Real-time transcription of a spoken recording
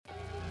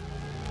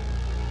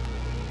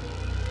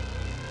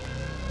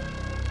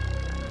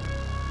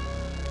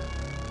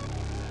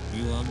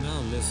You are now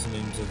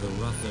listening to the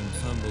Rough and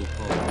Tumble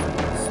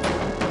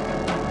podcast.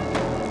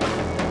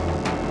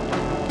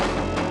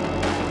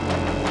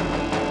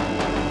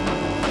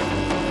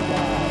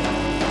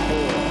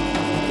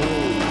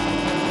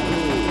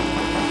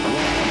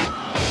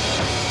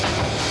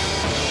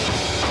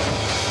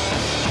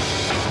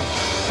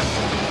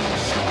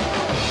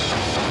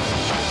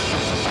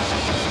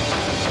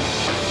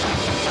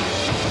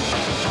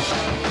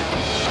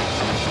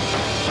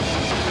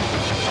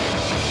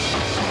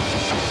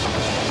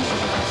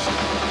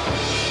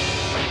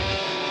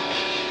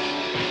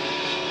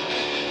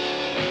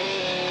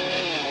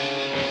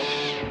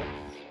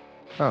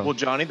 Oh, Well,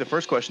 Johnny, the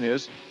first question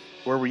is,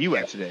 where were you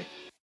at today?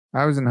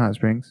 I was in Hot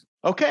Springs.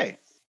 Okay.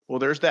 Well,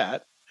 there's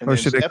that. And Or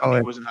then should I call Stephanie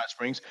it- was in Hot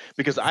Springs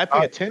because I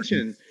pay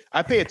attention.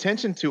 I pay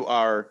attention to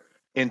our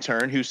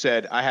intern who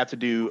said I have to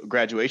do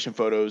graduation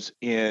photos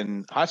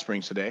in Hot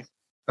Springs today.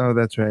 Oh,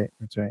 that's right.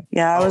 That's right.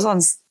 Yeah, I was on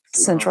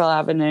Central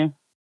Avenue.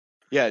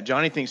 Yeah,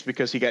 Johnny thinks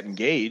because he got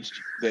engaged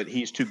that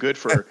he's too good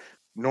for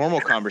normal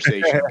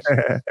conversations.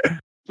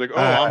 It's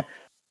like,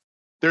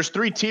 there's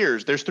three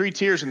tiers. There's three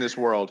tiers in this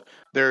world.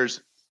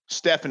 There's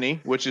Stephanie,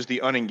 which is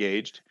the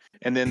unengaged,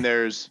 and then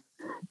there's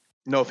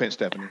no offense,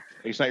 Stephanie,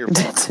 it's not your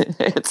fault.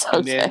 It's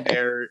okay.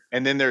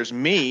 And then there's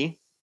me,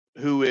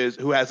 who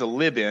has a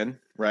live-in,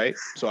 right?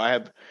 So I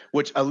have,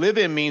 which a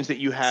live-in means that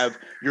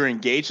you're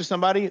engaged to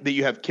somebody that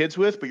you have kids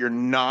with, but you're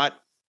not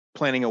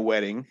planning a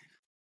wedding.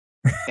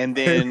 And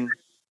then,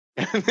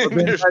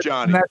 there's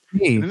Johnny. That's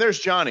me. And then there's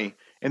Johnny.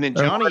 And then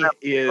Johnny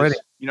is,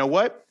 you know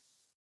what?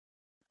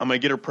 I'm going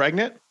to get her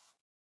pregnant.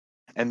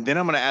 And then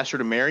I'm going to ask her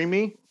to marry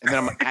me. And then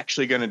I'm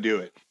actually going to do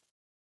it.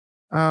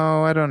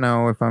 Oh, I don't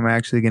know if I'm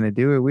actually going to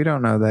do it. We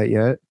don't know that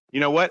yet. You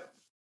know what?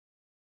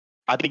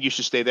 I think you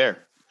should stay there.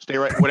 Stay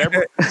right,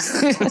 whatever.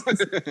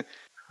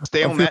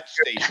 Stay on that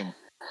station.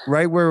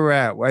 Right where we're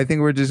at. I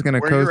think we're just going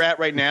to Where coast. you're at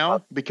right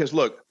now, because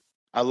look,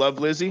 I love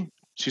Lizzie.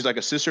 She's like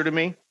a sister to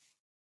me.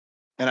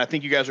 And I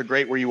think you guys are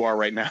great where you are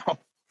right now.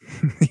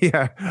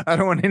 Yeah, I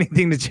don't want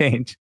anything to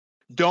change.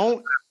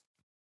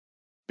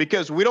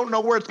 Because we don't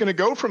know where it's going to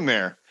go from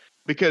there.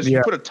 Because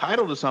you put a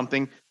title to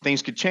something,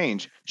 things could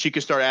change. She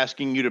could start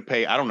asking you to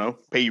pay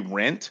you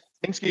rent.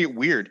 Things can get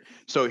weird.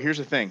 So here's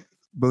the thing.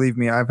 Believe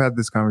me, I've had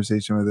this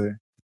conversation with her.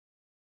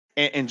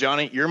 And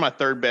Johnny, you're my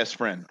third best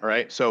friend. All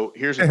right. So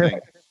here's the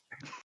thing.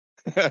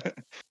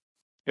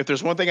 If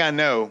there's one thing I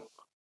know,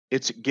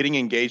 it's getting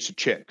engaged to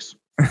chicks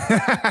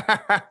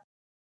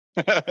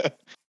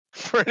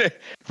for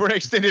an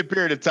extended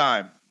period of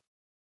time.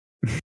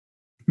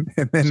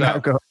 And then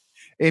not go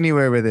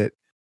anywhere with it.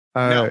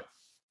 No.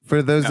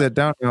 For those that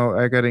don't know,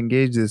 I got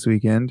engaged this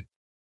weekend.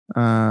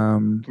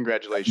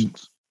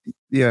 Congratulations.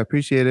 Yeah,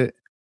 appreciate it.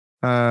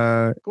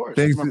 Of course.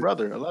 Thanks, You're my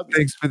brother. I love you.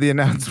 Thanks for the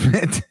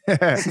announcement.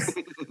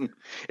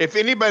 If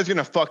anybody's going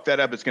to fuck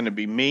that up, it's going to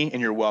be me,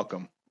 and you're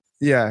welcome.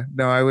 Yeah,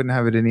 no, I wouldn't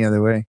have it any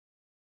other way.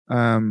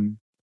 But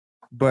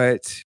I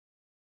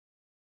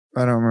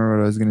don't remember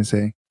what I was going to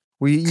say.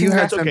 You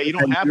had something You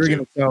don't have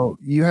to.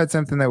 You had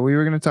something that we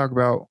were going to talk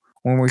about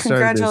when we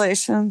started.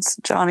 Congratulations,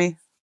 Johnny.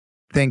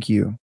 Thank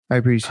you. I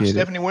appreciate it.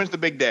 Stephanie, when's the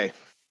big day?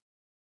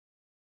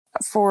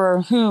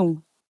 For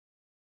whom?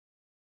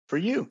 For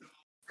you.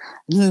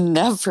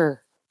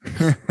 Never.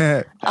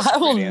 I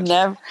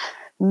will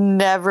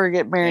never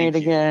get married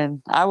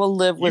again. I will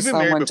live with You've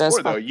been someone married before,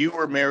 just though. You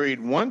were married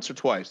once or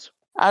twice?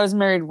 I was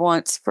married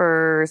once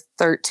for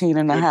 13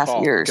 and a half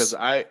years. Because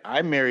I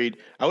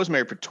was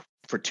married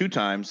for 2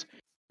 times,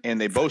 and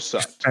they both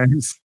sucked.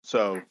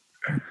 So,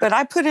 but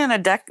I put in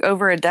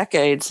over a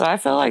decade, so I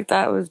feel like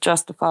that was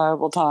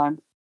justifiable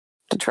time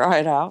to try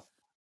it out.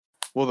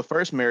 Well, the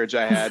first marriage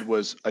I had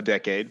was a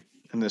decade,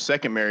 and the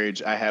second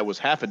marriage I had was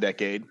half a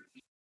decade,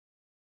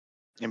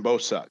 and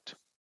both sucked.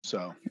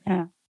 So,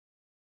 yeah.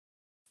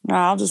 No,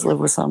 I'll just live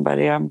with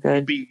somebody. I'm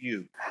good. Be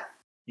you.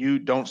 You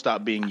don't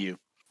stop being you.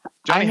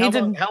 Johnny, how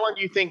long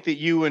do you think that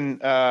you and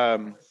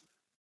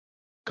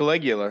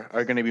Caligula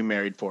are going to be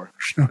married for?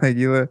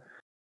 Caligula?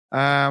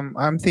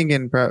 I'm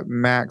thinking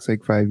max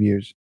like 5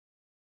 years.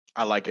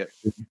 I like it.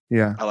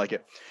 Yeah. I like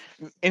it.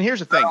 And here's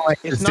the thing.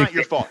 It's not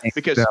your fault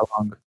because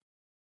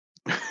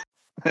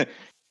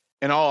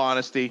in all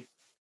honesty,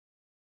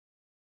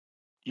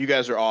 you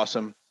guys are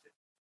awesome.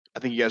 I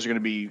think you guys are going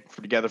to be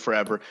together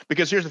forever.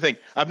 Because here's the thing.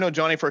 I've known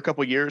Johnny for a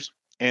couple of years.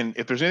 And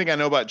if there's anything I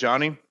know about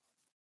Johnny,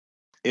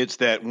 it's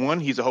that, one,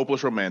 he's a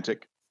hopeless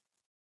romantic.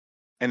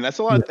 And that's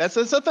a lot. That's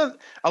something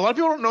a lot of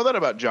people don't know that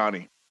about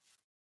Johnny.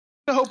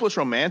 A hopeless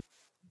romantic.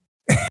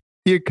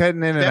 You're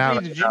cutting in and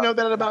out. Did you know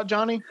that about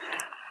Johnny?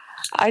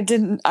 I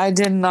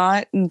did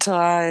not until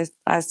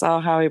I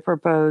saw how he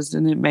proposed,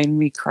 and it made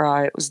me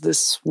cry. It was the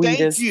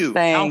sweetest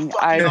thing. How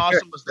fucking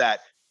awesome was that?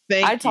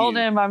 I told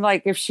him, I'm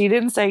like, if she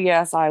didn't say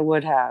yes, I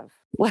would have.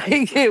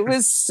 Like, it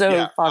was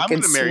so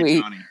fucking sweet.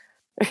 Marry Johnny.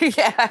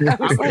 Yeah,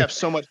 I would have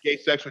so much gay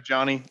sex with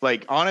Johnny.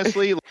 Like,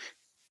 honestly,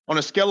 on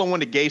a scale of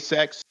 1 to gay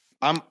sex,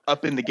 I'm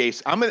up in the gay.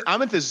 I'm at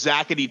the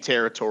Zackety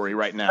territory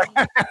right now.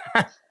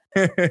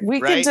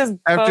 We can just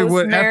after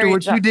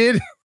what you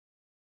did.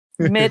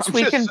 Mitch, I'm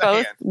we just can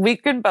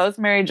saying. both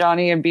marry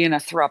Johnny and be in a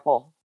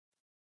throuple.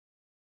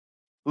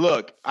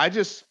 Look,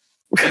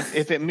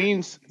 if it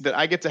means that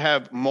I get to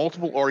have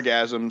multiple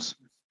orgasms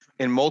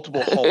in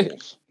multiple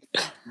holes,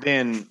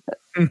 then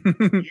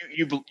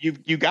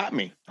you got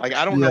me. Like,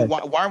 I don't know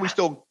why are we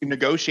still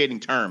negotiating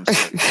terms?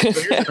 So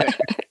here's the thing.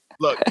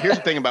 Look,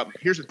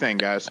 here's the thing,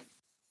 guys.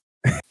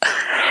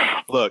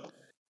 Look,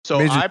 so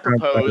I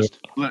proposed.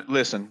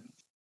 Listen.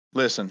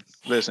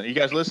 You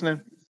guys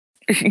listening?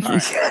 All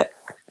right.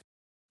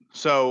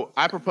 So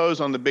I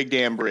proposed on the Big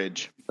Damn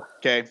Bridge.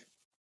 Okay.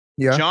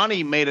 Yeah.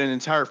 Johnny made an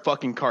entire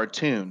fucking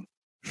cartoon.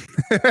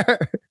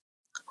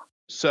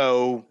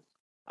 So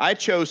I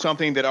chose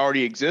something that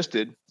already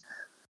existed.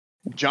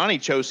 Johnny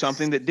chose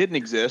something that didn't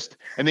exist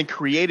and then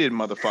created a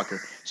motherfucker.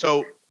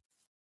 So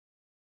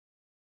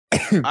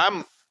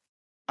I'm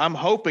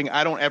hoping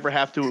I don't ever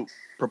have to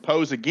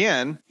propose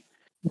again,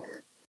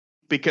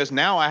 because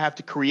now I have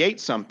to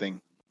create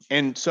something.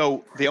 And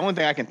so the only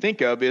thing I can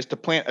think of is to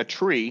plant a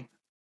tree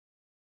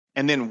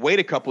and then wait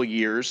a couple of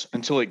years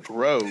until it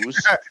grows.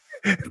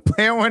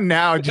 Plant one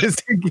now,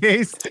 just in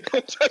case.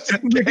 Just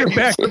in Make a case.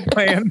 backup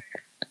plan.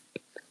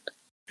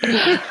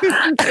 I'm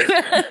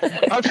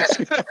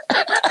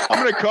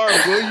gonna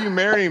carve "Will you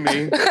marry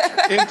me"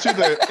 into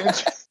the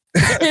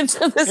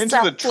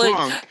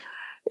trunk,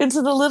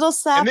 into the little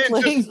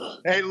sapling.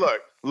 Hey,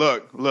 look.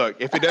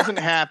 If it doesn't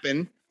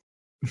happen,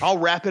 I'll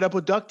wrap it up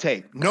with duct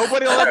tape.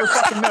 Nobody will ever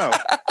fucking know.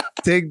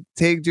 Take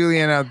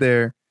Julianne out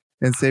there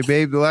and say,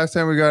 babe, the last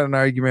time we got in an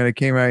argument, I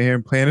came out here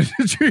and planted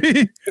a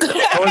tree.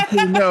 I want you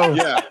to know.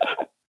 Yeah.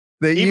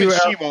 That even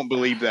she won't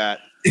believe that.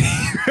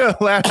 You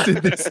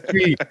lasted this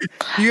tree.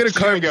 You gotta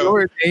carve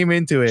your name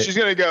into it. She's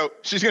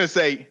gonna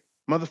say,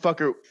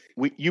 motherfucker,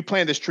 you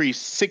planted this tree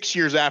 6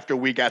 years after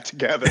we got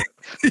together.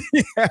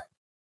 Yeah.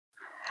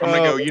 I'm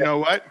gonna go, you know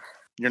what?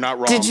 You're not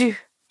wrong.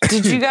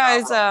 Did you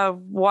guys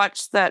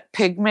watch that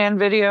Pigman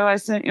video I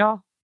sent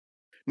y'all?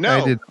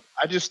 No,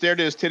 I just stared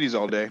at his titties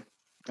all day,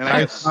 and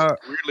I got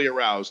weirdly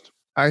aroused.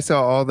 I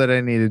saw all that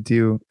I needed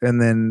to,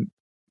 and then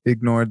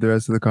ignored the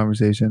rest of the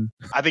conversation.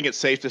 I think it's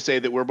safe to say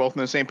that we're both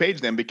on the same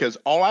page then, because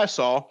all I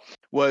saw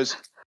was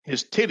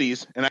his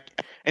titties,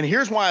 and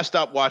here's why I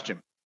stopped watching,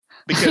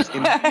 because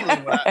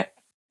immediately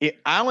when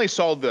I only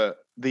saw the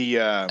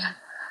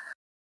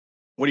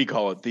what do you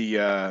call it,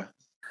 the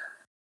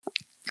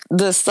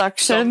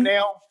suction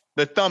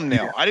the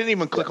thumbnail. I didn't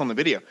even click on the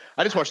video.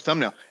 I just watched the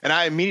thumbnail, and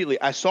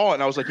I saw it,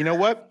 and I was like, you know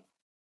what?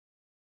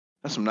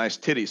 That's some nice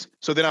titties.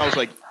 So then I was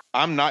like,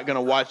 I'm not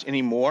gonna watch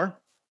any more,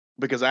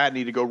 because I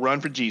need to go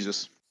run for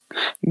Jesus.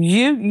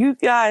 You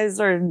guys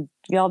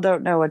y'all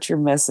don't know what you're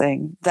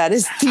missing. That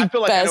is the I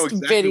feel like best I know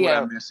exactly video. what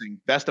I'm missing.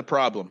 That's the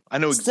problem. I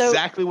know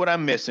exactly what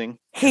I'm missing.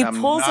 He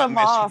pulls them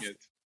off,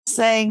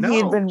 saying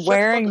he'd been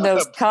wearing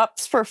those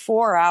cups for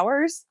 4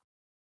 hours,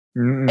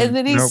 and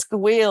then he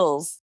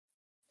squeals.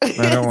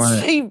 I don't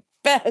want it's the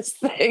best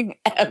thing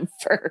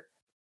ever.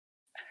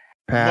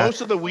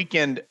 Most of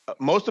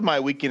my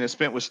weekend is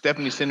spent with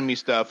Stephanie sending me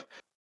stuff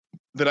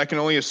that I can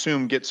only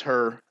assume gets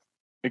her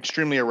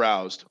extremely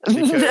aroused.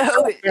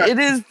 It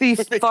is the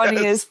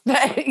funniest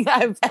thing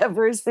I've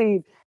ever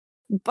seen.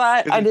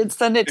 But I did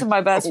send it to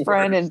my best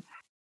friend,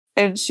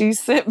 and she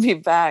sent me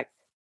back,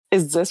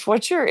 is this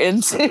what you're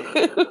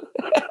into?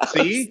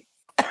 See?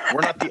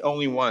 We're not the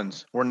only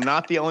ones. We're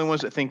not the only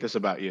ones that think this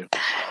about you.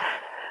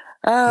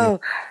 Oh,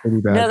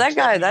 no, that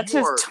guy, that's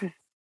just...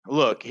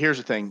 Look, here's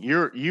the thing.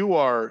 You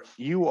are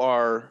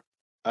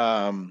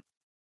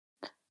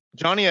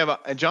Johnny.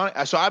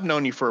 So I've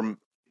known you for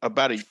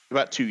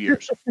about 2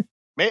 years.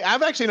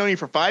 I've actually known you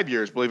for 5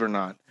 years, believe it or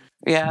not.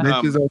 Yeah. I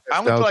don't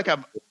feel like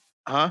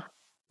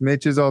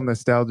Mitch is all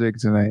nostalgic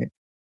tonight.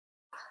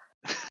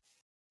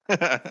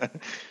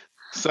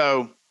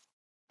 So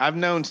I've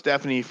known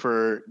Stephanie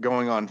for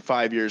going on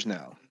 5 years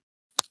now.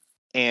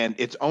 And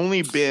it's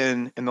only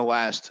been in the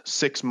last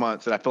 6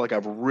 months that I feel like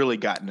I've really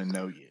gotten to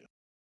know you.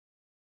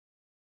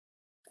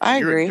 I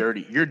agree.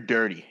 You're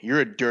dirty. You're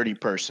a dirty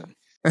person.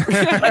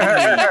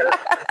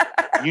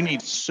 You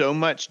need so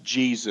much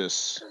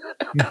Jesus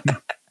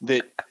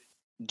that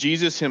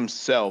Jesus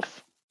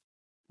himself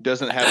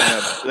doesn't have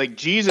enough. Like,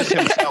 Jesus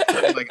himself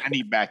is like, I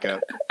need backup.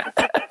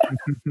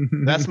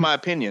 That's my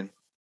opinion.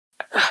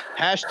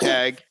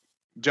 Hashtag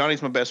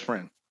Johnny's my best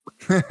friend.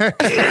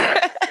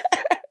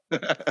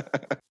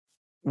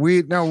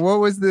 What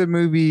was the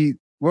movie?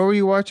 What were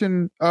you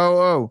watching?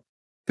 Oh,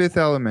 Fifth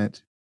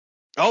Element.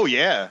 Oh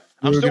yeah.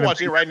 I'm still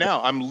watching it right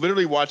now. I'm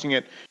literally watching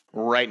it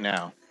right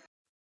now.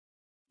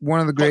 One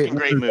of the great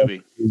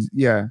movie.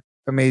 Yeah,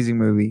 amazing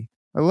movie.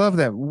 I love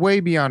that. Way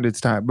beyond its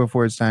time.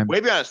 Before its time. Way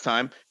beyond its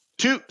time.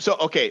 So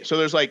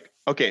there's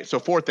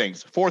four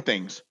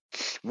things.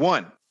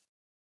 One,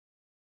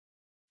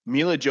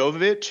 Mila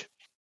Jovovich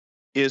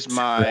is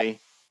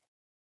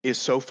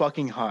so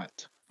fucking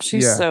hot.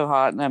 She's so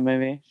hot in that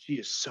movie. She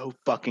is so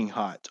fucking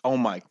hot. Oh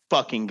my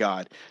fucking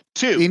God.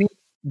 Two,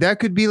 that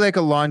could be like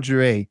a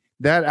lingerie.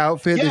 That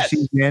outfit that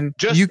she's in,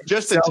 just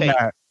the tape.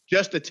 That.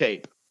 Just the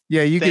tape.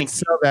 Yeah, you could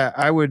sell that.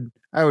 I would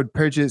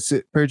purchase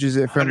it from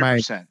 100%.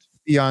 My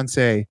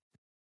fiance.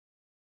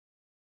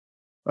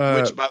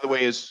 Which, by the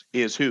way, is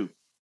who?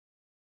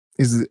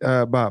 Is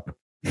Bop.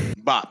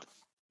 Bop,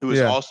 who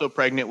is also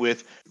pregnant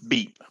with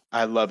Beep.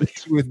 I love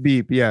it. With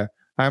Beep, yeah.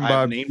 I'm Bob.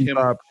 I've named him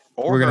Bop.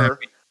 or We're gonna her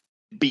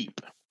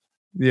Beep.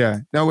 Yeah.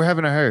 No, we're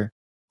having a her.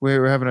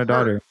 We're having a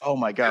daughter. Oh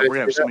my God, we're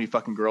gonna have so many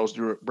fucking girls,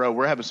 bro.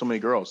 We're having so many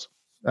girls.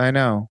 I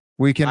know.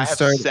 We can I have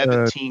start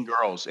 17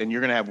 girls, and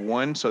you're gonna have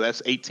one, so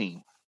that's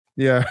 18.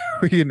 Yeah,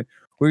 we can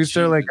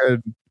start like a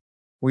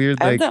weird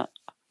I'm like the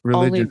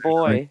religion. only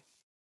boy.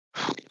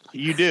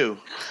 You do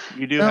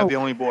have the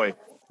only boy.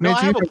 No, Mitch,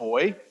 I have a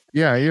boy.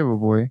 Yeah, you have a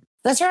boy.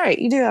 That's right.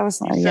 You do have a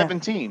son. He's Yeah.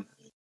 17.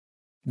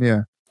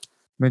 Yeah.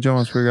 Mitch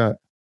almost forgot.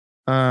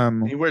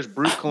 He wears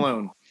Brute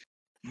cologne.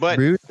 But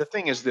Brute? the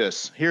thing is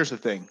this. Here's the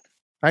thing.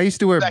 I used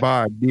to wear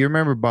bod. Do you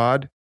remember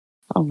bod?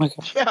 Oh my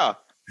god.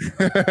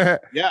 Yeah.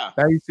 Yeah.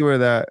 I used to wear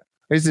that.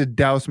 I used to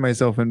douse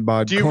myself in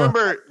bod. Do you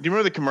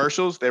remember the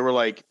commercials? They were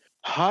like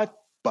hot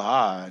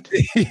bod.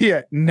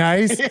 Yeah,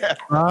 nice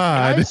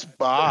bod. Nice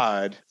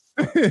bod.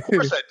 Of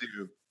course I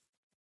do.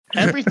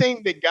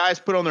 Everything that guys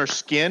put on their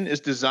skin is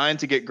designed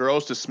to get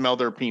girls to smell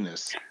their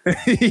penis.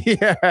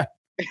 Yeah.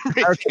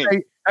 How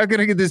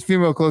can I get this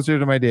female closer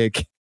to my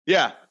dick?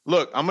 Yeah.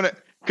 Look,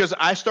 because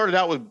I started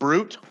out with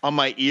Brute on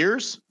my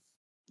ears,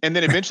 and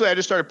then eventually I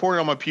just started pouring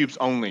it on my pubes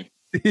only.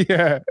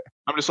 Yeah.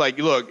 I'm just like,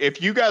 look,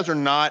 if you guys are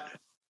not,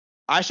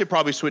 I should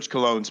probably switch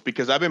colognes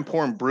because I've been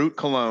pouring Brute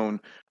cologne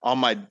on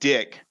my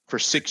dick for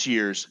 6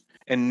 years,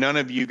 and none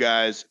of you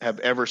guys have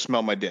ever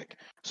smelled my dick.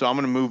 So I'm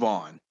going to move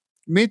on.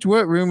 Mitch,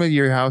 what room of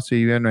your house are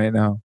you in right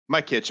now?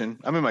 My kitchen.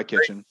 I'm in my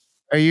kitchen.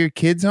 Are your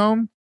kids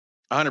home?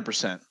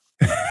 100%.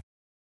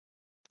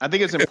 I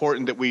think it's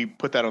important that we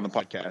put that on the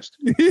podcast.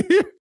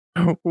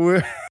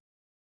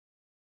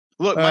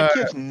 Look, my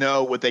kids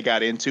know what they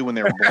got into when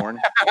they were born.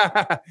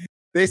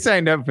 They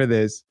signed up for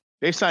this.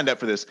 They signed up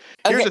for this.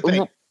 Here's the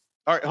thing.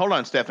 All right, hold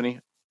on, Stephanie.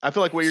 I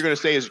feel like what you're going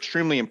to say is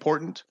extremely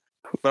important,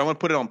 but I'm going to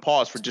put it on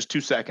pause for just 2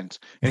 seconds.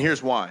 And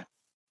here's why.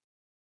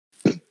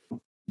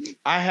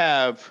 I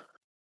have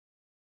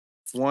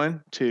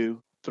 1,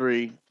 2,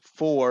 3,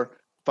 4,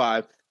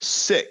 5,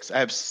 6. I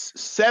have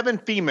 7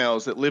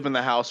 females that live in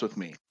the house with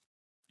me.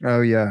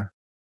 Oh, yeah.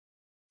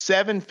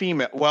 7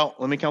 female. Well,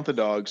 let me count the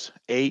dogs.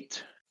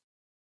 8,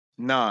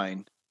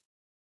 9.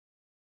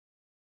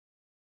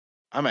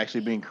 I'm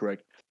actually being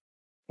correct.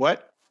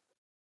 What?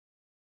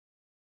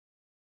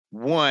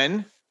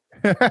 1.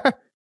 I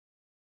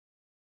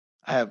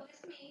have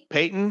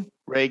Peyton,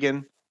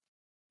 Reagan,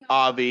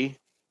 Avi,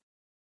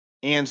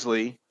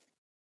 Ansley,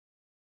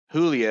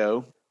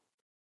 Julio,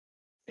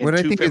 and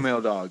 2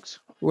 female dogs.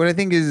 What I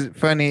think is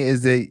funny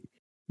is that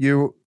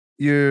your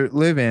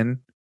live-in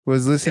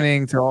was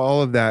listening to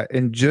all of that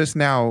and just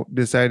now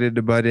decided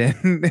to butt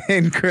in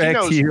and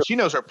correct you. She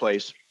knows her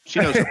place. She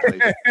knows her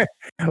place.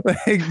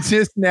 Like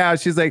just now,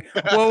 she's like,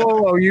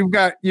 "Whoa!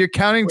 You're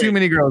counting too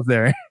many girls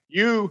there."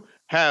 You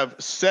have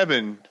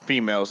 7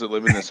 females that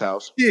live in this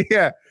house.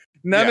 Yeah,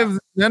 none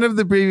of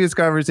the previous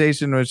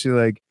conversation was she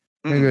like,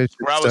 where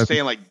I was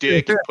saying like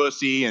dick and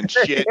pussy and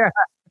shit. Yeah.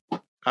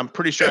 I'm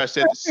pretty sure I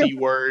said the C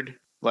word.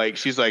 Like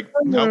she's like,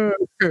 nope,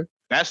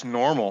 that's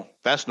normal.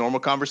 That's normal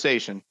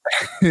conversation.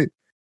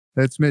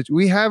 That's Mitch.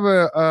 We have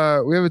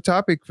a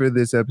topic for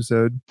this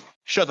episode.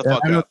 Shut the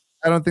fuck up.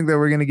 I don't think that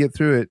we're gonna get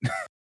through it.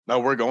 No,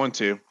 we're going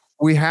to.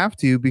 We have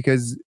to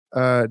because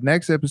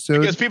next episode.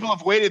 Because people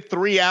have waited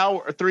 3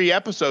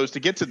 episodes to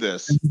get to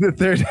this. The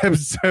 3rd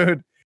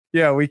episode.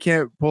 Yeah, we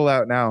can't pull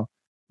out now.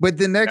 But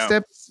the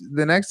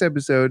next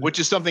episode, which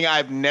is something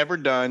I've never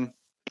done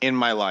in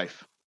my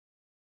life.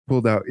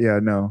 Pulled out. Yeah,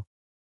 no.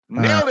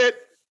 Nailed it.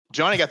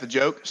 Johnny got the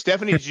joke.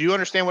 Stephanie, did you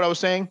understand what I was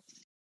saying?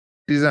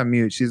 She's on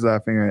mute. She's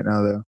laughing right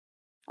now, though.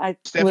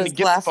 Stephanie,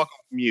 get the fuck on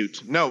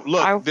mute. No,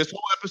 look, this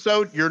whole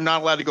episode, you're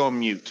not allowed to go on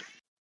mute.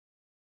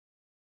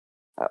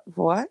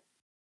 What?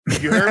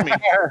 You heard me.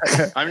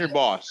 I'm your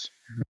boss.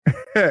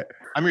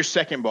 I'm your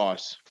second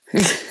boss.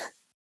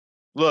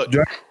 Look,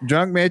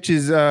 drunk Mitch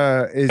is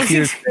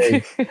here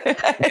today.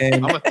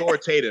 And I'm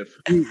authoritative.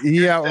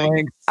 He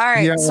outranks. All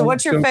right. So,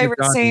 what's your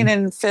favorite scene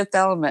in Fifth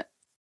Element?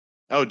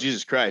 Oh,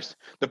 Jesus Christ!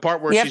 The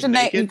part where you have to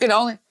name. You can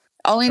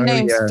only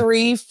name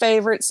 3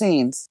 favorite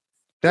scenes.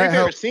 That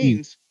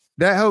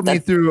helped me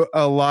through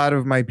a lot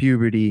of my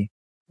puberty.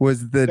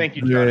 Was the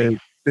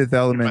Fifth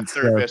Element? My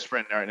third best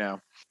friend right now.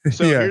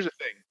 So here's the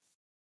thing.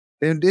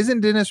 And isn't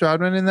Dennis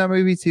Rodman in that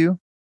movie too?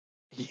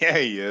 Yeah,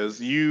 he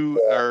is.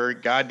 You are,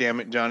 goddamn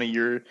it, Johnny.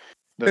 You're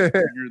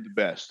the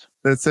best.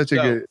 That's such a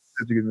good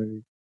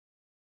movie.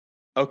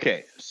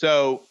 Okay,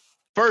 so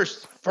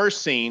first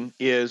scene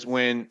is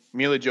when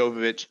Mila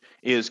Jovovich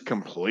is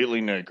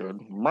completely naked,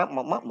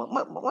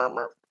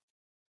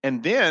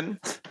 and then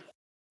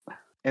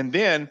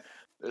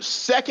the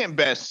second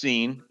best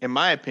scene, in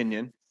my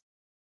opinion,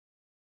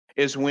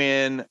 is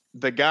when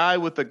the guy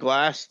with the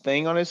glass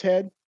thing on his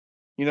head.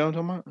 You know what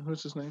I'm talking about?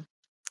 What's his name?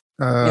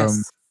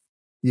 Yes.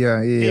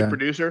 Yeah. Hey,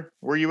 producer,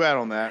 where you at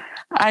on that?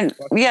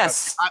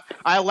 Yes.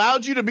 I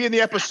allowed you to be in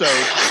the episode,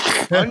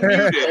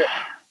 unmuted,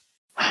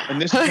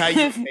 and this is how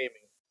you pay me.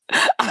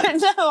 I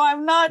know.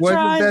 I'm not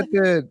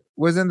trying.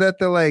 Wasn't that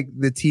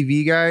the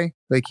TV guy?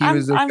 Like he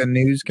was like a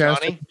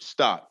newscaster. Johnny,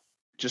 stop.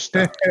 Just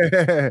stop.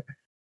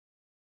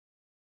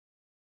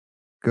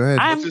 Go ahead.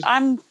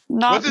 I'm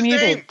not what's his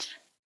muted. name?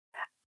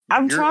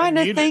 I'm You're trying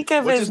to unmuted. think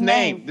of What's his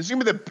name. This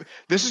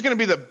is gonna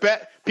be the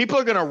best. People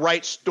are gonna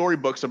write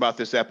storybooks about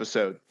this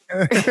episode.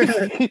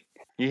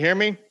 You hear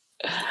me?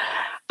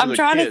 I'm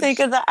trying to think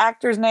of the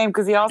actor's name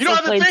because he also You don't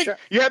have played. to think.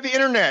 You have the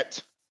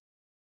internet.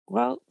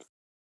 Well,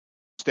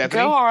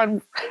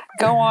 Stephanie,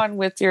 go on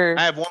with your.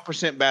 I have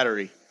 1%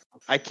 battery.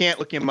 I can't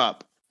look him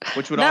up,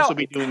 which would No. also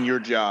be doing your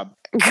job.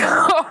 Go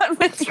on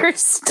with your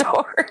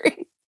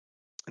story.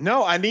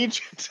 No, I need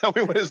you to tell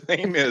me what his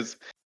name is.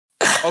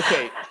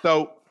 Okay,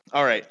 so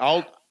all right,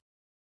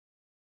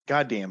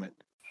 God damn it!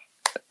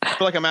 I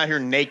feel like I'm out here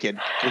naked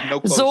with no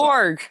clothes on.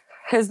 Zorg.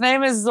 His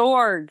name is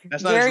Zorg.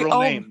 That's not his real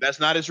name. That's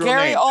not his real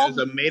name. That is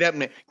a made up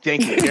name.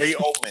 Thank you, Gary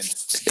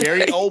Oldman.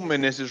 Gary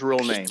Oldman is his real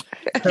name.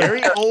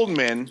 Gary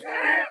Oldman.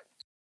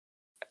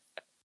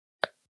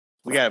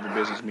 We gotta have a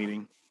business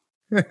meeting.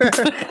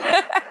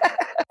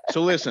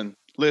 So listen.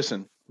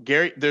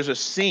 Gary, there's a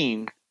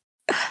scene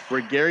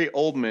where Gary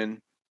Oldman.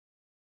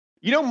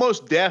 You know,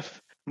 Most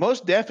Def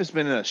has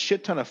been in a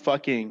shit ton of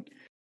fucking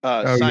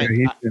Yeah,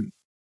 he's been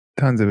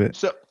tons of it.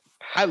 So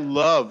I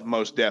love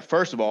Most Def.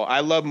 First of all,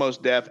 I love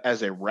Most Def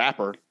as a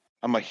rapper.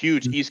 I'm a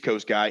huge East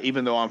Coast guy,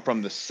 even though I'm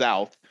from the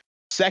South.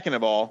 Second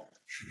of all,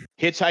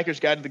 Hitchhiker's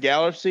Guide to the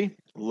Galaxy,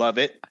 love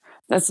it.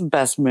 That's the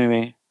best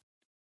movie.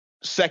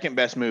 Second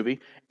best movie.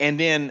 And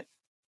then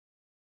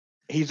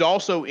he's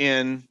also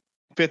in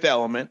Fifth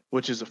Element,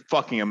 which is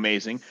fucking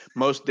amazing.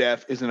 Most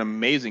Def is an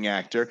amazing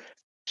actor.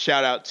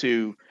 Shout out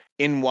to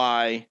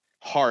NY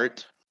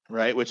Heart,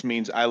 right? Which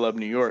means I love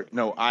New York.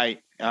 No, I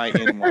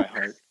NY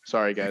Heart.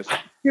 Sorry, guys.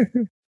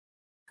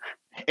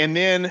 And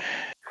then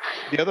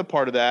the other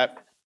part of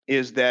that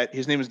is that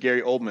his name is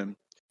Gary Oldman.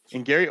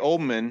 And Gary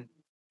Oldman,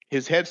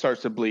 his head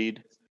starts to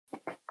bleed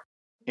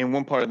in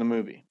one part of the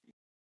movie.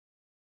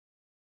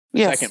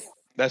 Yes. Second.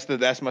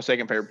 That's my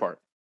second favorite part.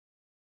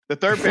 The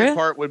third favorite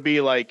part would be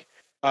like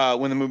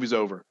when the movie's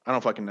over. I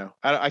don't fucking know.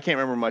 I can't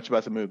remember much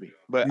about the movie,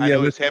 but I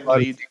know his head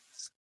bleeds.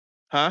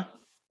 Huh?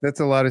 That's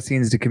a lot of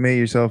scenes to commit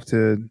yourself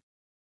to.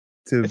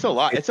 It's a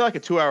lot. It's like a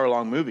 2-hour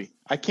long movie.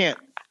 I can't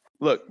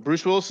look.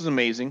 Bruce Willis is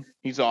amazing.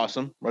 He's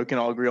awesome. We can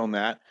all agree on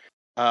that.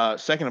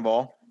 Second of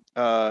all,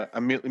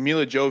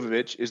 Mila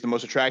Jovovich is the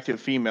most attractive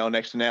female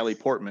next to Natalie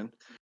Portman.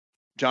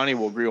 Johnny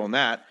will agree on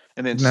that.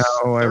 And then no,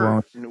 I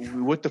won't.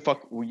 What the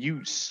fuck? Will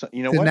you?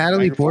 You know what?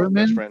 Natalie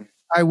Portman.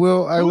 I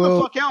will. Who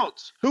the fuck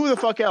else? Who the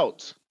fuck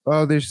else?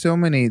 Oh, there's so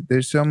many.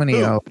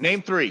 Else.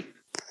 Name 3.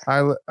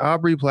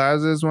 Aubrey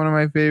Plaza is one of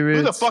my favorites.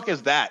 Who the fuck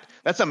is that?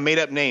 That's a made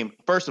up name.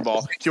 First of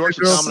all, she works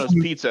at Domino's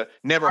Pizza.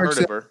 Never heard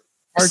of her.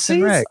 Parks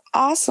and Rec.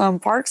 Awesome.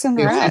 Parks and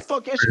Rec. Who the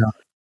fuck is she?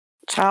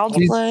 Child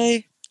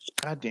Play.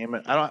 God damn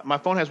it! My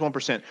phone has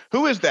 1%.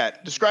 Who is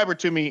that? Describe her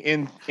to me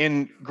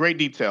in great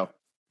detail.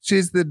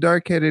 She's the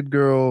dark-headed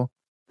girl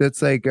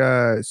that's like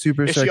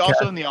super. Is she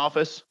also in The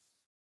Office?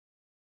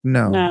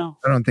 No,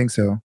 I don't think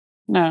so.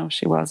 No,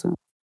 she wasn't.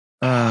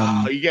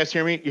 You guys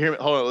hear me? You hear me?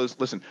 Hold on,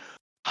 listen.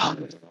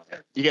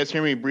 You guys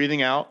hear me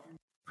breathing out?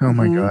 Oh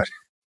my god.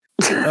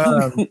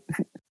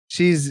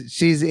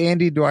 She's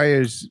Andy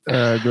Dwyer's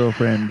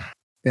girlfriend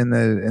in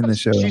the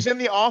show. She's in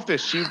The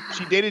Office. She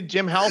dated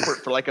Jim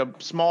Halpert for like a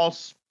small.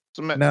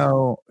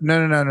 No.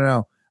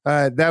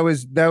 That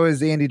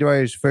was Andy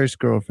Dwyer's first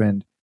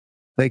girlfriend.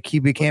 Like he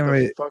became. What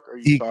the fuck are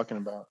you talking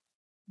about?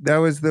 That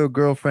was the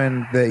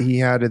girlfriend that he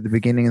had at the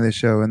beginning of the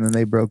show, and then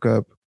they broke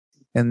up,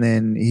 and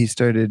then he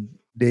started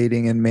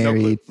dating and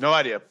married. No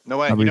idea.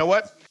 You know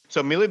what?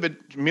 So Mila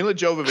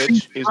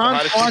Jovovich is the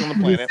hottest chick on the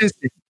planet.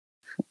 Assistant.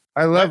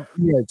 I love.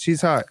 Yeah,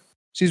 she's hot.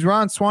 She's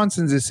Ron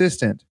Swanson's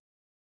assistant.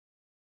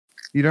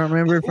 You don't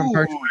remember her from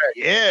Parks and Rec?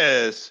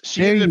 Yes,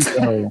 she there is you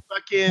go.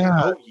 fucking.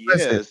 Yeah,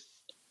 yes.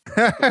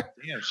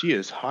 Damn, she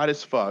is hot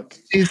as fuck.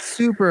 She's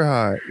super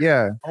hot.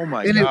 Yeah. Oh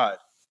my god.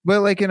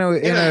 But like in a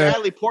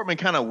Natalie Portman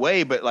kind of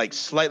way, but like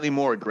slightly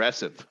more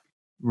aggressive.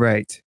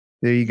 Right.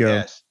 There you go.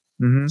 Yes.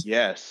 Mm-hmm.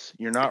 Yes,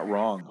 you're not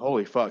wrong.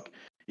 Holy fuck.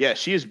 Yeah,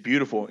 she is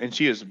beautiful and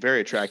she is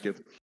very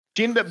attractive.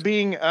 She ended up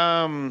being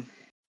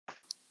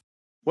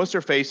what's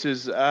her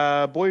face's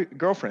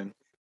girlfriend.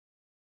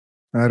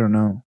 I don't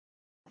know.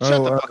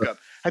 Shut the fuck up.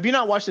 Have you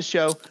not watched the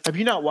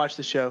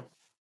show?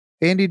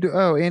 Andy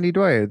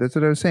Dwyer. That's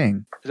what I was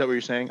saying. Is that what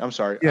you're saying? I'm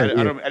sorry. Yeah,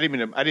 I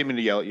didn't mean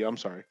to yell at you. I'm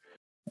sorry.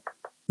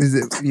 Is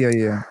it?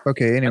 Yeah.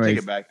 Okay. Anyway,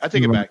 I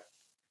take it back.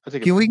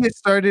 Can we get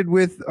started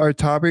with our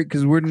topic?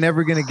 Because we're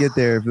never going to get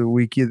there if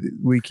we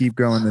keep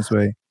going this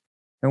way.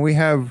 And we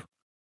have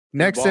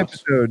next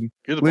episode.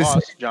 You're the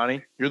boss,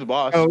 Johnny. You're the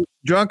boss. Oh,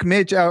 drunk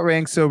Mitch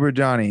outranks sober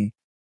Johnny.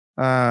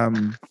 So I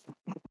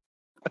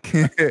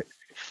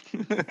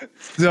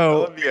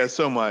love you guys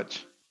so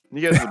much.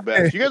 You guys are the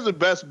best. You guys are the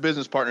best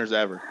business partners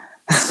ever.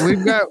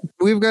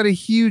 We've got a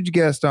huge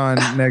guest on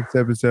next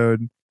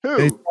episode.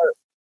 Who?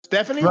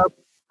 Stephanie?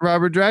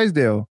 Robert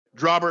Drysdale.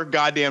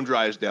 Goddamn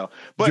Drysdale.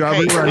 But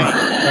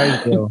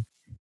Drysdale.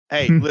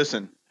 hey,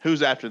 listen.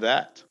 Who's after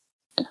that?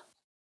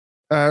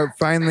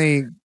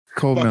 Finally,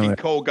 Cole Fucking Miller.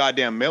 Cole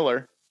goddamn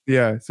Miller.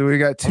 Yeah, so we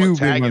got I'm two.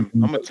 gonna tag him.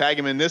 I'm gonna tag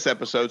him in this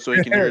episode so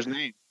he can hear his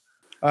name.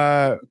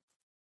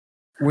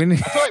 When I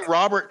feel like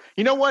Robert.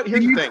 You know what?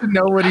 Here's he the needs thing. to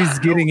know what he's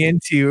getting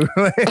into.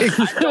 Like,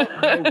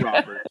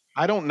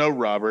 I don't know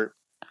Robert.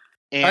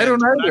 And I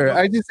don't either.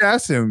 I just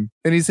asked him,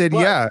 and he said,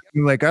 "Yeah."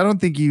 I'm like, I don't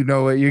think you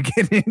know what you're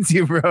getting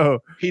into, bro.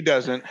 He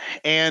doesn't.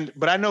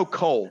 But I know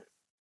Cole,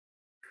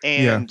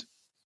 and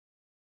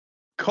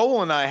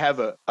Cole and I have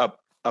a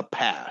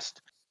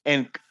past,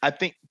 and I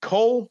think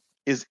Cole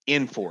is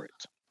in for it.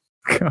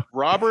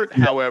 Robert,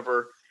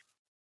 however,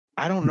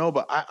 I don't know,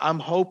 but I'm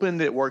hoping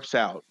that it works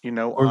out. You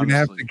know, we're gonna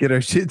have to get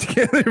our shit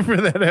together for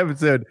that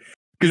episode.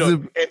 Because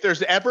if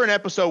there's ever an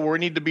episode where we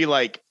need to be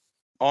like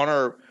on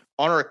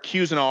our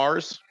Q's and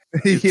R's.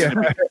 Yeah,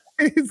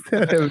 it's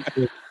that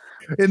episode.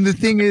 And the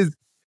thing is,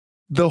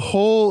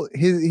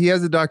 he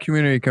has a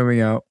documentary coming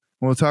out.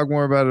 We'll talk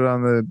more about it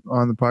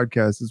on the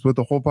podcast. It's what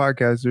the whole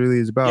podcast really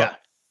is about. Yeah,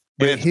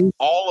 but it's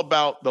all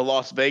about the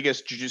Las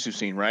Vegas jiu-jitsu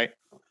scene, right?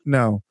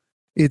 No,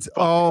 it's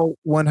all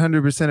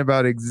 100%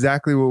 about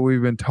exactly what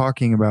we've been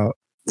talking about.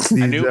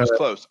 I knew it was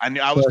close. I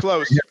was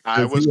close.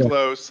 I was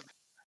close.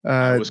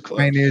 I was close.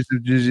 Pioneers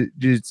of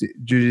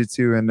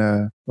jiu-jitsu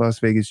and Las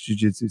Vegas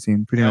jiu-jitsu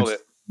scene. Pretty much.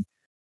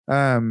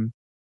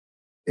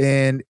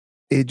 And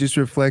it just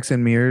reflects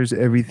and mirrors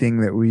everything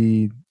that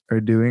we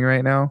are doing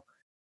right now.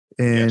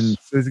 And so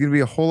there's going to be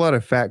a whole lot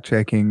of fact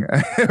checking.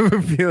 I have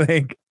a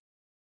feeling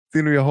it's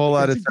going to be a whole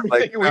lot of stuff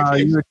like, you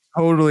were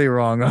totally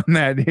wrong on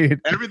that, dude.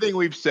 Everything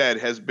we've said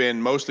has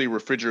been mostly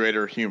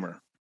refrigerator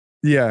humor.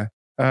 Yeah.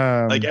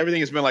 Like everything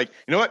has been like,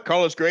 you know what?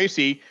 Carlos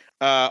Gracie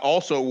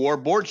also wore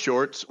board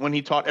shorts when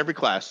he taught every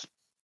class.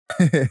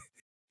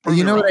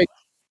 You know what?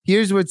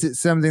 Here's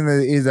something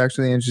that is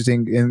actually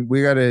interesting, and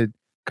we got to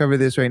cover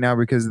this right now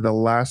because of the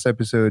last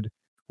episode.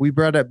 We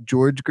brought up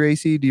George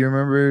Gracie. Do you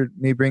remember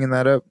me bringing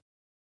that up?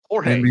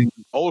 Jorge.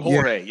 Old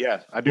Jorge.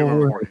 Yeah, I do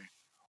remember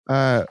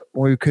Jorge.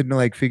 We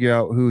couldn't figure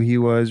out who he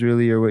was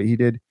really or what he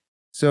did.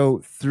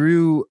 So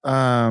through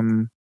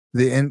the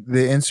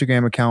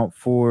Instagram account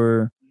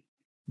for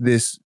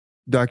this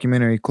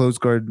documentary, Closed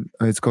Guard,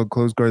 it's called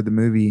Closed Guard the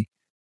movie.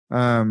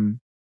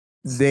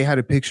 They had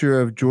a picture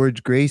of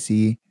George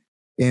Gracie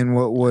in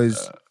what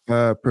was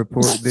there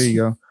you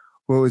go.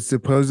 What was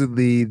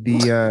supposedly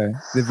the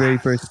very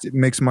first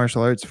mixed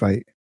martial arts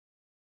fight.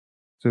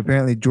 So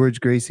apparently George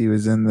Gracie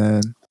was in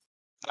the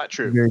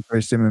very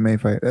first MMA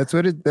fight. That's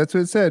what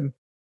it said.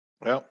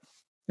 Well,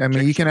 I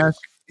mean, you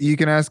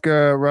can ask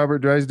Robert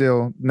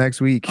Drysdale next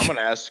week. I'm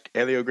gonna ask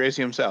Helio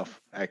Gracie himself.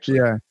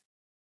 Actually,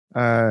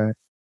 yeah.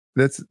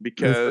 That's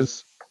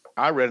because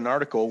I read an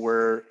article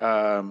where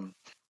I'm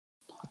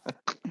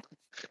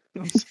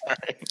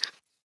sorry.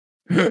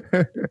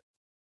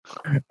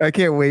 I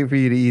can't wait for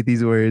you to eat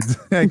these words.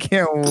 I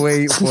can't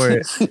wait for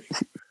it.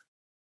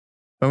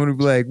 I'm gonna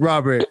be like,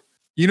 Robert,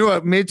 you know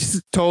what Mitch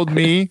told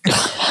me?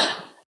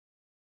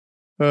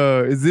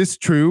 Is this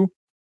true?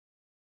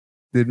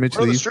 Did Mitch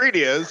leave? The street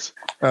is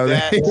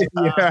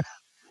that,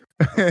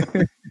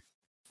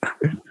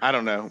 I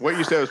don't know. What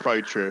you said was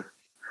probably true.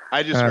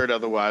 I just heard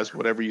otherwise,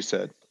 whatever you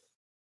said.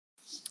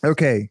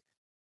 Okay.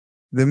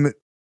 The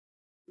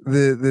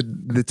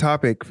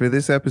topic for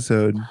this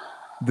episode,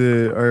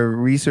 our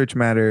research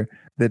matter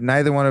that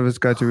neither one of us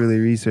got to really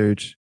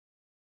research.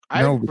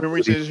 I've been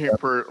researching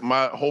for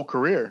my whole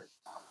career.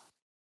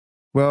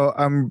 Well,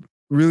 I'm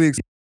really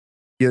excited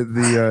to get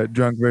the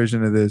drunk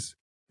version of this.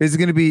 Is it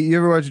going to be, you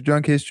ever watch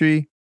Drunk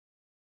History?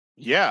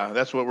 Yeah,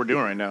 that's what we're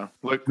doing right now.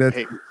 Look,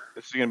 hey,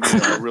 this is going to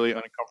be a really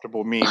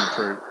uncomfortable meme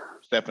for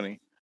Stephanie.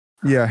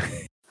 Yeah.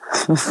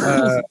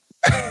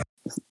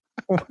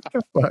 What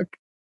the fuck?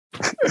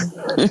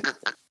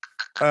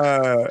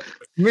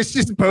 Mitch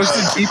just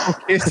posted people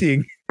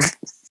kissing.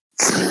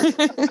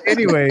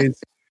 Anyways,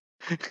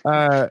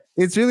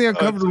 it's really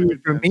uncomfortable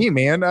for me,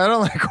 man. I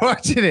don't like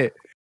watching it.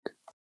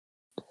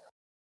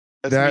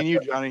 That's me and you,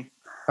 Johnny.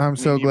 I'm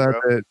so glad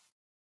that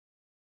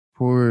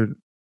poor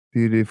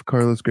dude, if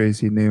Carlos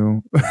Gracie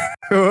knew.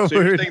 So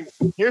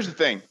here's the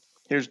thing,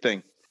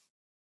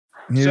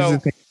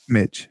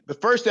 Mitch. The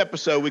first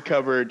episode we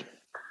covered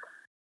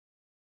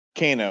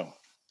Kano,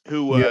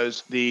 who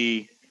was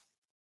the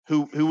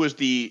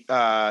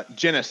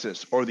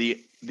genesis or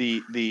the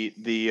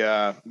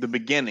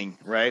beginning,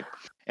 right?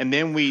 And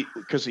then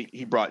because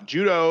he brought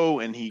judo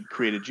and he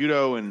created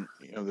judo and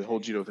the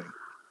whole judo thing.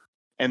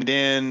 And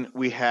then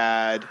we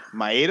had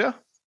Maeda,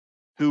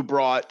 who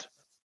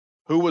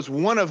was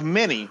one of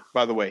many,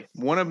 by the way,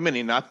 one of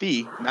many, not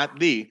the,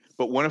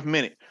 but one of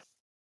many.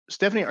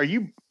 Stephanie, are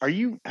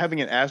you having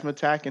an asthma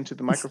attack into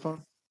the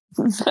microphone?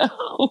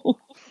 No.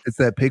 It's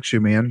that picture,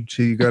 man.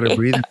 So you got to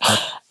breathe.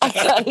 I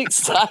got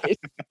excited.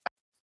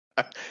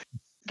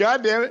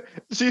 God damn it.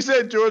 She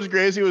said George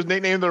Gracie was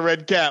nicknamed the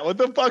Red Cat. What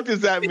the fuck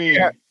does that mean?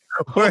 Yeah.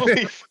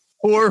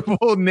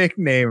 Horrible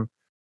nickname.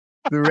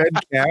 The Red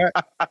Cat.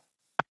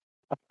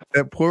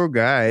 That poor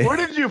guy. Where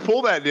did you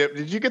pull that, Dip?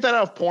 Did you get that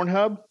out of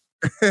Pornhub?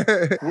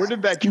 Where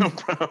did that come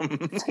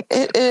from?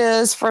 It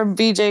is from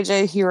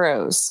BJJ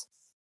Heroes.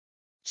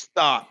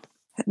 Stop.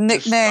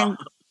 Nicknamed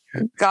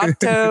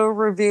Gato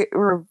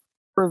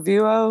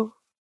Revuo,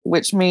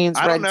 which means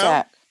I red don't know.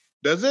 cat.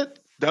 Does it?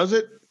 That's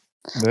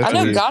I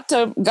know weird.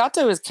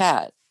 Gato is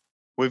cat.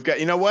 We've got,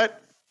 you know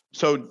what?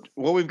 So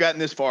what we've gotten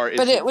this far is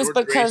But it was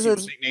George because Gracie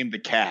was of- nicknamed the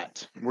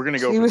cat. We're going to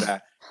go He for was-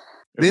 that.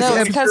 This No,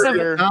 it's because episode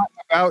of- is not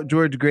about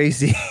George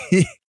Gracie.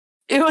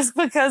 It was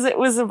because it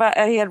was about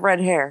he had red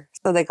hair,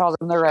 so they called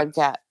him the red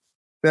cat.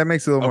 That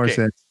makes a little more Okay.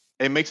 sense.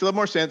 It makes a little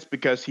more sense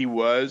because he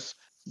was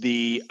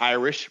the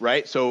Irish,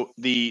 right? So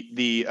the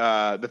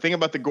thing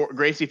about the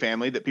Gracie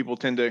family that people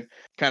tend to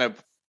kind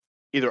of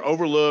either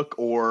overlook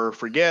or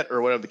forget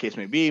or whatever the case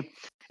may be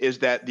is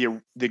that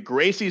the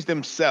Gracies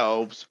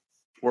themselves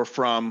were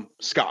from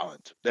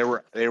Scotland. They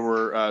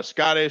were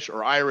Scottish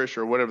or Irish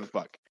or whatever the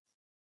fuck.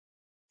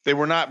 They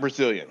were not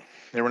Brazilian.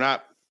 They were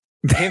not.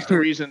 Hence the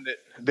reason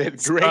that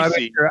Scottish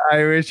Gracie or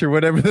Irish or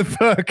whatever the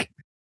fuck.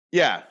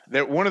 Yeah,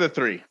 they're one of the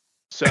three.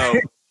 So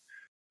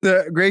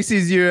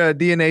Gracie's your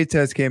DNA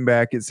test came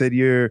back. It said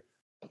you're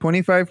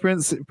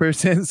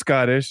 25%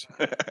 Scottish,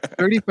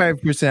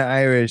 35%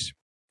 Irish,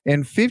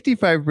 and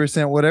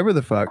 55% whatever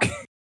the fuck.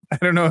 I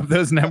don't know if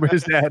those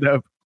numbers add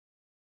up.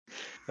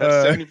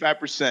 that's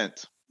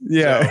 75%.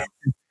 Yeah,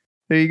 So,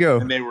 there you go.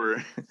 and they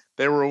were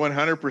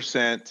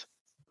 100%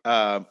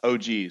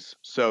 OGs.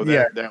 So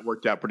that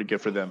worked out pretty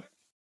good for them.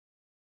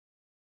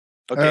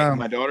 Okay,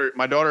 my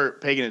daughter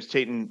Pagan is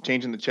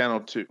changing the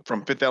channel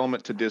from Fifth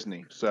Element to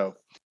Disney. So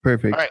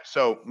Perfect. all right,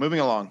 so moving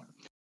along.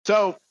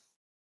 So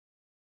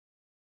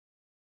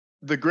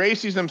the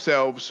Gracies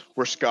themselves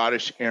were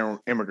Scottish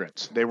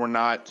immigrants. They were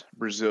not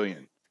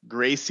Brazilian.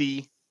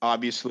 Gracie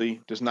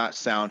obviously does not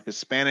sound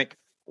Hispanic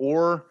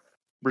or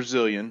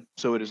Brazilian,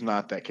 so it is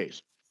not that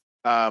case.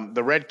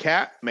 The red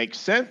cat makes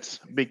sense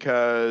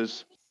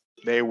because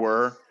they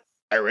were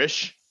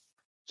Irish.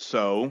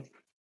 So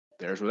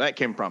there's where that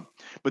came from.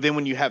 But then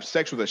when you have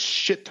sex with a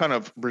shit ton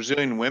of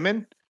Brazilian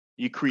women,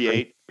 you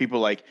create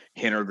people like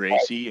Henner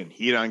Gracie and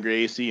Hiran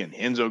Gracie and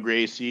Enzo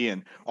Gracie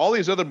and all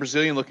these other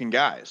Brazilian looking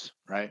guys,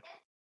 right?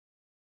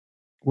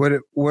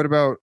 What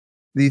about,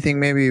 do you think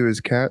maybe it was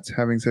cats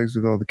having sex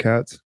with all the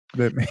cats?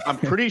 I'm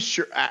pretty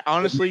sure,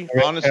 honestly,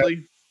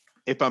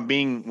 if I'm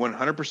being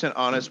 100%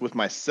 honest with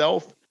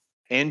myself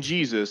and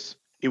Jesus,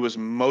 it was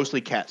mostly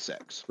cat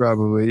sex.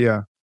 Probably,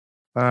 yeah.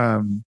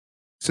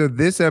 So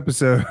this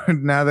episode,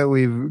 now that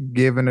we've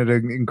given it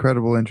an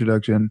incredible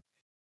introduction,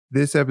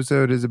 this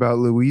episode is about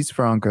Luiz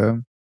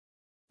Franca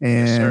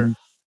and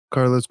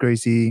Carlos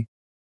Gracie.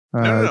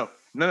 No.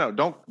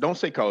 Don't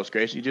say Carlos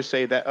Gracie. You just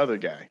say that other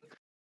guy.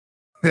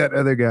 That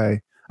other guy.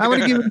 I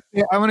want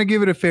to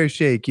give it a fair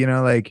shake. You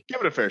know, like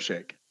give it a fair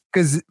shake.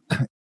 Because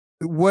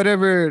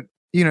whatever,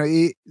 you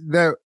know,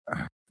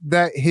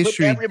 that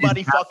history. But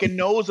everybody fucking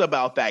knows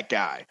about that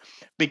guy.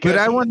 Because but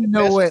I want to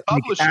know what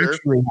publisher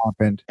actually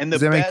happened. And the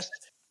best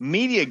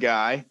media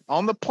guy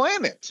on the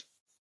planet.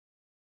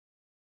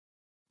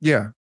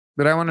 Yeah,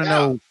 but I want to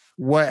know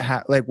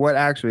what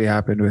actually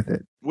happened with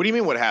it. What do you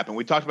mean what happened?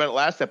 We talked about it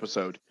last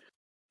episode.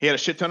 He had a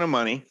shit ton of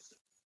money.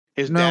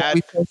 His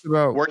dad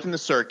worked in the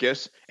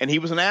circus, and he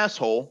was an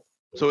asshole.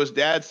 So his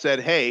dad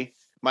said, "Hey,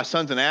 my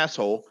son's an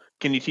asshole.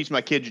 Can you teach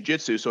my kid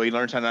jiu-jitsu so he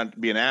learns how not to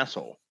be an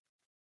asshole?"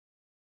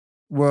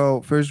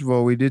 Well, first of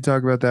all, we did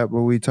talk about that,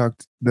 but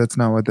that's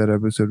not what that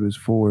episode was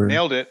for.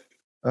 Nailed it.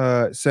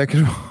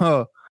 Second of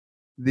all,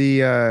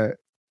 we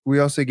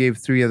also gave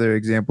 3 other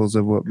examples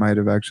of what might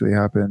have actually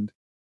happened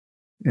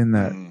in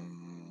that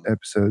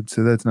episode.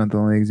 So that's not the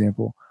only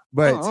example.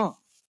 But I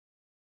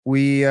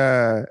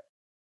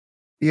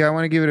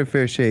want to give it a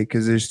fair shake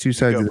because there's 2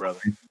 sides of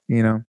it,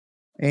 you know.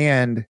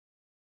 And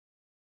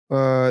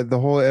the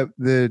whole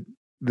the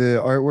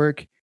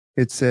artwork,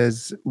 it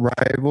says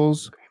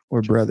rivals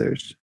or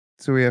brothers.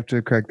 So we have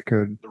to crack the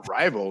code. The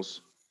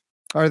rivals?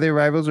 Are they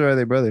rivals or are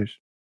they brothers?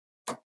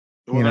 Well,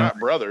 they're not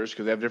brothers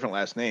because they have different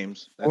last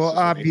names. Well,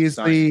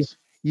 obviously,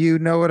 you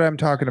know what I'm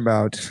talking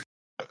about.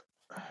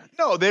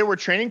 No, they were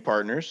training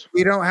partners.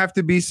 We don't have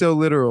to be so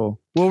literal.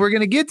 Well, we're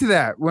going to get to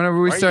that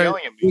whenever we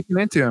start looking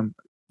into them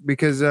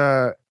because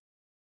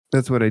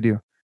that's what I do.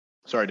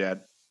 Sorry,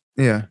 Dad.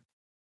 Yeah.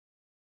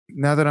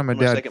 Now that I'm a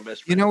dad,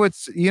 you know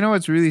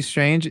what's really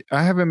strange?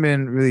 I haven't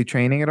been really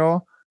training at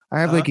all. I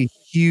have like a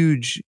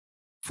huge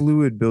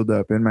fluid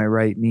buildup in my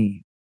right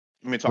knee.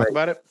 You want me to talk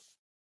about it?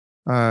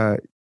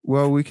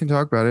 Well, we can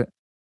talk about it.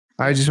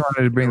 I just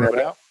wanted to bring that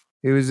up.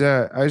 It was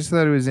I just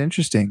thought it was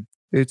interesting.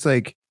 It's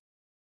like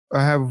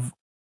I have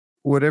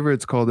whatever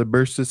it's called, a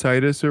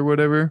bursitis or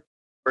whatever.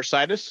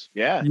 Bursitis?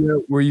 Yeah. Yeah,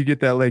 where you get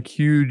that like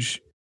huge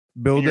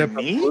buildup.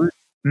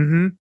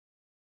 Mm-hmm.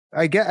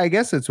 I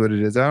guess that's what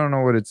it is. I don't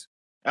know what it's.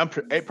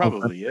 It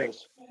probably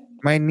is.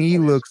 My knee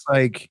looks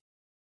like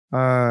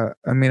I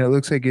mean, it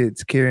looks like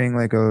it's carrying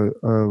like a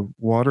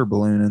water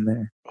balloon in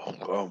there.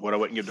 Oh, what I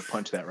wouldn't give to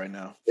punch that right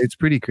now. It's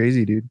pretty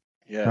crazy, dude.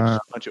 Yeah,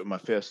 just punch it with my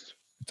fist.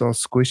 It's all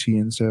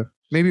squishy and stuff.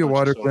 Maybe a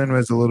water balloon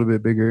was a little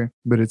bit bigger,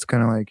 but it's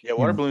kind of like... Yeah,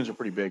 water balloons are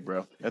pretty big,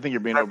 bro. I think you're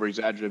being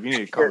over-exaggerative. You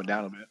need to calm it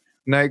down a bit.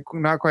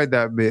 Not quite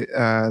that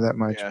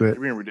much, but... You're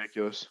being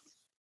ridiculous.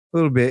 A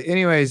little bit.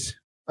 Anyways,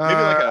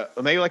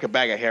 Maybe like a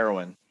bag of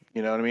heroin.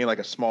 You know what I mean? Like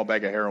a small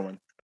bag of heroin.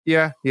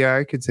 Yeah,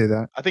 I could say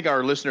that. I think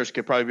our listeners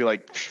could probably be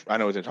like, I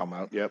know what they're talking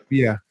about. Yep.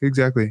 Yeah,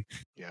 exactly.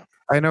 Yeah.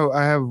 I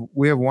know.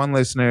 We have one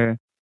listener.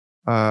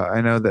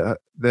 I know that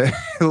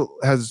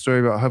has a story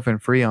about huffing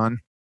Freon.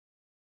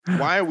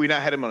 Why are we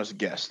not had him on as a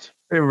guest?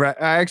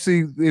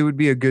 Actually, it would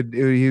be a good.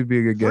 He would be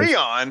a good guest.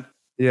 Freon.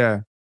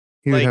 Yeah,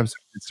 he would have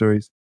some good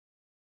stories.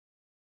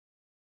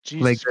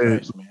 Jesus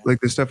Christ, man. Like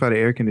the stuff out of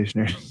air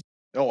conditioners.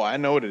 Oh, I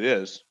know what it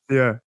is.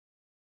 Yeah,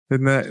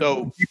 and that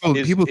so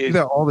people do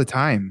that all the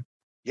time.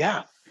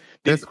 Yeah,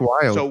 that's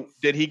wild. So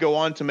did he go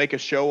on to make a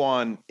show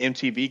on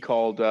MTV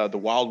called The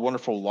Wild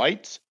Wonderful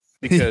Lights?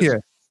 Because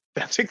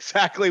that's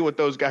exactly what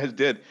those guys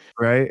did.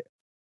 Right.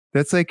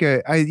 That's like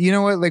you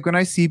know what? Like when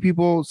I see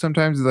people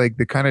sometimes like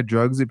the kind of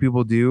drugs that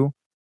people do,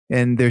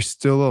 and they're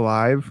still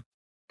alive.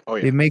 Oh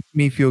yeah. It makes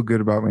me feel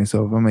good about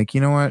myself. I'm like,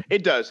 you know what?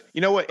 It does.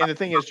 You know what? And the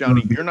thing is,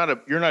 Johnny, you're not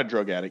a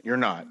drug addict. You're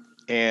not,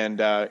 and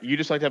you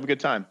just like to have a good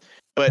time.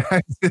 But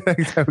I just like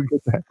to have a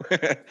good time.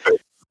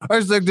 I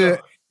just like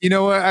to. You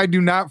know what? I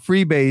do not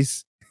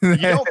freebase. You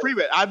don't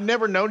freebase. I've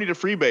never known you to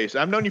freebase.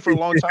 I've known you for a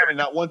long time, and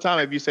not one time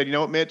have you said, you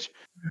know what, Mitch?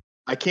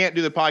 I can't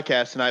do the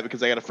podcast tonight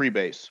because I got a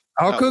freebase.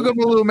 I'll cook up a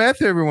little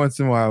meth every once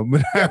in a while,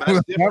 but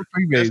that's different.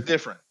 That's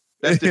different.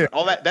 That's different.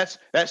 All that's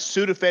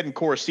Sudafed and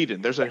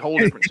Quercetin. There's a whole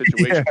different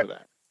situation for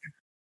that.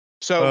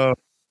 So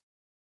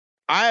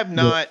I have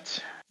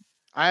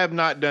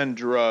not done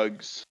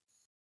drugs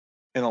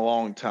in a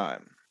long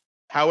time.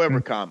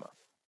 However,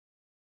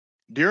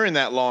 during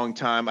that long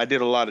time, I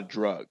did a lot of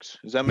drugs.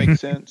 Does that make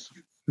sense?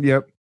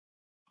 Yep.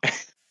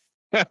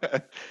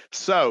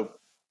 So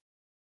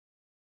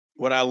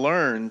what I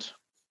learned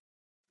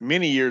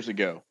many years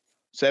ago,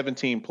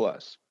 17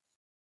 plus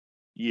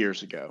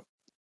years ago,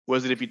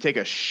 was that if you take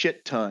a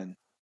shit ton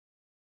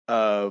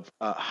of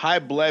high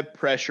blood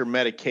pressure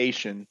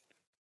medication,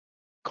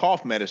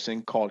 cough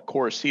medicine called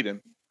Quercetin,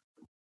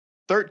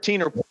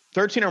 13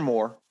 or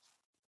more,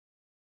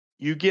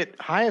 you get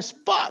high as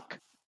fuck.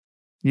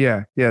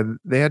 Yeah.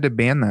 They had to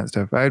ban that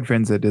stuff. I had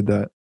friends that did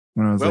that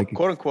when I was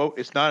quote unquote,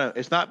 it's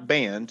not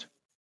banned.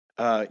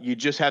 You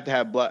just have to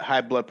have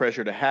high blood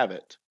pressure to have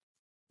it.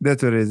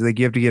 That's what it is. Like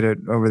you have to get it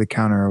over the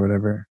counter or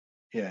whatever.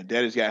 Yeah,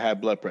 daddy's got high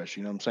blood pressure.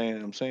 You know what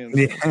I'm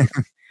saying?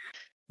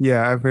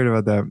 Yeah, I've heard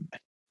about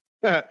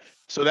that.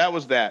 So that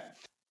was that.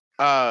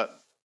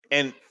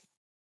 And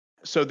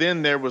so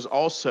then there was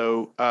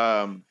also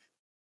I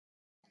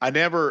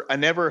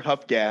never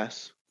huffed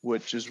gas,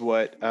 which is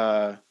what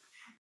the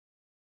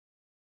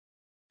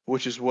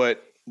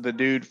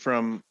dude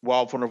from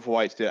Wild Wonderful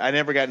Whites did. I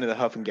never got into the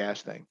huff and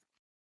gas thing.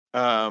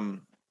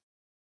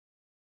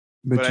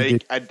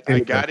 But I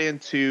got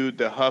into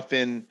the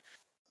huffing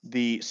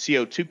the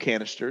CO2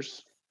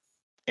 canisters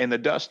and the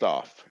dust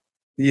off.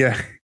 Yeah.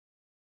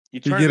 You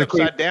turn it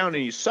upside down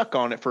and you suck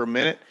on it for a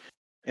minute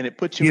and it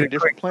puts you in a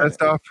different planet.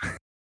 Dust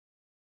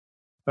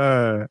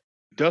off.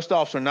 Dust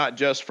offs are not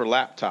just for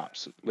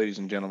laptops, ladies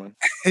and gentlemen.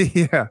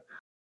 Yeah.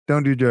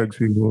 Don't do drugs,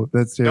 people.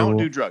 That's terrible. Don't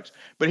do drugs.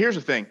 But here's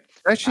the thing.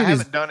 I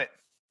haven't done it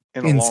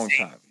in a long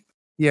time.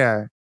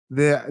 Yeah.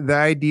 The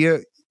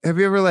idea, have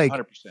you ever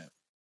 100%.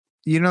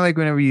 You know, like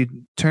whenever you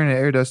turn an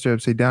air duster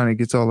upside down, it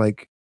gets all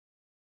like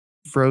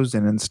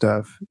frozen and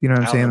stuff. You know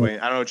what I'm saying? I don't know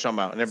what you're talking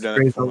about. I've never done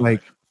that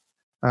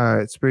before.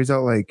 It sprays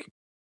out like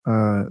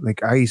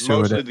ice or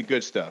whatever. Mostly the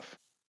good stuff.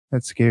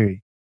 That's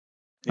scary.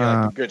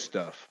 Yeah, the good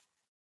stuff.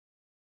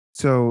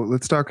 So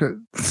let's talk. We're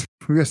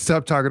gonna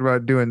stop talking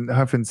about doing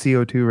huffing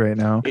CO2 right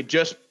now. It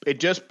just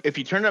if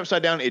you turn it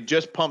upside down, it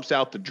just pumps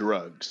out the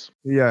drugs.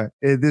 Yeah,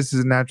 this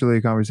is naturally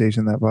a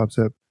conversation that pops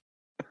up.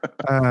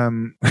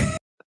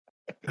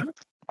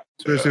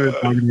 Especially with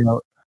talking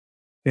about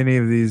any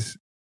of these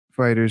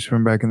fighters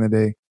from back in the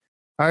day.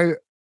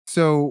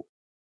 So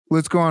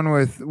let's go on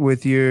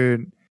with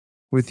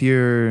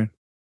your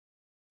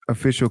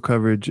official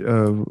coverage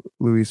of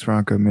Luiz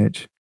Franca,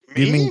 Mitch.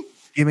 Me?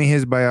 Give me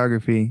his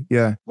biography.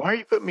 Yeah. Why are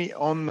you putting me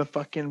on the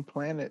fucking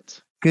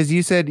planet? Because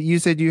you said you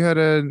had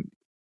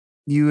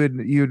you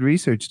had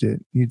researched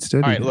it. You'd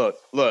studied. All right,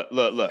 look.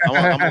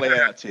 I'm gonna lay it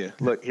out to you.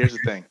 Look, here's the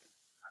thing.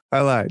 I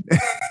lied.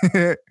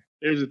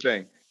 Here's the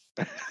thing.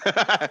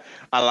 I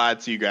lied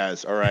to you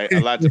guys. All right, I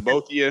lied to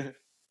both of you.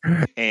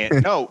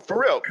 And no, for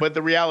real. But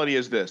the reality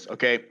is this.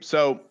 Okay,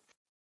 so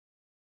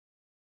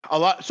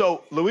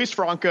Luiz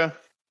Franca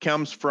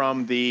comes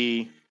from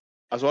the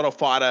Azoto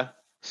Fada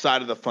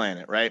side of the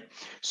planet, right?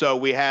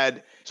 So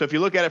if you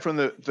look at it from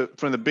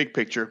the big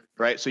picture,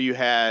 right? So you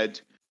had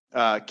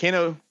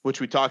Kano, which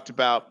we talked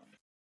about.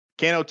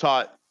 Kano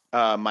taught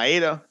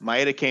Maeda.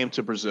 Maeda came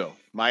to Brazil.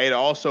 Maeda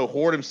also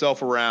whored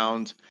himself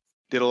around,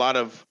 did a lot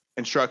of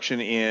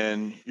instruction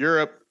in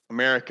Europe,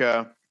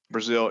 America,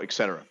 Brazil,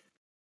 etc.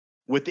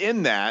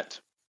 Within that,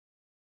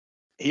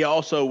 he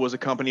also was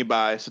accompanied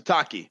by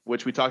Satake,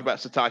 which we talked about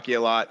Satake a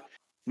lot.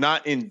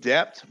 Not in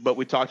depth, but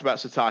we talked about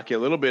Satake a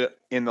little bit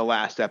in the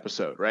last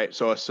episode, right?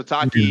 So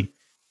Satake,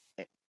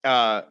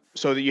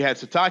 so that you had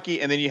Satake,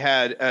 and then you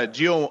had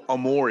Gio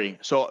Omori.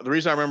 So the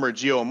reason I remember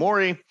Gio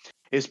Omori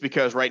is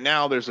because right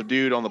now there's a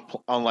dude on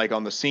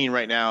the scene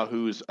right now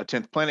who's a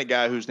 10th Planet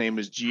guy whose name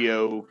is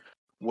Gio,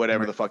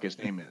 whatever the fuck his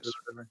name is.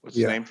 What's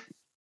his name?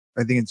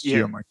 I think it's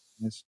Gio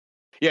Martinez.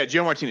 Yeah,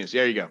 Gio Martinez.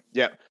 There you go.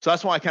 Yeah. So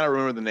that's why I kind of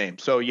remember the name.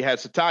 So you had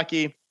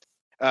Sataki,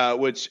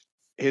 which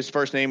his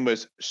first name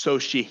was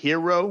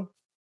Soshihiro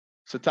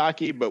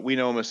Sataki, but we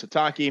know him as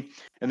Sataki.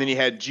 And then you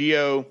had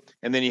Gio,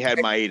 and then you had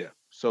Maeda.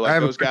 So like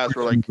those guys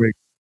were like.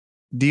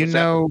 Do you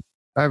know?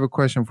 I have a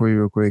question for you,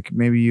 real quick.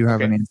 Maybe you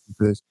have an answer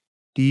for this.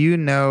 Do you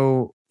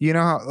know? You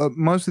know how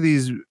most of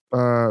these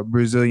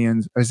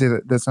Brazilians. I say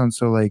that sounds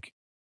so like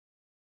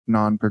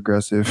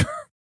non-progressive.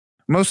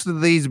 Most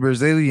of these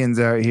Brazilians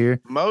out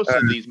here. Most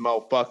of these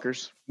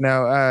motherfuckers.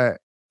 Now,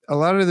 a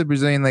lot of the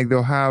Brazilian, like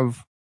they'll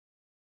have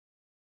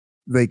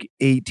like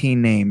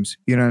 18 names.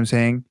 You know what I'm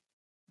saying?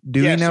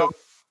 Do we know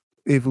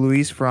if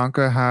Luiz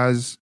Franca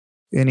has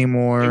any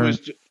more?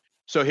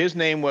 So his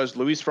name was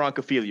Luiz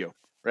Franca Filho,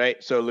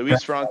 right? So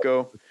Luiz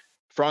Franca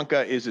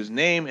is his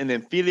name, and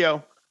then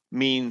Filho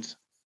means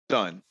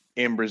son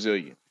in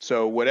Brazilian.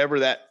 So whatever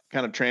that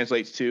kind of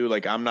translates to,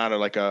 like I'm not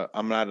like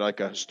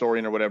a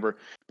historian or whatever,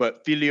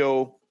 but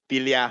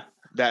filha,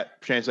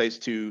 that translates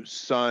to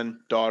son,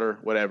 daughter,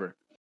 whatever,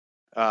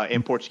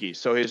 in Portuguese.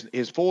 So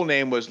his full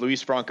name was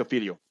Luiz Franca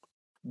Filho,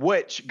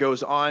 which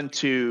goes on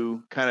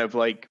to kind of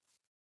like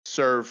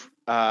serve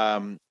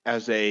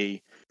as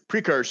a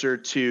precursor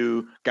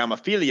to Gama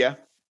Filho,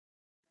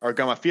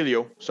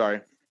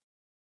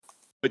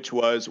 which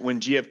was when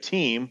GF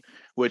Team,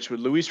 which with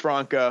Luiz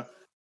Franca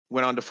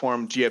went on to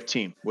form GF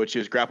Team, which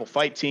is Grapple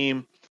Fight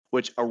Team,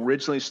 which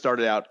originally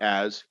started out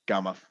as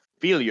Gama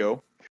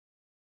Filho,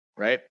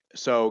 right?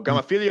 So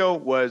Gama Filho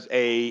was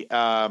a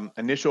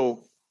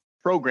initial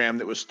program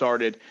that was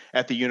started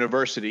at the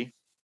university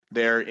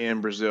there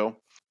in Brazil.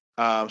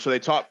 So they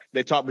taught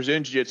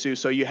Brazilian Jiu-Jitsu.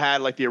 So you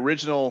had like the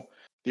original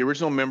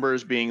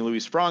members being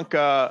Luiz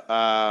Franca.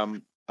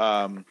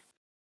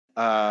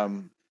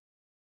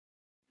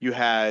 You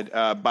had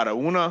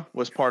Baraúna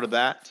was part of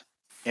that,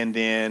 and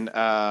then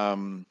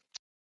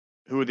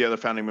who were the other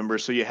founding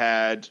members? So you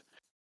had.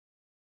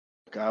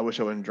 God, I wish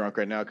I wasn't drunk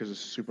right now because it's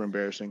super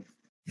embarrassing.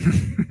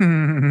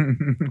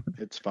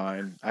 It's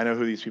fine. I know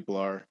who these people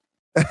are.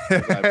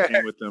 I've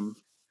been with them.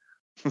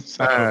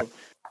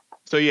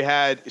 So you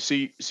had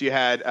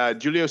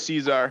Julio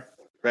Cesar,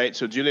 right?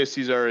 So Julio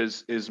Cesar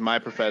is my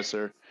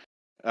professor.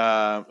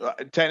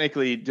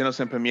 Technically,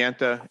 Denilson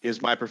Pimenta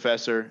is my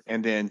professor,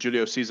 and then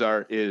Julio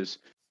Cesar is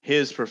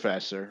his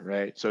professor,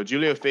 right? So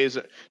Julio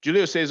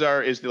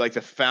Cesar is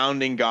the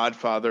founding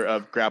godfather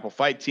of Grapple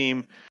Fight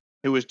Team,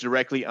 who was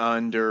directly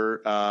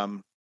under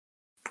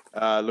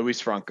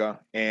Luiz Franca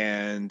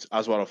and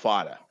Oswaldo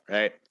Fada,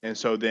 right? And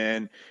so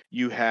then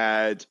you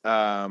had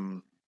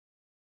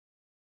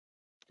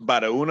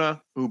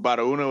Baraúna, who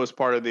was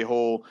part of the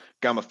whole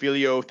Gama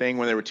Filho thing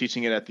when they were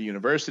teaching it at the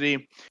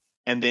university.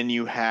 And then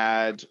you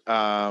had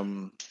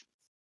Marcos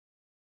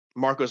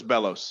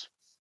Bellos.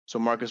 So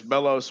Marcos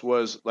Bellos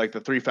was like the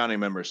three founding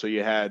members. So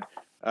you had,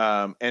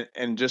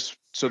 and just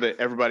so that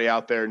everybody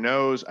out there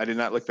knows, I did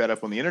not look that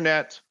up on the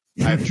internet.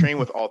 I've trained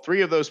with all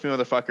three of those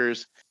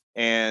motherfuckers,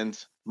 and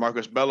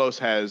Marcos Bellos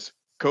has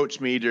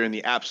coached me during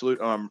the absolute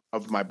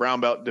of my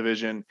brown belt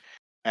division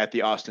at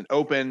the Austin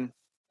Open.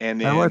 And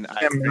then I watched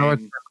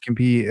him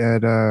compete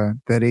at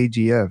that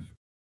AGF.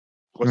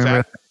 What's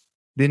that?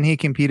 Didn't he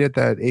compete at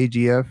that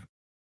AGF?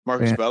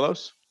 Marcos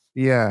Bellos?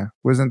 Yeah,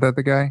 wasn't that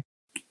the guy?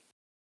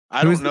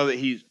 I don't know that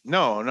he's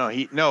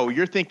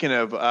you're thinking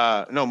of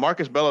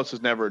Marcos Bellos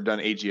has never done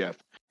AGF.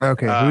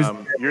 Okay,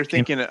 you're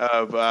thinking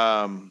of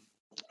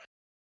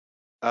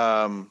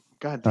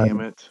God damn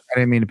it. I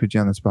didn't mean to put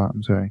you on the spot.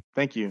 I'm sorry.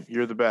 Thank you.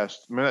 You're the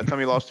best. Remember that time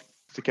you lost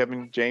to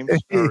Kevin James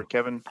or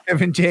Kevin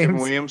James? Kevin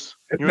Williams.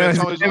 You remember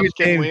that time you lost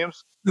to Kevin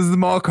Williams? This is the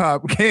mall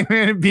cop came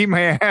in and beat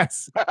my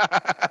ass.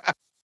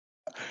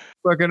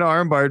 Fucking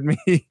armbarred me.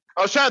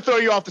 I was trying to throw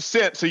you off the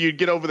scent so you'd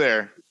get over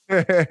there.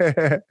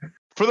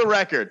 For the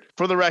record.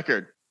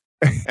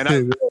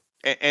 And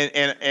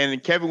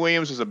and Kevin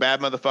Williams is a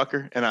bad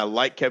motherfucker, and I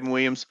like Kevin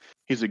Williams.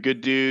 He's a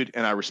good dude,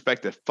 and I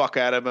respect the fuck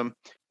out of him,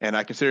 and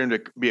I consider him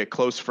to be a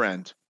close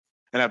friend.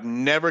 And I've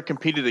never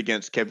competed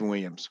against Kevin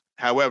Williams.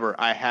 However,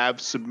 I have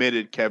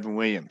submitted Kevin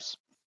Williams.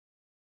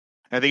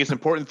 And I think it's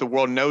important that the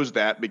world knows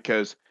that,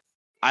 because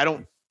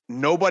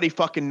nobody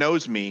fucking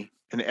knows me,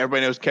 and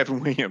everybody knows Kevin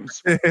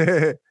Williams.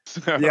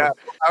 So, yeah,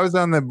 I was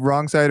on the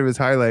wrong side of his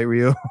highlight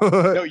reel.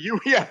 No, you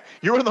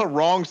were on the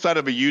wrong side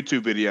of a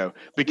YouTube video,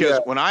 because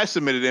when I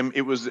submitted him,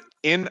 it was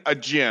in a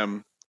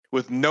gym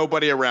with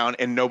nobody around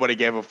and nobody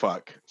gave a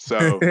fuck.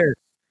 So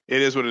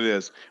it is what it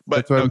is.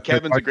 But no,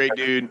 Kevin's a great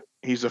dude.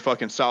 He's a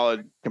fucking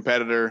solid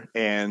competitor.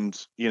 And,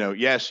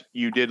 yes,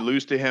 you did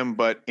lose to him,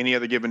 but any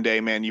other given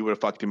day, man, you would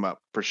have fucked him up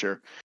for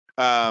sure.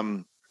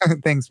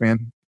 Thanks,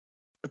 man.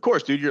 Of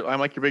course, dude. I'm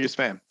like your biggest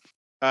fan.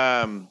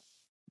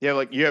 Yeah,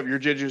 like you have your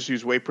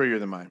jiu-jitsu's way prettier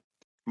than mine.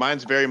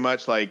 Mine's very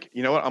much like,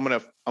 you know what? I'm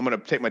gonna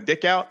take my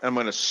dick out and I'm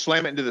gonna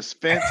slam it into this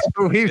fence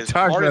as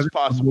hard as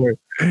possible.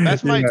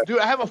 That's my dude.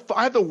 I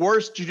have the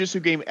worst jiu-jitsu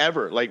game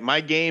ever. Like my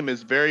game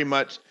is very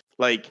much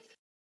like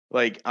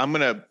like I'm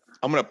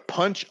gonna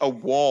punch a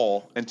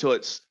wall until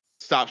it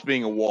stops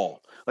being a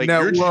wall. Like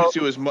No, your well-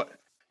 jiu-jitsu is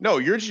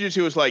your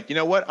jiu-jitsu is like, you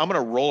know what? I'm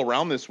gonna roll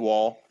around this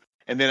wall,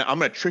 and then I'm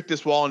gonna trick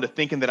this wall into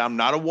thinking that I'm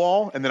not a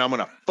wall, and then I'm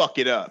gonna fuck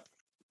it up.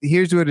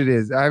 Here's what it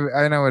is.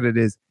 I know what it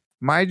is.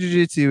 My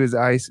jiu-jitsu is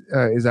ice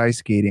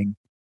skating.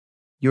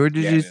 Your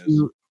Yeah, it is.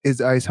 jiu-jitsu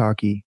is ice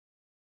hockey.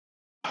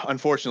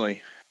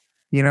 Unfortunately,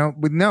 You know,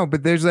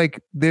 but there's a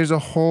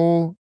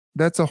whole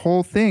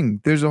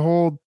thing. There's a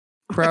whole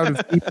crowd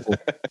of people.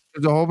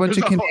 There's a whole bunch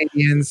of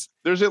Canadians.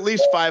 There's at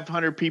least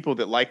 500 people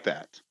that like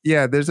that.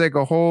 Yeah, there's a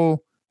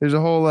whole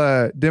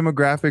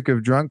demographic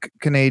of drunk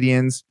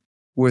Canadians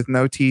with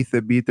no teeth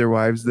that beat their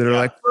wives that are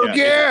like, "Fuck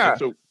yeah!"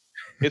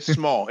 It's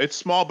small. It's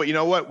small, but you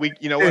know what? We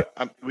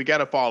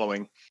got a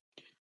following.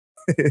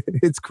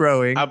 It's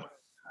growing.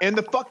 And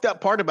the fucked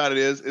up part about it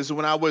is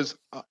when I was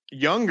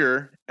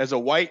younger, as a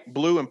white,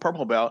 blue, and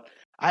purple belt,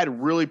 I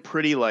had really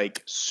pretty,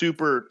 like,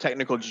 super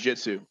technical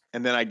jiu-jitsu.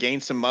 And then I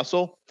gained some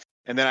muscle.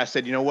 And then I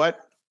said, you know what?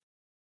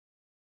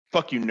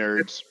 Fuck you,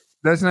 nerds.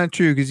 That's not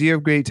true because you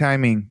have great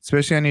timing,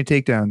 especially on your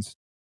takedowns.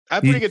 I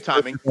have pretty good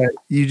timing.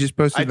 You just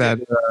posted that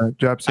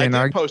drop I saying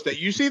did post that.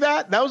 You see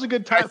that? That was a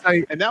good time.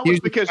 And that was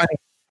because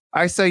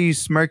I saw you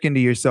smirking to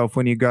yourself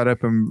when you got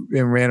up and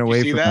ran away.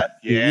 You see from that?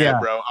 Yeah,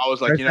 bro. I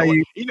was like, you know what?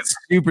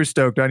 Super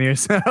stoked on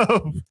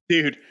yourself,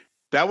 dude.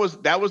 That was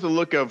the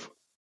look of,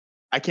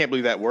 I can't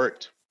believe that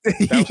worked.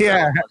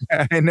 Yeah,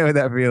 I know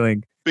that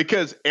feeling.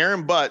 Because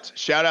Aaron Butts,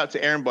 shout out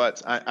to Aaron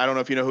Butts. I don't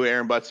know if you know who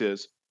Aaron Butts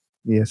is.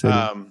 Yes,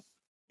 I do.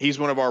 He's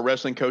one of our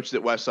wrestling coaches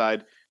at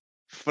Westside.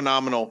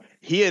 Phenomenal.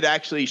 He had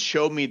actually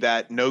showed me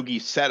that Nogi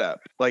setup.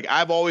 Like,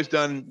 I've always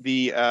done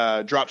the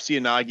drop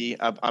Cianagi.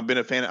 I've been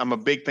a fan. I'm a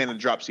big fan of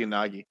drop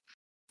Cianagi.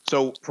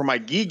 So for my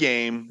gi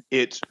game,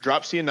 it's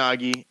drop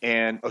Cianagi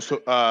and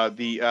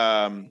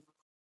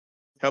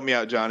help me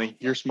out, Johnny.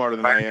 You're smarter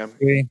than I am.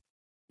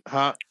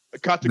 Huh?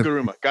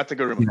 Kataguruma.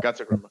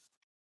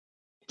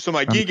 So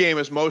my gi game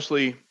is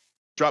mostly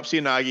drop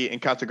Cianagi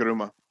and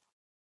Kataguruma.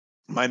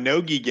 My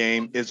no-gi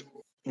game is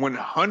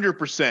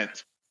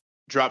 100%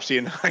 drop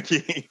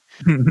Cianagi,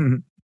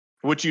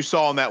 which you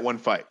saw in that one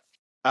fight.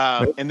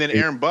 And then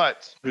Aaron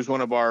Butts, who's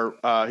one of our,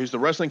 he's the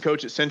wrestling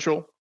coach at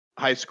Central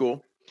High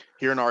School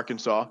here in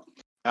Arkansas.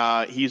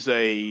 He's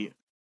a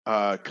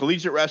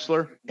collegiate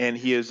wrestler and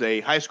he is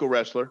a high school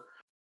wrestler.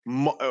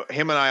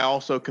 Him and I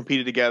also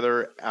competed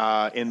together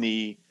in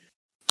the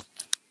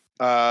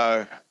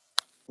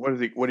what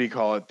do you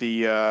call it?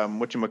 The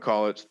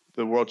whatchamacallit,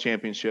 the World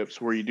Championships,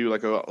 where you do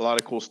like a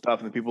lot of cool stuff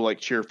and the people like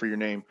cheer for your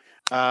name.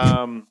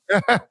 I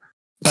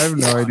have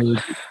no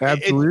idea.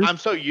 Absolutely. I'm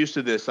so used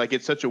to this. Like,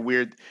 it's such a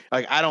weird,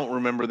 like, I don't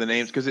remember the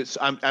names because it's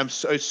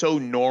so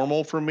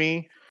normal for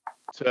me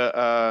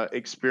to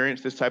experience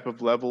this type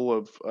of level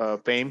of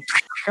fame.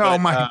 Oh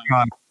my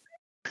God.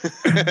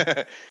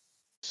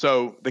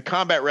 So the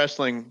Combat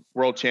Wrestling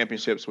World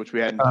Championships, which we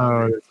had in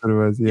that's what it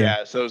was.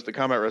 Yeah. So it's the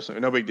Combat Wrestling.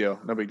 No big deal.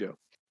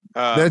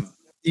 That's,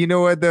 you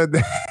know what though?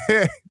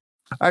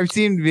 I've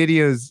seen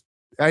videos.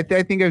 I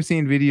think I've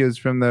seen videos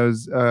from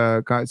those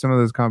some of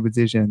those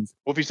competitions.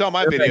 Well, if you saw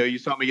my video, you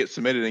saw me get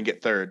submitted and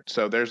get third.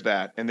 So there's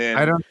that. And then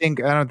I don't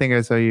think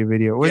I saw your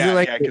video. Was it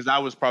like? Yeah, because I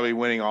was probably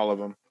winning all of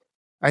them.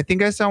 I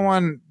think I saw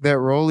one that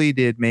Rolly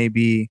did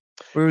maybe.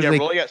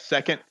 Rolly got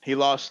second. He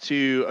lost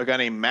to a guy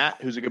named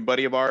Matt, who's a good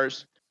buddy of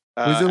ours.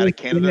 Was it like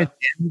Canada? In a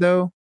gym,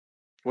 though?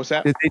 What's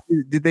that?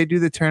 Did they do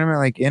the tournament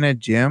like in a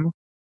gym?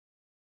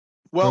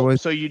 Well,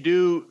 so you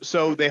do.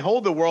 So they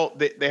hold the world.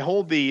 They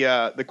hold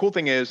the cool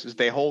thing is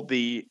they hold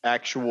the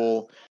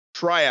actual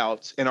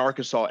tryouts in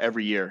Arkansas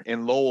every year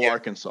in Lowell,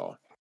 Arkansas.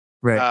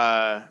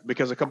 Right.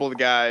 Because a couple of the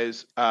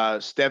guys,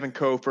 Stephen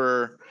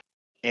Kofer,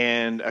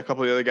 and a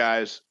couple of the other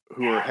guys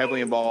who are heavily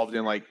involved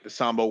in like the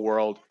Sambo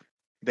world,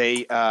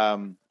 we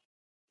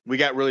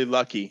got really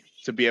lucky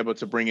to be able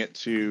to bring it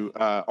to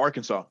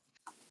Arkansas,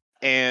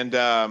 and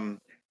so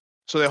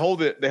they hold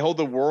the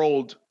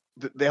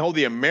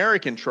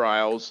American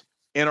trials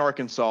in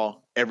Arkansas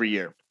every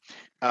year.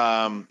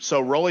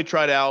 So Rolly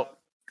tried out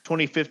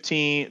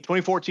 2014,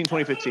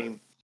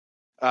 2015,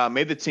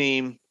 made the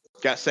team,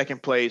 got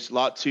second place,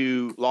 lost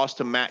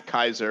to Matt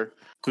Kaiser,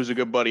 who's a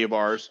good buddy of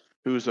ours,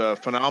 who's a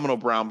phenomenal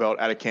brown belt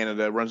out of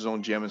Canada, runs his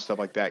own gym and stuff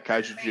like that,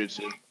 Kaiser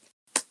Jiu-Jitsu.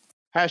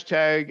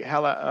 Hashtag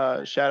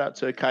shout out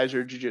to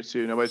Kaiser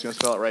Jiu-Jitsu. Nobody's going to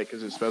spell it right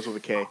because it spells with a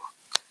K.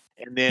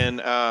 And then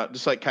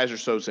just like Kaiser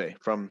Soze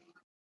from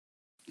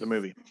the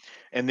movie.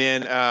 And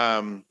then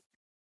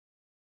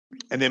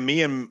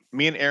me and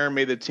Aaron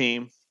made the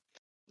team.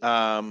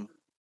 I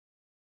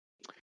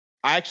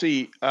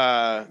actually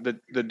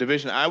the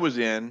division I was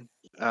in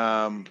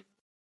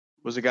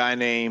was a guy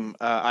named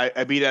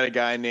I beat out a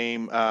guy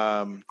named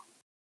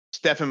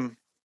Stephen,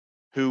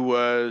 who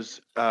was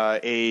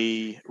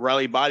a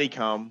Riley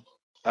Bodycom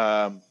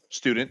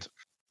student.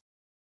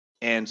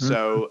 And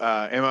so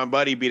and my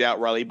buddy beat out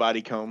Riley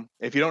Bodycomb.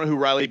 If you don't know who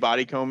Riley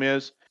Bodycomb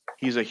is,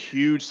 he's a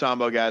huge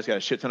Sambo guy. He's got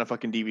a shit ton of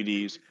fucking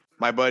DVDs.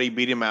 My buddy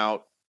beat him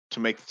out to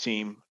make the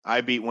team.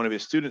 I beat one of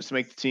his students to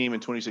make the team in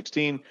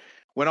 2016.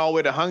 Went all the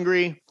way to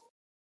Hungary.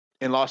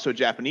 and lost to a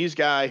Japanese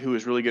guy who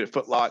was really good at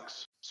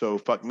footlocks. So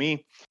fuck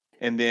me.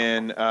 And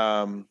then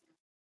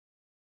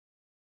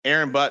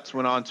Aaron Butts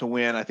went on to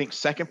win, I think,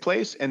 second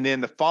place. And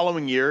then the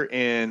following year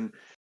in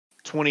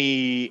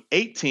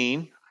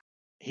 2018,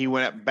 he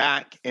went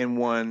back and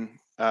won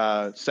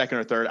second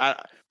or third.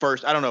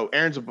 First, I don't know.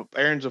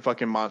 Aaron's a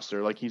fucking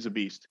monster. Like, he's a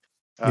beast.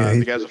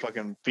 The guy's a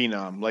fucking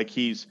phenom. Like,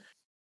 he's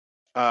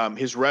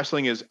his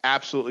wrestling is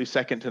absolutely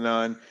second to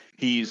none.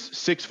 He's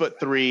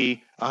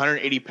 6'3",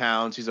 180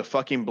 pounds. He's a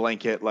fucking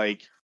blanket.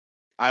 Like,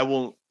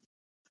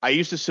 I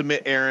used to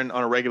submit Aaron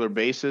on a regular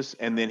basis,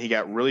 and then he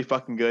got really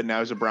fucking good. Now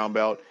he's a brown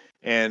belt,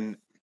 and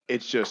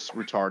it's just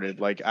retarded.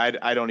 Like,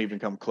 I don't even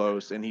come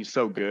close, and he's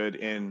so good,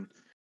 and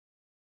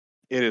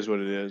it is what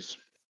it is.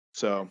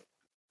 So,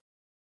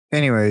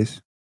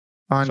 anyways,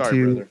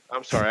 brother.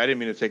 I'm sorry. I didn't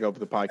mean to take over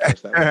the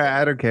podcast that way.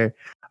 I don't care.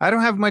 I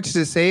don't have much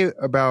to say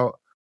about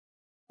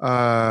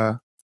a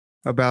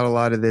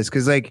lot of this,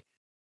 because, like,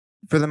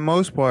 for the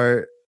most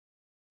part,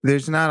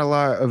 there's not a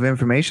lot of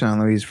information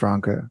on Luiz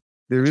Franca.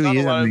 There really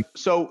isn't.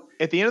 So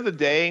at the end of the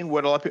day,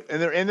 what a lot of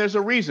people, and there's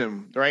a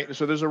reason, right?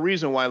 So there's a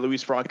reason why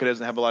Luiz Franca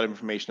doesn't have a lot of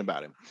information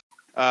about him.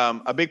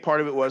 A big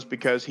part of it was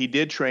because he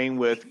did train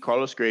with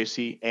Carlos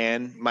Gracie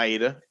and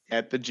Maeda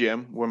at the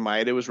gym when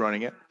Maeda was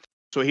running it.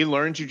 So he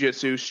learned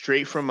jiu-jitsu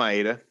straight from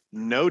Maeda,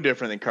 no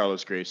different than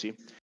Carlos Gracie.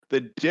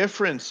 The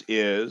difference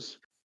is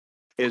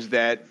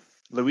that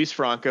Luiz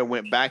Franca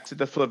went back to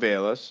the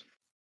favelas,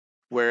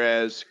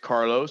 whereas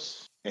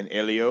Carlos and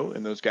Elio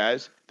and those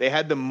guys, they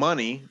had the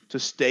money to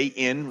stay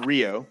in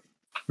Rio,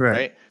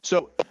 right?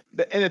 So,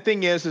 and the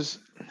thing is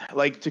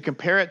like, to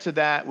compare it to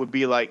that would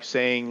be like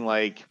saying,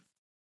 like,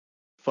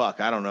 fuck,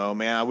 I don't know,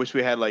 man. I wish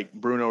we had like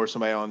Bruno or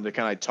somebody on to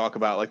kind of like talk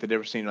about like the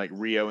difference between like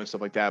Rio and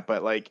stuff like that.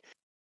 But like,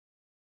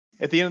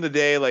 at the end of the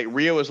day, like,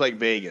 Rio is like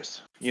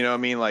Vegas. You know what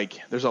I mean? Like,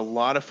 there's a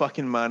lot of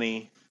fucking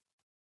money.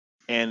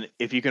 And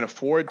if you can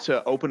afford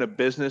to open a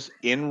business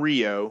in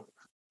Rio,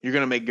 you're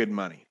going to make good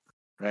money.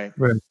 Right.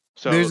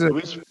 So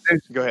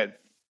go ahead.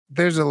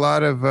 There's a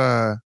lot of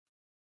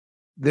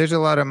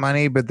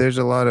money, but there's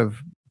a lot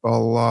of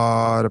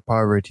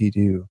poverty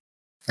too.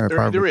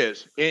 There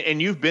is,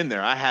 and you've been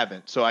there. I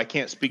haven't, so I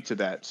can't speak to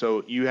that.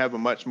 So you have a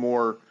much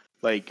more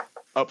like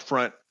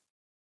upfront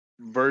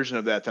version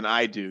of that than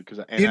I do. Because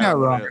you're not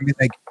wrong. I mean,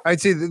 like,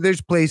 I'd say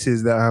there's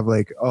places that have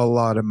like a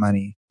lot of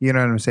money. You know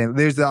what I'm saying?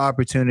 There's the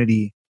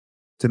opportunity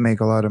to make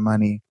a lot of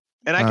money,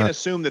 and I can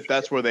assume that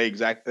that's where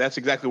that's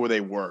exactly where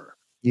they were.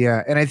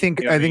 Yeah, and I think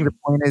the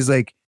point is,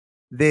 like,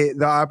 the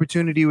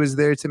opportunity was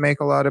there to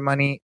make a lot of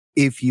money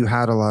if you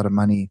had a lot of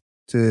money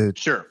to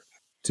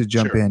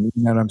jump in. You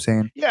know what I'm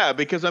saying? Yeah,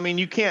 because I mean,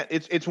 you can't.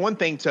 It's one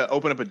thing to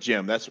open up a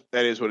gym. That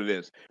is what it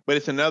is. But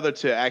it's another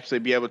to actually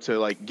be able to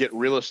like get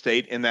real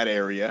estate in that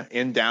area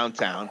in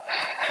downtown.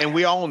 And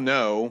we all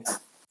know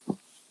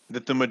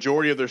that the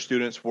majority of their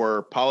students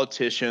were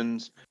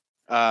politicians,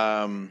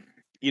 and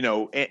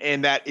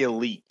that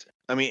elite.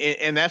 I mean,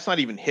 and that's not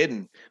even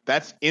hidden.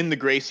 That's in the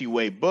Gracie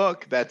Way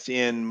book. That's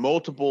in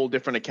multiple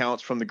different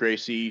accounts from the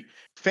Gracie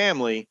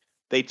family.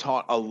 They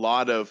taught a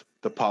lot of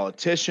the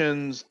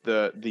politicians,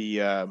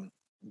 the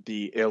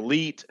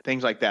elite,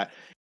 things like that.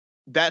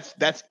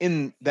 That's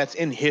in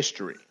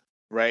history,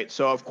 right?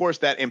 So of course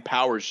that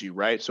empowers you,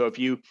 right? So if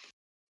you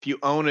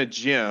own a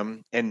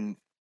gym and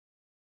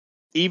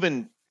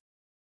even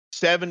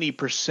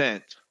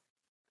 70%,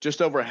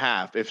 just over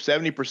half, if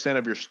 70%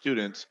 of your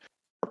students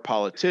are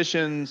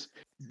politicians,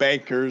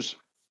 bankers,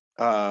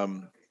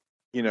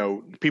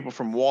 people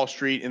from Wall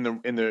Street in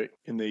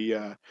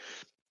the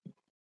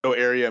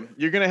area,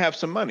 you're going to have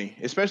some money,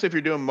 especially if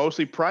you're doing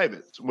mostly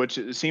privates, which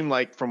it seemed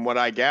like from what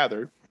I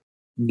gathered,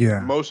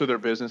 most of their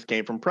business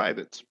came from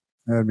privates.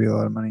 That'd be a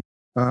lot of money.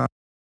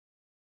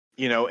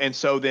 And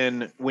so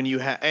then when you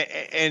have,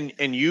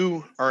 and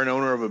you are an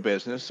owner of a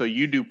business, so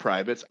you do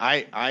privates.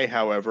 I,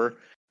 however,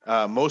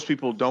 most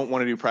people don't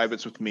want to do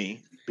privates with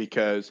me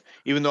because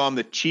even though I'm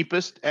the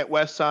cheapest at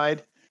West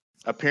Side,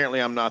 apparently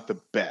I'm not the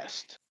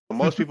best.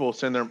 Most people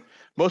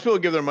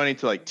give their money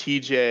to like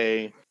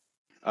TJ,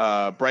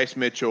 Bryce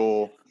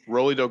Mitchell,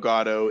 Rolly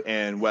Delgado,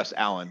 and Wes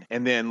Allen.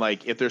 And then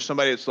like if there's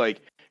somebody that's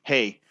like,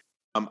 hey,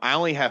 I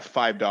only have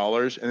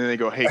 $5, and then they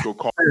go, hey, go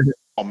call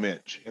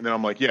Mitch. And then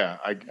I'm like, yeah,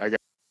 I got.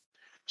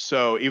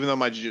 So even though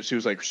my jiu-jitsu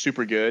is like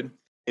super good,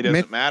 it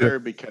doesn't matter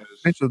because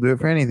Mitch will do it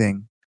for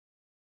anything.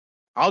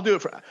 I'll do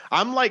it for.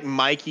 I'm like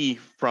Mikey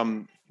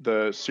from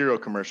the cereal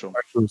commercial.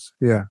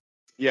 Yeah.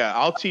 Yeah,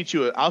 I'll teach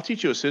you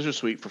a scissor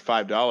sweep for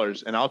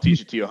 $5, and I'll teach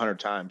it to you 100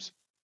 times.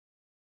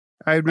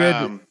 I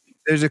read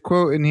there's a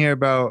quote in here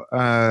about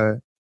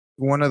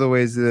one of the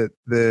ways that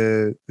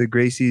the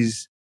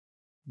Gracies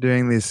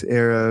during this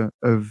era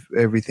of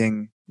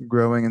everything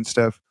growing and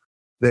stuff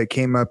that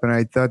came up, and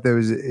I thought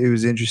it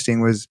was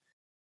interesting, was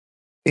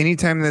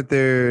anytime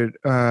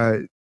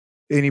that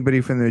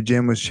anybody from their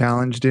gym was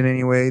challenged in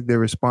any way, their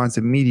response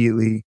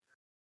immediately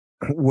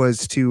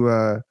was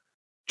to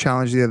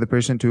challenge the other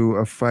person to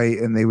a fight,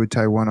 and they would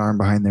tie one arm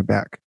behind their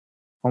back,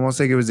 almost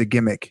like it was a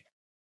gimmick.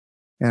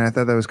 And I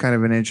thought that was kind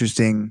of an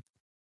interesting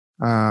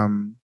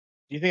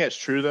Do you think that's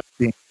true though?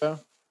 Yeah.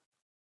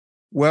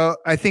 Well,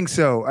 I think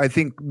so. I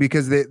think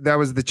because that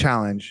was the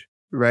challenge,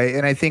 right?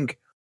 And I think,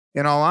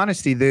 in all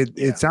honesty,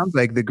 it sounds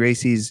like the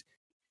Gracies.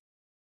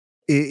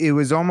 It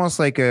was almost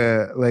like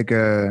a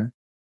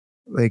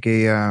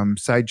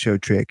sideshow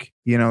trick,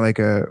 like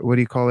a, what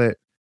do you call it?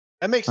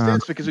 That makes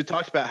sense because we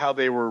talked about how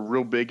they were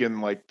real big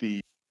in like the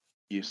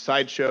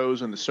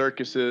sideshows and the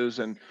circuses,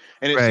 and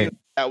it Right. seemed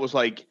that was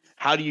like,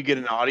 how do you get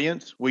an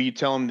audience? Well, you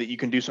tell them that you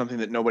can do something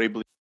that nobody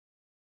believes.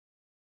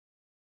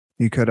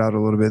 You cut out a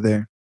little bit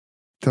there.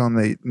 Tell them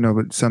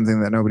that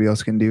something that nobody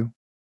else can do.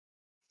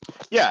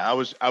 Yeah, I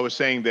was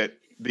saying that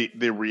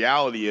the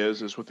reality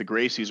is with the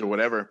Gracies or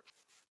whatever,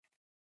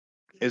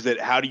 is that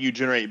how do you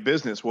generate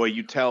business? Well,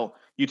 you tell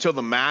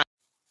the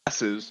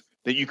masses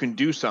that you can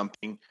do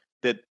something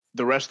that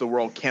the rest of the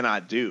world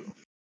cannot do.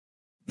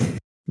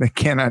 They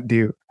cannot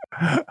do.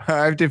 I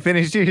have to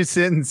finish your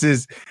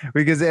sentences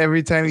because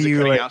every time is it you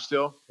cutting out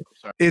still?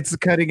 Sorry. It's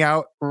cutting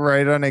out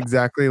right on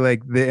exactly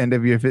like the end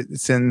of your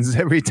sentence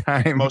every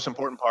time. Most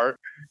important part.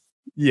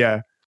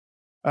 Yeah.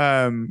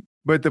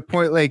 But the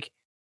point, like,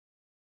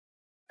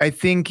 I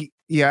think,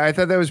 I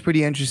thought that was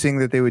pretty interesting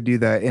that they would do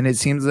that. And it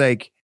seems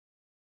like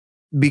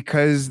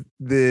because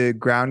the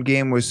ground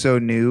game was so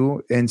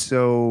new and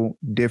so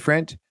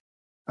different,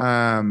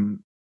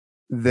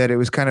 that it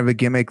was kind of a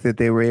gimmick that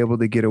they were able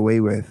to get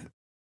away with.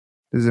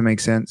 Does it make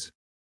sense?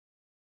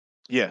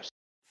 Yes.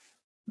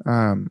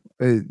 I'll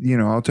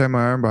tie my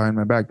arm behind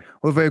my back.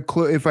 Well,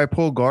 if I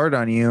pull guard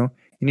on you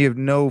and you have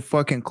no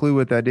fucking clue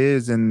what that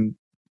is, and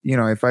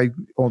if I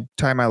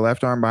tie my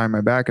left arm behind my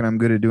back and I'm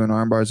good at doing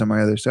arm bars on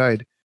my other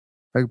side,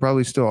 I could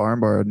probably still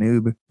armbar a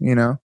noob,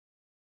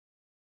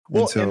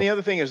 Well, and the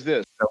other thing is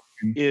this: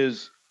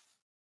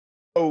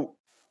 so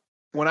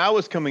when I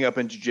was coming up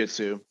in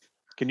jiu-jitsu,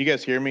 can you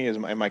guys hear me?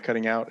 Am I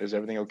cutting out? Is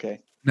everything okay?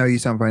 No, you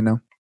sound fine now.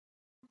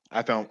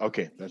 I found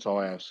okay. That's all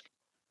I ask.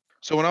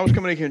 So when I was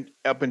coming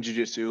up in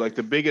jiu-jitsu, like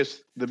the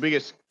biggest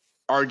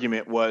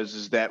argument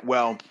is that,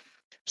 well,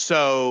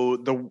 so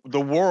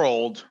the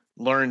world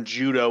learned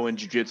judo and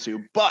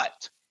jiu-jitsu,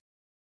 but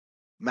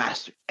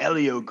Master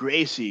Elio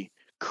Gracie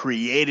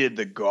created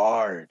the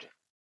guard.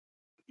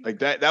 Like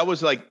that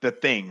was like the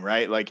thing,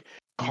 right? Like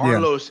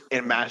Carlos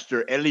and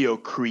Master Elio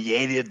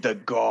created the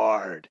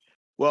guard.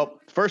 Well,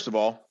 first of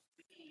all,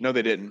 no,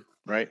 they didn't,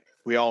 right?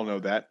 We all know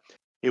that.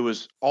 It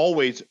was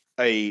always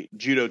a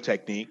judo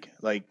technique,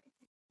 like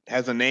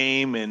has a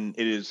name and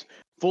it is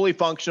fully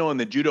functional in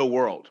the judo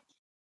world.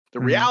 The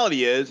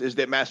reality is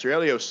that Master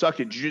Elio sucked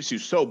at jiu-jitsu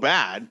so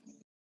bad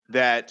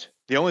that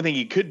the only thing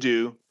he could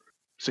do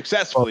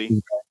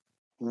successfully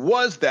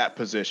was that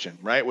position,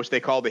 right? Which they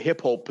call the hip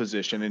hold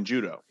position in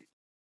judo.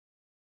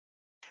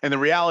 And the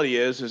reality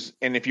is,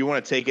 and if you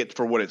want to take it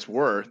for what it's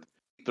worth,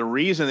 the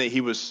reason that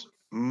he was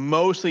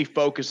mostly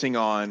focusing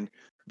on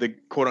the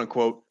quote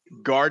unquote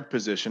guard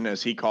position,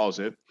 as he calls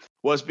it,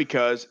 was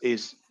because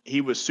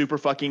he was super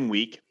fucking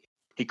weak.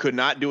 He could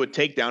not do a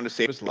takedown to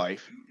save his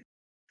life,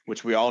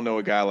 which we all know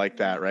a guy like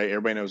that, right?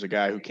 Everybody knows a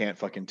guy who can't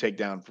fucking take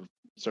down for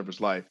serve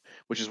his life,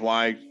 which is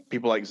why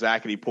people like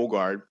Zachary pull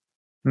guard.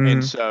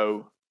 And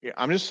so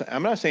I'm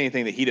not saying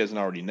anything that he doesn't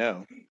already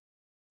know.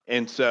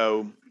 And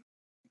so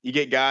you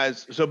get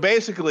guys. So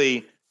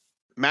basically,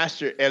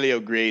 Master Elio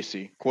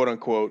Gracie, quote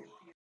unquote,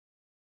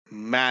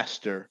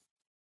 Master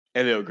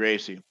Elio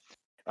Gracie,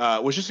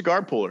 was just a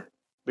guard puller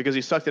because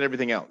he sucked at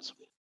everything else.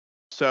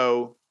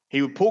 So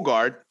he would pull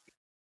guard,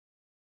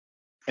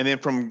 and then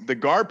from the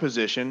guard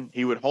position,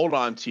 he would hold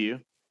on to you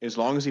as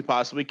long as he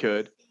possibly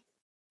could,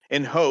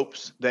 in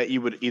hopes that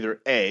you would either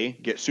A,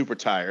 get super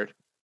tired,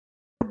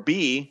 or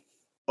B,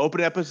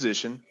 open up a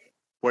position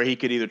where he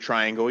could either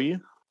triangle you,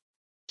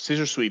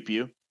 scissor sweep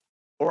you,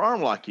 or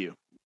arm lock you.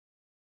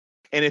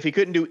 And if he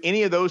couldn't do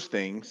any of those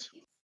things,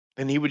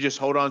 then he would just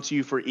hold on to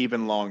you for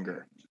even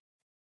longer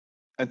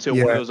until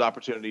one of those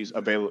opportunities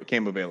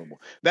came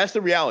available. That's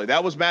the reality.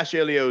 That was Master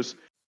Elio's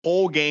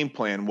whole game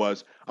plan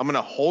was, I'm going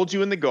to hold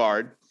you in the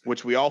guard,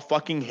 which we all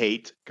fucking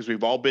hate because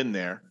we've all been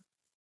there.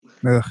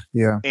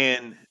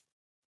 And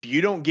if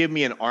you don't give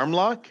me an arm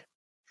lock,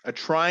 a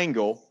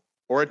triangle,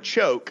 or a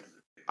choke,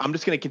 I'm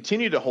just going to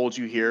continue to hold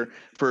you here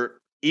for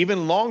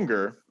even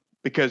longer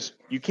because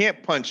you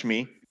can't punch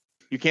me.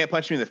 You can't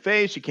punch me in the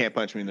face. You can't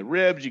punch me in the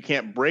ribs. You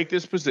can't break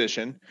this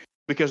position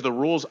because the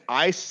rules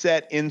I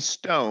set in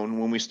stone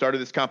when we started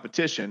this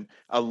competition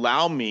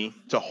allow me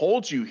to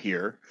hold you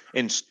here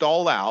and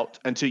stall out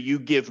until you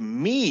give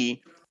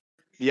me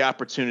the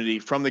opportunity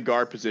from the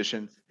guard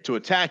position to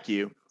attack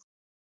you.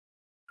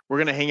 We're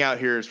going to hang out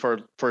here for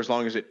as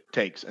long as it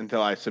takes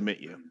until I submit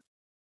you.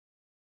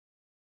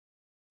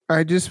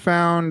 I just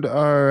found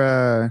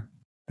our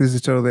this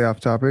is totally off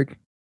topic,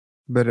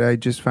 but I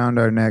just found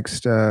our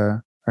next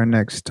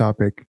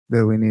topic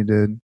that we need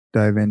to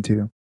dive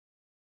into,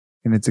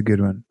 and it's a good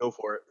one. Go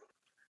for it.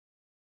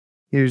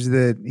 Here's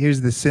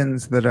the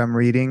sentence that I'm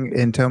reading,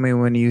 and tell me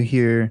when you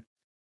hear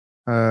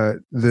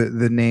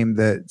the name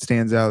that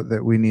stands out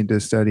that we need to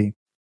study.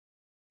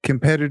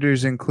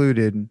 Competitors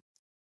included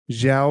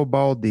João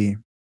Baldi,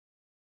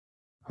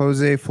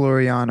 Jose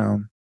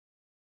Floriano,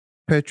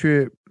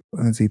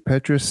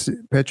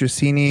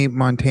 Petrosini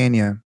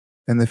Montana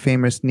and the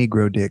famous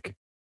Negro Dick.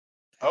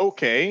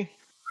 Okay.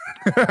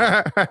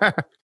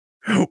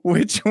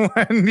 Which one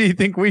do you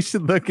think we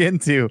should look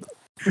into?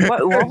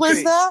 What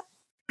was that?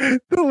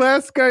 The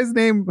last guy's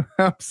name.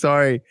 I'm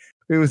sorry.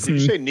 It was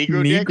Did you say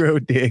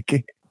Negro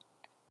Dick.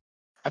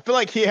 I feel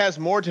like he has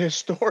more to his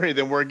story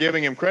than we're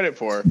giving him credit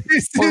for.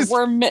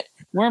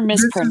 We're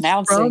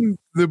mispronouncing from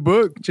the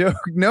book, Joe.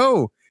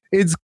 No,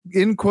 it's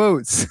in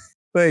quotes.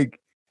 Like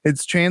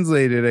it's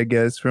translated, I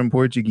guess, from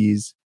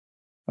Portuguese.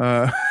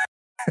 I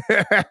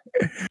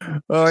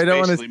don't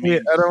want to say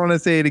it. I don't want to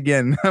say it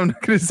again. I'm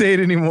not going to say it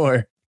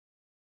anymore.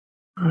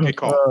 Good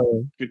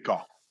call. Good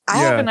call. I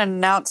have an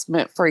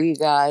announcement for you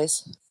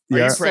guys. Are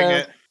you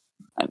pregnant?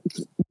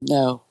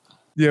 No.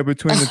 Yeah,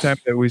 between the time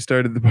that we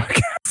started the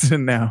podcast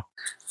and now.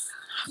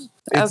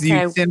 It's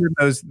Okay. you sending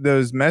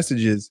those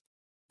messages.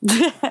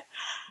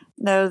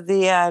 No,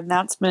 the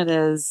announcement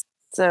is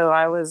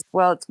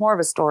it's more of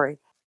a story.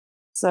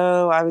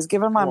 So I was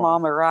giving my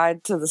mom a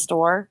ride to the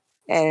store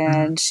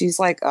and she's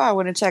like, "Oh, I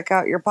want to check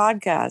out your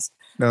podcast."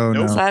 Oh,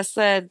 no. So I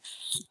said,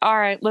 "All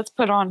right, let's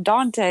put on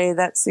Dante.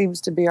 That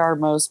seems to be our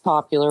most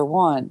popular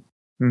one."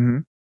 Mm-hmm.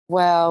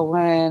 Well,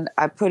 when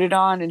I put it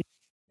on and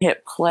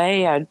hit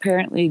play, I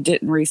apparently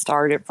didn't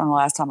restart it from the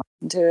last time I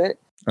listened to it.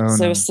 Oh,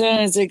 So no. as soon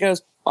as it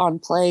goes on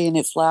play and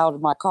it's loud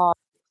in my car,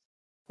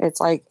 it's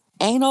like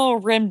anal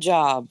rim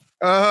job.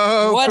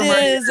 Oh, What come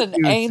on. is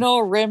an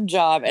anal rim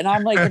job? And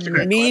I'm like That's a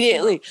great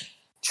immediately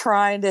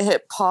trying to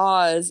hit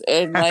pause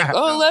and like,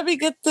 oh, let me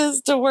get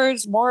this to where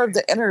it's more of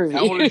the interview.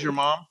 How old is your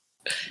mom?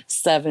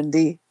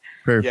 70.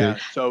 Perfect. Yeah,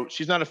 so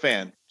she's not a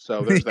fan.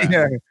 So there's that.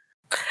 Yeah.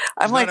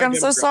 I'm She's like, not a I'm so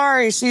Democrat.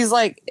 sorry. She's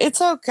like,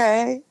 it's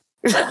okay.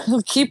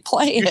 Keep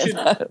playing. You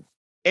should-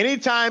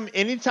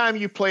 Anytime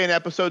you play an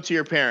episode to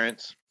your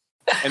parents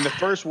and the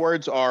first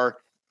words are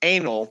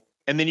anal,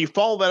 and then you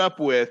follow that up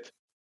with,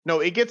 no,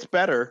 it gets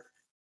better.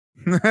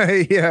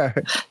 Yeah.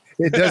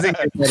 It doesn't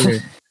get better.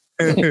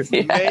 Yeah.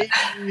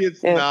 Maybe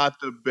it's Yeah. not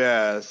the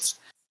best.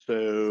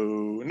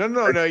 So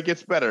no, it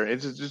gets better.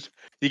 It's just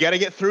you got to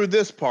get through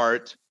this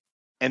part,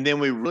 and then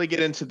we really get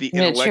into the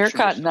Mitch, you're intellectual.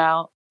 cutting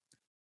out.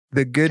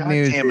 The good God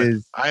news damn it.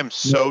 is I am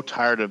so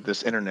tired of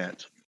this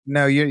internet.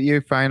 no,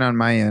 you're fine on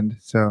my end.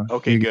 So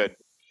Okay, good.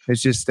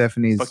 It's just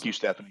Stephanie's. Fuck you,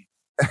 Stephanie.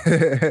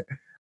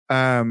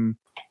 um,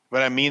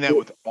 But I mean that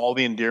with all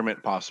the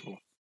endearment possible.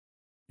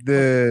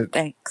 the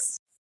Thanks.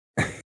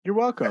 You're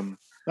welcome.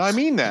 No, I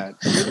mean that.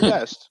 You're the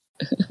best.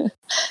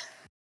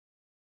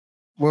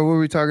 what were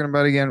we talking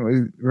about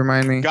again?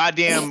 Remind me.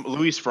 Goddamn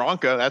Luis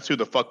Franca. That's who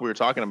the fuck we were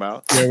talking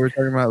about. Yeah, we're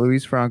talking about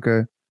Luis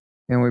Franca,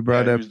 and we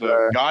brought Yeah, up. who's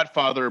the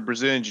godfather of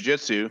Brazilian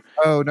Jiu-Jitsu.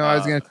 Oh no, I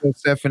was going to tell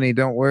Stephanie,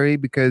 don't worry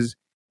because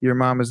your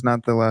mom is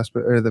not the last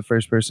or the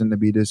first person to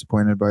be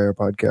disappointed by our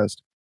podcast.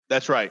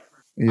 That's right.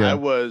 Yeah.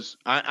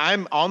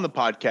 I'm on the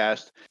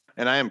podcast,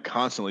 and I am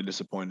constantly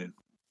disappointed.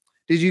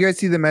 Did you guys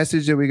see the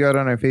message that we got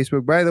on our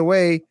Facebook? By the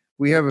way,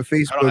 we have a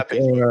don't have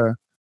Facebook.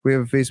 We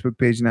have a Facebook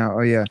page now.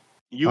 Oh yeah,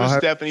 You I'll and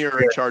have- Stephanie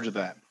are in charge of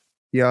that.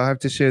 yeah. I'll have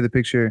to share the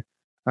picture.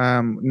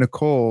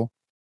 Nicole,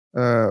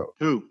 Who?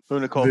 Who,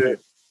 Nicole?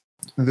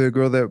 the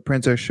girl that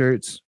prints our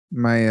shirts.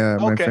 My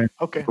Okay, friend.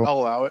 okay. I'll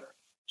allow it.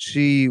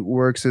 She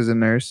works as a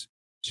nurse.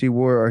 She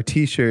wore our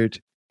T-shirt,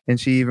 and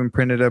she even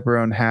printed up her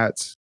own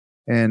hats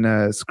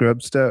and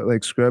scrub stuff,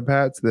 like scrub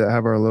hats that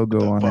have our logo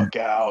The on it. fuck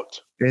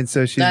out. And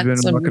so she's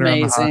That's been walking around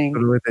the amazing.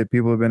 hospital with it.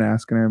 People have been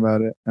asking her about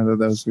it. I thought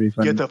that was pretty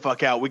funny. Get the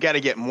fuck out. We got to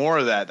get more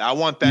of that. I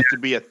want that to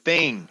be a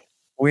thing.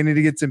 We need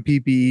to get some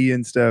PPE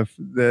and stuff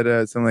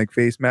that some like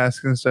face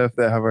masks and stuff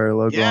that have our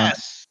logo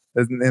Yes.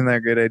 on. Isn't that a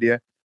great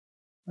idea?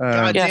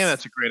 God Yes. damn,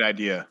 that's a great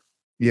idea.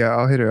 Yeah,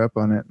 I'll hit her up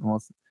on it.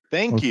 And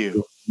Thank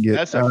you. get,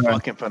 That's a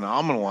fucking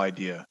phenomenal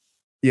idea.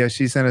 Yeah,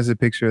 she sent us a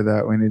picture of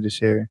that. We need to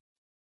share.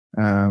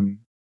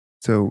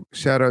 So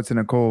shout out to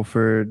Nicole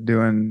for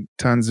doing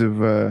tons of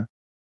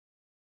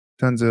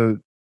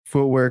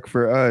footwork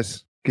for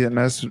us, getting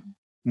us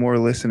more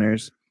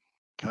listeners.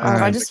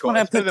 God, I just Nicole, wanna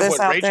instead put of this what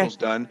out there. Rachel's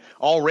done.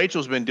 All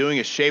Rachel's been doing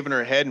is shaving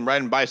her head and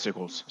riding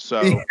bicycles.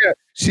 So Yeah,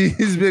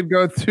 she's been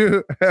going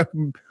through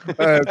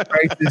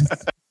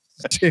crisis,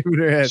 shaving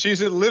her head.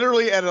 she's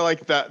literally at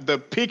like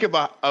the peak of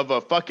a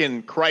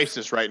fucking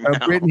crisis right A now.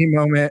 Britney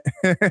moment.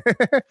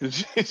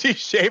 She's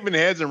shaving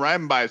heads and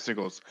riding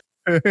bicycles.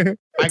 So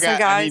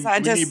guys, we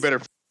need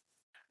better.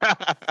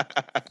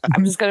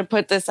 I'm just going to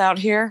put this out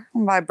here.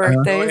 My Go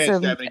birthday's ahead,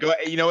 in, Stephanie. Go.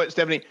 You know what,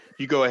 Stephanie?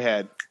 You go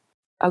ahead.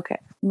 okay.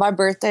 My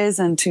birthday's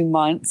in 2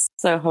 months,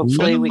 so hopefully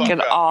Shut the we fuck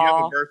can up. You have a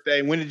all.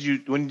 birthday. When did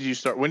you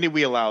start? When did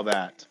we allow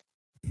that?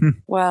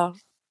 Well,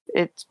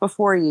 it's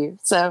before you,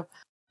 so.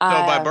 So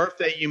by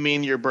birthday, you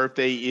mean your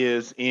birthday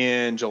is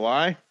in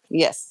July?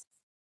 Yes.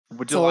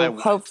 July. So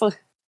hopefully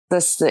the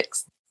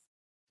 6th.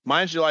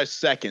 Mine's July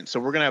 2nd,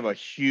 so we're gonna have a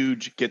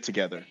huge get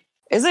together.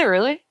 Is it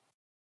really?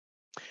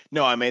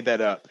 No, I made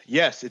that up.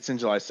 Yes, it's in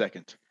July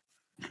 2nd.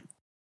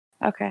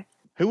 Okay.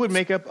 Who would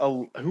make up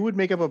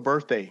a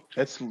birthday?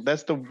 That's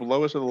the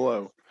lowest of the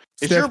low.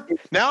 Steph-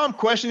 Now I'm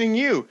questioning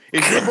you.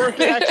 Is your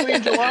birthday actually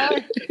in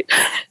July?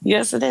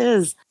 Yes, it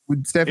is.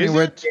 Stephanie, Is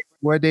it?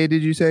 what day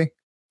did you say?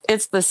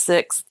 It's the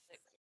 6th.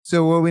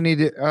 So what we need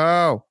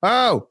to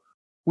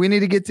we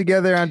need to get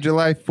together on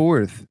July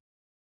 4th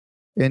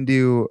and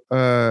do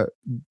a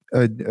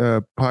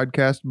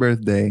podcast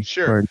birthday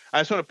Sure. party. I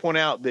just want to point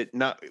out that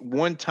not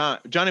one time,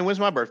 Johnny. When's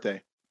my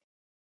birthday?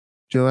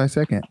 July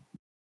 2nd.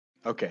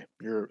 Okay,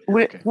 you're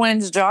okay.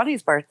 When's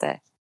Johnny's birthday?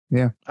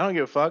 I don't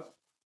give a fuck.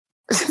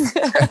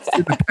 That's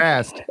in the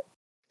past.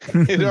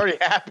 It already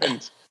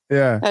happened.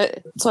 Yeah.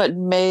 It's what,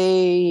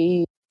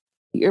 March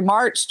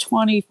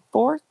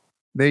 24th?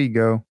 There you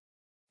go.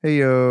 Hey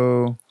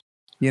yo.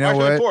 You know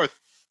March what? 24th.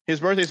 His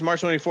birthday's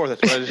March 24th.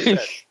 That's what I just said.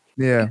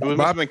 Yeah. It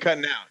must have been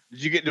cutting out.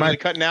 Did you get? Was it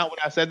cutting out when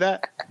I said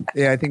that?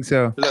 Yeah, I think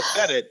so.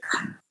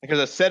 Because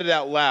I said it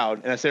out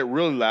loud, and I said it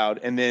really loud,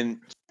 and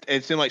then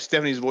it seemed like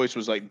Stephanie's voice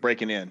was like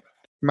breaking in.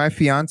 My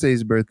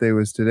fiance's birthday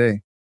was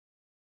today.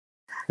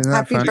 Isn't that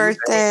Happy fun?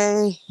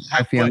 birthday.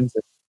 My fiance.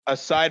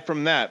 Aside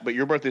from that, but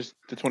your birthday's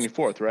the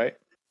 24th, right?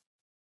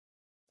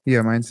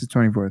 Yeah, mine's the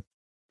 24th.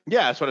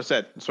 Yeah, that's what I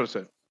said.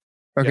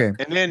 Okay. Yeah.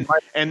 And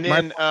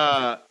then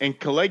and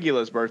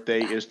Caligula's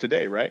birthday is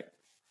today, right?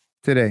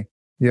 Today.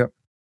 Yep.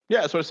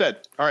 Yeah, that's what I said.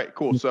 All right,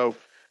 cool. So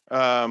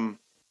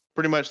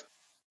pretty much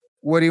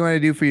What do you want to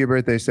do for your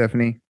birthday,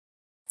 Stephanie?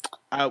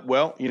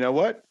 well, you know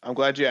what? I'm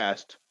glad you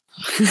asked.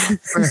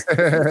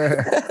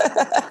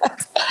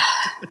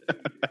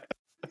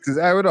 Because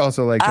I would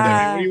also like to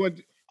know.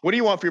 What do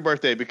you want for your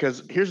birthday?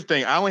 Because here's the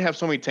thing, I only have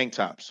so many tank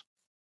tops.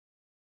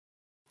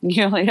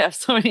 You only have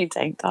so many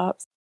tank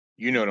tops.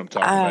 You know what I'm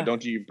talking about.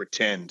 Don't you even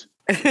pretend.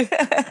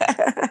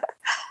 I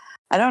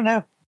don't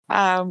know.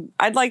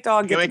 I'd like to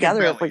all get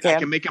together if we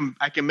can.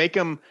 I can make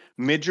them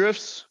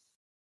midriffs,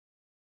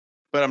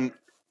 but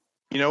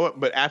you know what?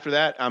 But after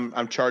that,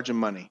 I'm charging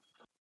money.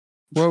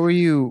 What were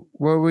you?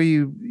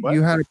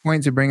 You had a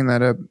point to bringing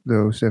that up,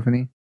 though,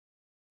 Stephanie.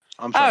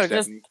 I'm sorry,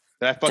 Stephanie.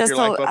 Did I fuck your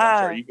life up?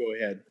 I'm sorry. You go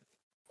ahead.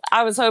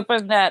 I was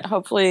hoping that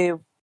hopefully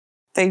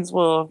things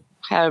will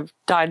have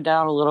died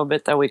down a little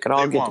bit, that we could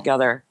all get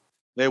together.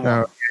 They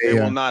won't. They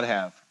will not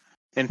have.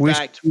 In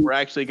fact, we're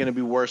actually going to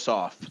be worse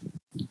off.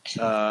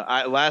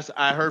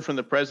 I heard from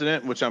the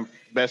president, which I'm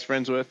best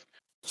friends with.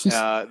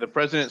 The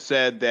president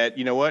said that,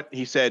 you know what?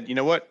 He said, you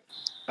know what?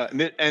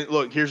 And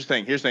look, here's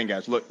the thing,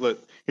 guys. Look,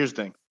 here's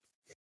the thing.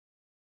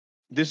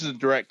 This is a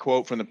direct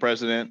quote from the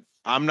president.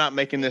 I'm not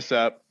making this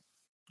up.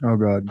 Oh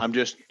God.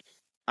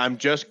 I'm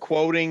just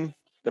quoting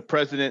the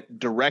president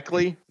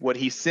directly, what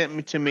he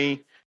sent to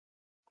me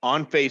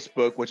on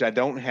Facebook, which I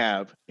don't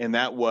have, and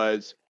that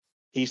was,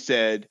 he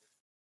said,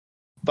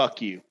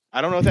 "Fuck you." I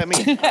don't know what that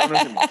means. I don't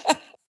know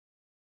what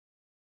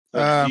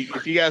that means.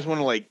 If you guys want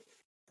to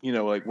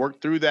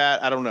work through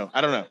that, I don't know.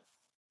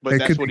 But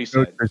that's what he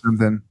said. Or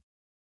something.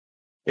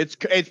 It's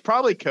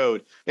probably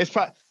code.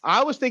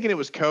 I was thinking it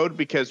was code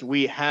because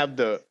we have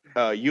the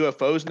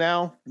UFOs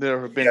now that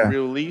have been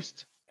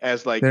released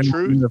as They're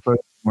truth.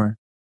 More.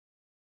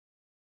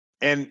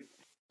 And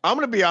I'm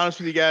gonna be honest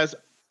with you guys.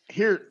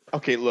 Here,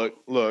 okay, look.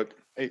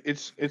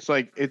 It's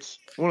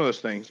one of those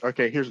things.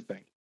 Okay, here's the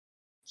thing.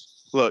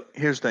 Look,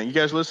 here's the thing. You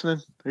guys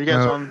listening? Are you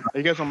guys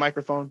on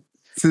microphone?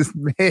 This is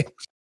me.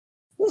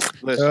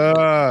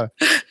 Listen.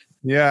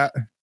 Yeah.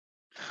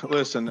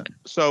 Listen.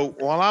 So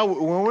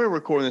when we're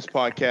recording this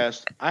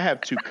podcast, I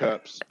have two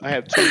cups. I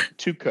have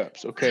two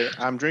cups. Okay,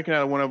 I'm drinking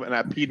out of one of them, and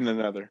I peed in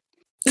another.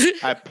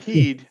 I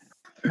peed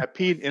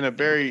in a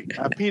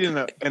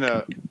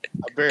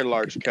very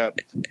large cup,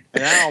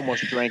 and I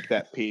almost drank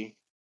that pee.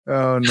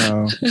 Oh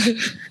no.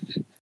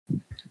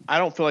 I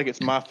don't feel like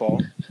it's my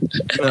fault.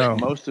 I feel like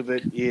most of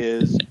it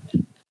is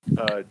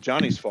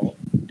Johnny's fault.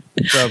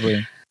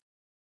 Probably.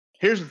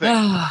 Here's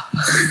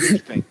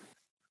the thing.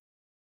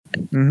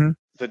 Mm-hmm.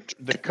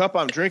 The cup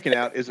I'm drinking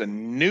out is a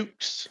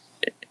Nukes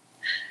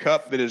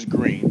cup that is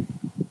green.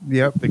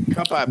 Yep. The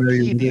cup I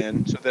peed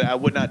in so that I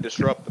would not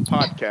disrupt the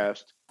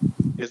podcast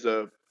is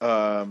a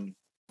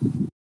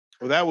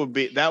that would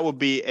be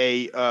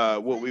a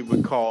what we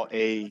would call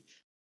a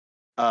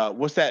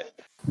what's that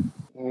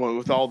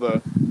with all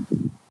the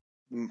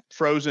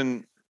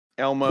frozen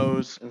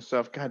Elmos and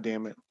stuff. God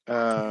damn it.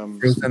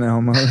 Frozen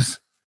Elmos.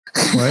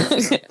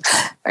 What?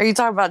 Are you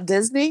talking about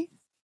Disney?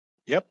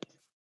 Yep.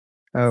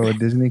 Oh, a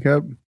Disney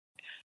cup?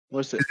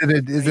 What's it?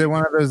 Is it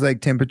one of those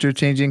like temperature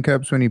changing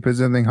cups when you put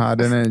something hot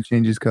in it, it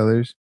changes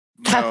colors?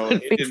 No,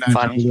 it did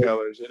not change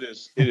colors. It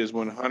is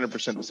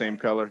 100% the same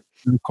color.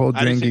 Cold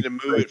I just need to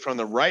move it from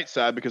the right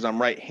side because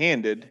I'm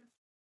right-handed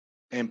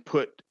and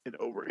put it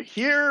over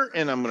here,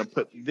 and I'm going to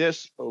put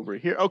this over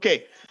here.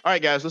 Okay. All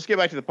right, guys, let's get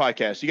back to the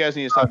podcast. You guys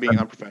need to stop being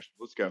unprofessional.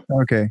 Let's go.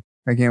 Okay.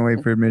 I can't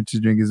wait for Mitch to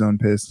drink his own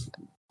piss.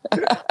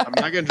 I'm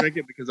not going to drink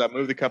it because I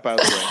moved the cup out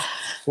of the way.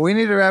 Well, we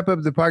need to wrap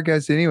up the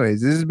podcast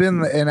anyways. This has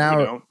been an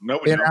hour,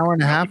 an hour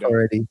and a half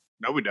already.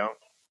 No, we don't.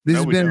 This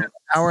has been an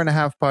hour and a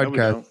half podcast.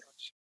 No,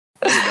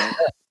 we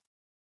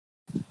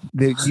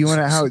don't. You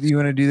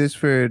want to do this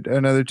for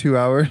another 2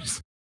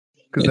 hours?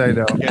 Because I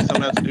don't. You got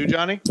something else to do,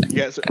 Johnny? You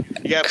got a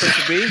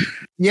place to be?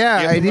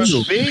 Yeah, I do.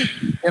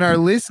 And our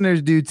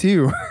listeners do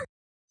too.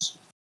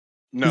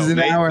 No,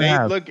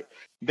 they look.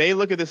 they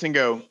look at this and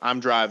go, I'm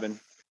driving.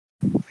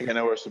 I got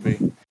nowhere else to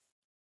be.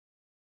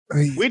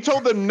 We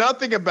told them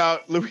nothing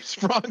about Luiz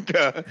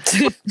Franca.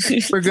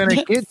 We're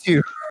gonna get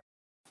you.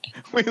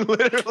 We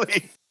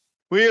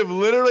have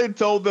literally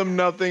told them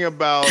nothing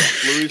about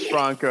Luiz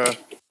Franca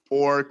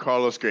or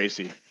Carlos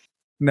Gracie.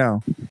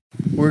 No,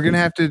 we're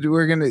gonna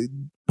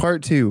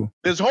part 2.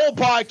 This whole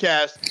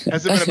podcast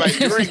has been about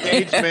your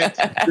engagement.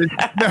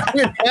 No,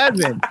 it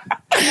hasn't.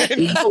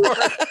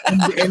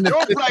 And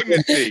your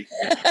pregnancy.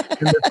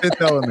 In the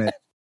Fifth Element.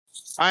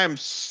 I am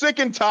sick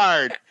and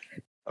tired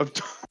of.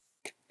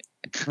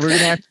 We're gonna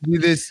have to do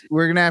this.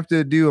 We're gonna have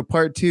to do a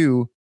part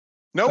 2.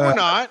 No, we're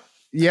not.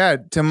 Yeah,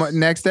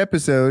 next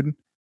episode.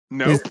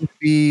 Nope. Is to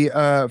be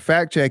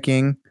fact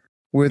checking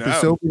with a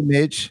sober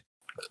Mitch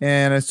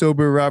and a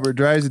sober Robert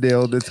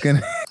Drysdale. That's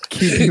gonna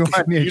keep you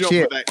on your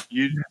shit.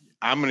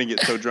 I'm gonna get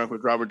so drunk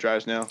with Robert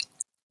Drysdale.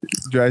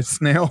 Dry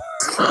snail.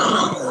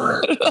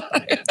 Here's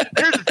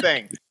the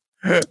thing.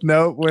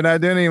 No, we're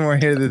not doing any more.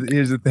 Here's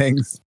the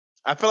things.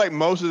 I feel like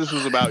most of this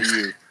was about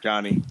you,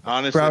 Johnny.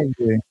 Honestly,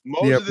 probably.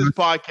 Most of this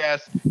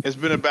podcast has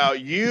been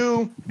about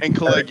you and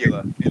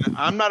Caligula, and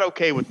I'm not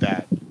okay with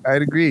that.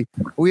 I'd agree.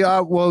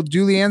 Well,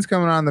 Julianne's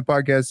coming on the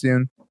podcast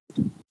soon.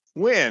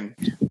 When?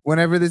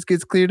 Whenever this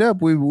gets cleared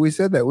up, we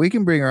said that we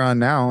can bring her on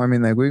now. I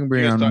mean, like we can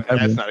bring her on.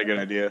 That's not a good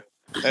idea.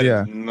 That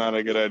is not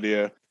a good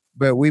idea.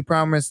 But we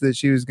promised that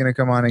she was going to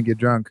come on and get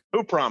drunk.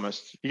 Who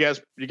promised? You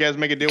guys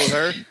make a deal with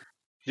her?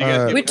 You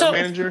guys get her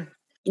manager?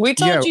 We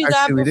told you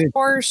that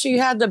before she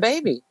had the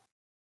baby.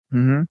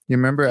 Mm-hmm. You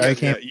remember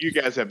you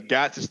guys have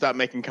got to stop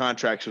making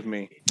contracts with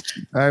me.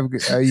 You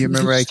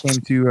remember I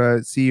came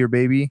to see your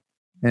baby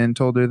and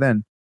told her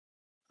then.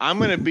 I'm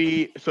going to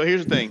be... So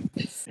here's the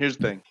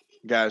thing.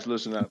 Guys,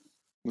 listen up.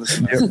 You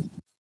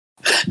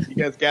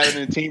guys gathered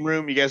in the team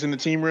room? You guys in the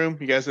team room?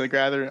 You guys in the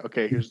gather?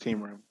 Okay, here's the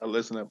team room.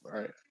 Listen up. All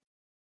right.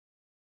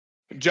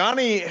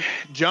 Johnny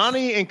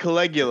and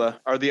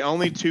Caligula are the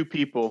only 2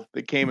 people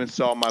that came and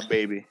saw my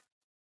baby.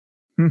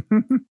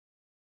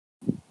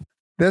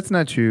 That's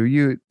not true.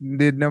 You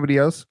did nobody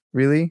else?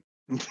 Really?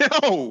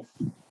 No.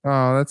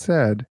 Oh, that's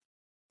sad.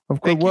 Of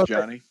course. Thank you,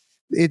 Johnny.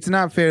 It's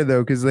not fair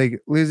though, because like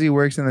Lizzie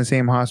works in the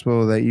same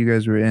hospital that you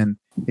guys were in.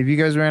 If you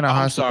guys were in a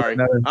hospital,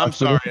 I'm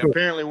sorry.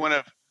 Apparently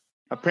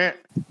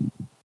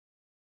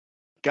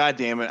God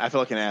damn it! I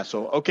feel like an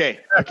asshole. Okay.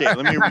 Let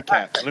me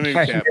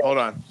recap. Hold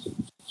on.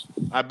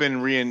 I've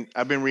been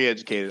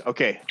re-educated.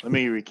 Okay, let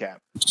me recap.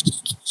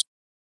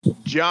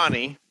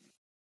 Johnny,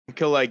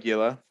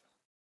 Caligula,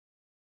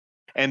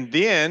 and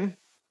then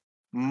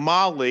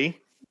Molly.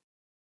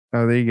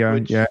 Oh, there you go.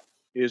 Yeah.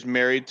 Is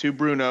married to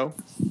Bruno,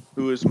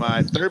 who is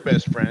my 3rd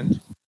best friend.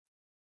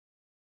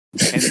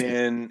 And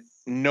then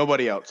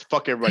nobody else.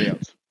 Fuck everybody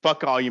else.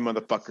 Fuck all you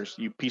motherfuckers,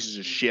 you pieces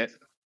of shit.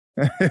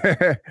 I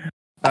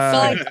feel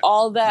like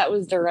all that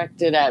was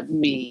directed at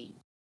me.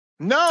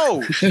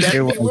 No,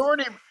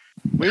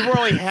 we were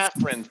only half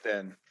friends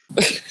then.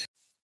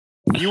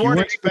 You weren't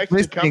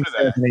expected to come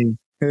to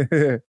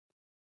that.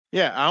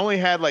 Yeah, I only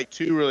had like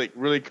 2 really,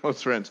 really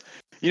close friends.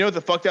 You know what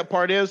the fucked up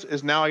part is?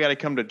 Is now I got to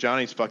come to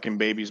Johnny's fucking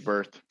baby's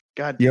birth.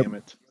 God damn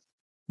it!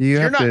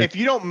 If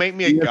you don't make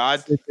me a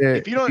god,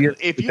 if you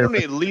don't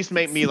at least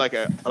make me like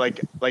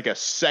a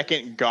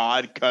second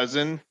god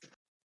cousin.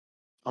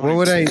 What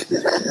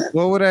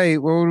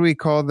would we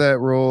call that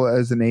role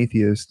as an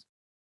atheist?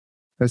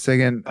 A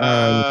second.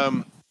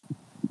 So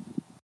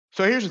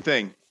here's the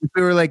thing. If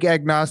we were like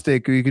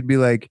agnostic, we could be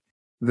like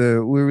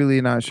we're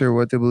really not sure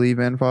what to believe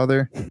in,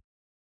 Father.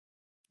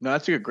 No,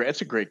 that's a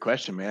great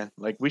question, man.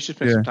 Like we should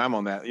spend some time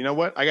on that. You know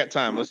what? I got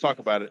time. Let's talk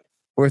about it.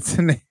 What's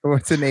an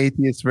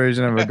atheist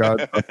version of a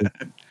god?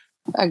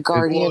 A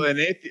guardian. Well, a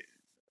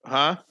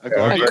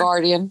guardian. A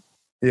guardian.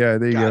 Yeah,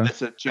 there you go.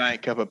 That's a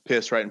giant cup of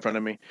piss right in front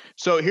of me.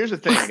 So here's the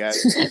thing,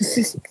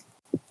 guys.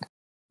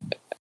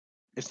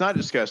 It's not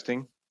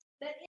disgusting.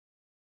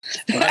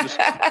 I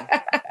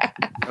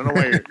don't know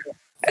why you're...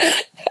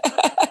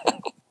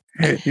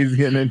 He's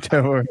getting in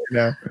trouble right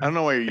now. I don't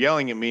know why you're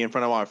yelling at me in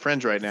front of all my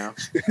friends right now.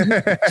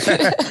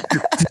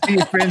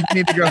 Your friends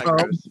need to go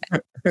home.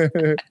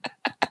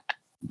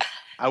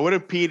 I would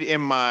have peed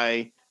in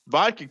my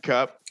vodka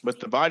cup, but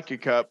the vodka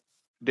cup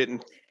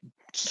didn't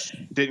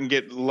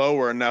get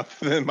lower enough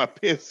than my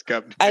piss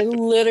cup did. I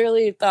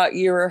literally thought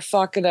you were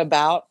fucking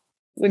about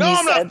when you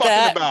said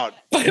that. No, I'm not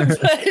fucking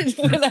about.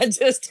 But when I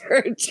just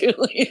heard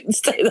Julian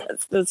say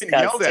that's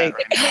disgusting.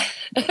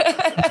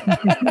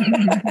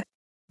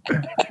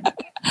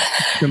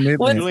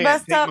 What's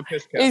messed up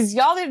is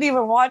y'all didn't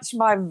even watch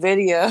my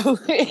video,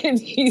 and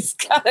he's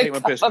got a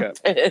cup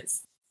of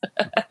piss.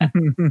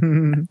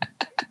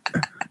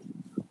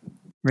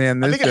 Man,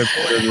 this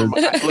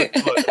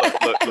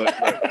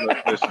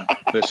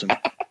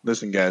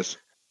listen, guys.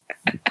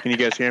 Can you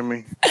guys hear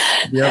me?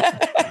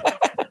 Yep.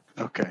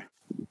 Okay.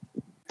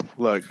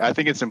 Look, I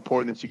think it's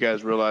important that you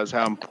guys realize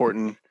how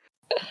important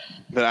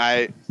that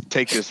I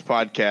take this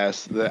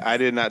podcast. That I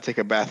did not take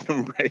a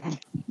bathroom break.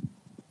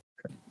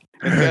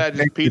 Instead, I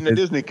just peed in a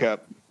Disney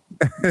cup.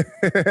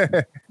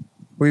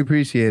 We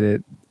appreciate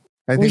it.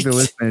 I think the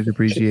listeners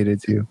appreciate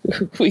it too.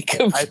 We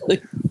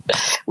completely,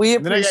 we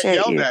And then I got appreciate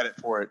yelled you. at it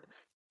for it.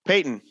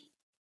 Peyton,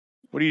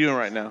 what are you doing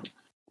right now?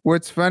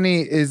 What's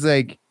funny is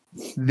like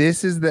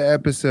this is the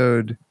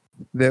episode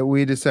that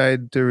we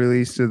decide to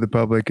release to the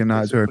public and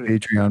not to our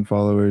Patreon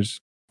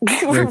followers.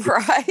 Right.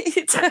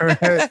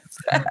 Right.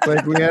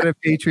 Like we had a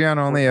Patreon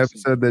only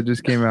episode that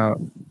just came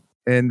out,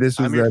 and this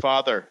was I'm your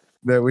father.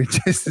 that we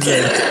just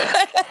said.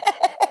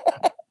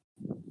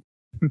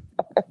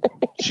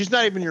 She's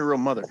not even your real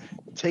mother.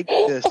 Take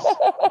this.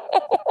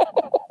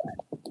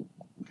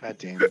 God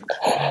damn it.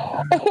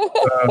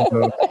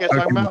 What you guys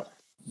talking about?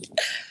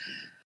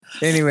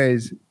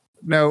 Anyways,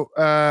 no,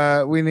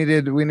 we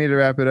need to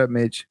wrap it up,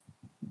 Mitch.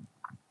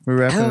 We're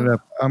wrapping it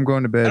up. I'm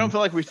going to bed. I don't feel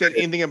like we said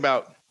anything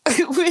about.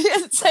 We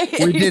didn't say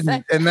anything. We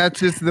didn't, and that's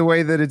just the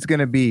way that it's going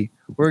to be.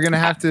 We're going to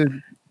have to.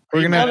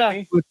 We're going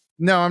to.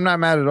 No, I'm not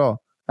mad at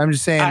all. I'm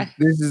just saying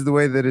this is the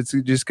way that it's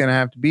just going to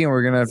have to be, and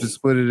we're going to have to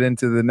split it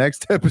into the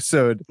next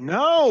episode.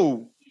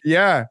 No.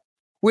 Yeah.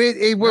 We're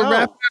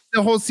wrapping up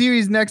the whole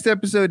series next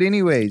episode,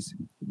 anyways.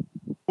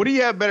 What do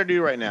you have better to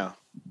do right now?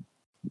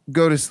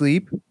 Go to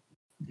sleep.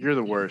 You're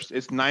the worst.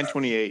 It's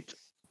 9:28.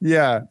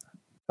 Yeah.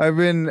 I've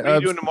been. What are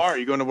you doing tomorrow?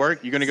 You going to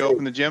work? You going to go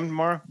open the gym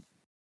tomorrow?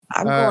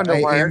 I'm going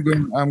to work.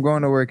 I'm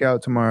going to work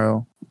out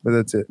tomorrow, but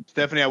that's it.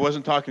 Stephanie, I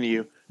wasn't talking to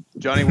you.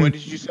 Johnny, what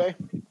did you say?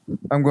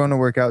 I'm going to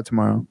work out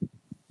tomorrow.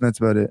 That's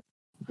about it.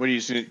 What are you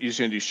just going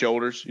to do?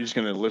 Shoulders? You're just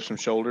going to lift some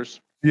shoulders?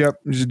 Yep,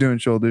 I'm just doing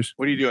shoulders.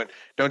 What are you doing?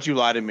 Don't you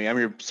lie to me. I'm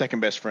your second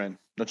best friend.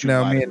 Don't you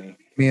lie to me.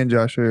 Me and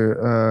Josh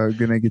are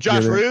gonna get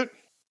Josh together. Root?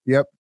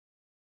 Yep.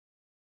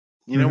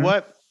 You know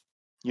what?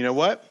 You know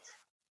what?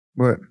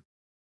 What?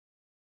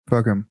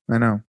 Fuck him. I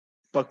know.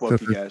 Fuck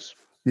both you guys.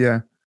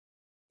 Yeah.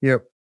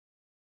 Yep.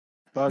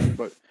 Fuck.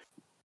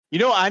 You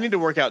know what? I need to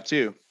work out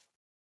too.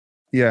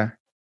 Yeah.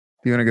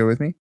 Do you want to go with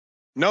me?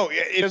 No,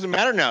 it doesn't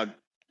matter now,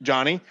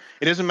 Johnny.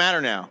 It doesn't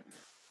matter now.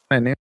 I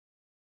knew.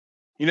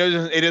 You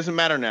know, it doesn't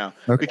matter now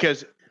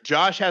because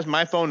Josh has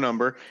my phone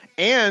number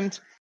and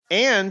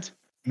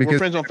we're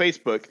friends on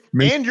Facebook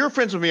and you're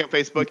friends with me on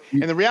Facebook.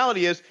 And the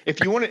reality is, if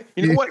you want to,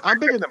 you know what? I'm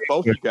bigger than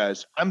both of you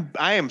guys.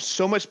 I am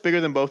so much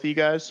bigger than both of you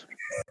guys.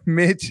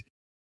 Mitch.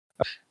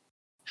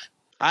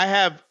 I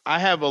have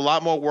a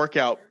lot more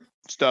workout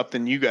stuff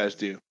than you guys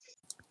do.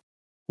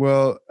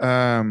 Well,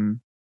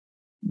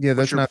 yeah,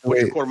 that's not the way.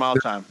 What's your quarter mile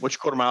time? What's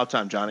your quarter mile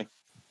time, Johnny?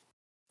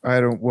 I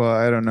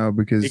don't know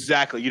because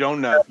exactly. You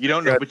don't know.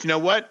 But you know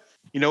what?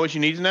 You know what you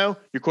need to know?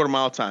 Your quarter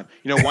mile time.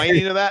 You know why you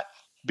need to know that?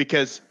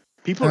 Because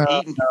people are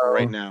eating people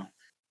right now.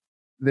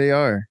 They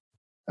are.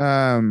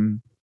 Oh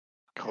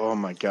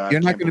my God.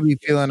 You're not going to be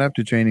feeling up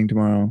to training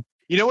tomorrow.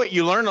 You know what?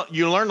 You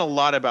learn a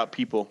lot about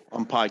people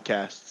on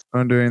podcasts.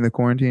 During the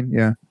quarantine,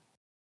 yeah.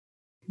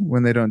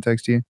 When they don't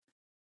text you.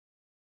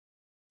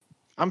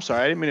 I'm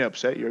sorry, I didn't mean to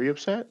upset you. Are you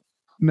upset?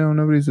 No,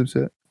 nobody's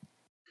upset.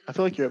 I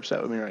feel like you're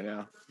upset with me right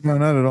now. No,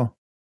 not at all.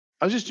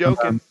 I was just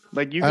joking.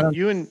 Like you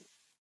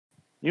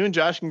and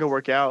Josh can go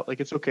work out. Like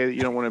it's okay that you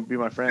don't want to be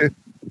my friend.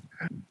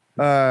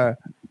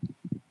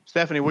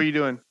 Stephanie, what are you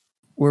doing?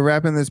 We're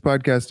wrapping this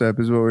podcast up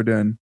is what we're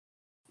doing.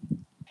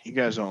 You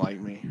guys don't like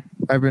me.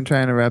 I've been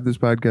trying to wrap this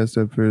podcast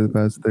up for the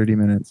past 30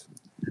 minutes.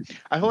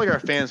 I feel like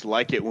our fans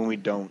like it when we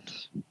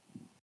don't.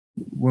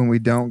 When we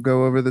don't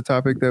go over the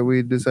topic that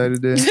we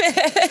decided to.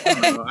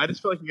 I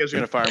just feel like you guys are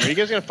going to fire me. Are you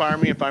guys going to fire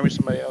me and find me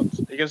somebody else?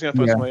 Are you guys going to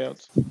find somebody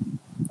else?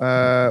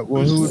 Well,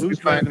 who's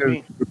trying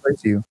to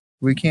replace you?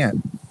 We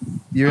can't.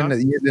 You're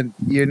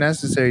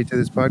necessary to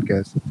this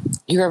podcast.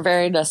 You are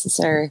very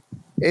necessary.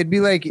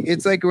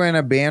 It's like when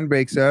a band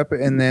breaks up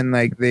and then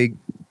like they,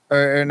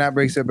 or not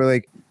breaks up, but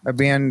like a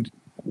band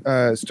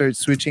starts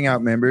switching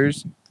out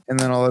members, and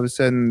then all of a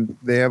sudden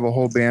they have a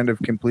whole band of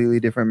completely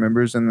different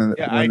members, and then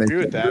I agree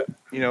with that.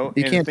 You know,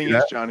 you and can't the thing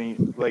is, Johnny,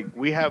 like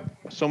we have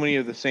so many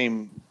of the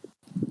same.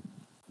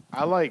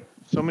 I like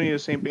so many of the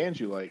same bands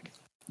you like.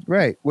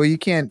 Right. Well, you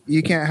can't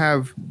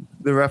have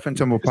the Rough and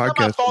Tumble podcast. It's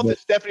not my fault that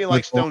Stephanie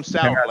likes Stone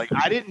Sour. Like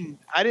I didn't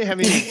have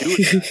anything to do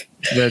with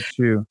that. That's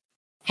true.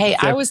 Hey,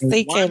 I was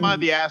thinking why am I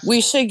the asshole?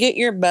 we should get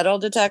your metal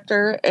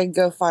detector and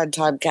go find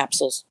time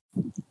capsules.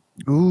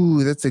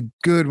 Ooh, that's a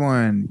good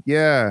one.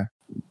 Yeah.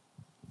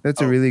 That's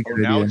a really good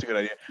idea. Now it's a good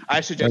idea.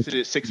 I suggested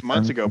it 6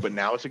 months ago, but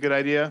now it's a good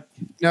idea.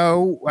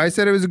 No, I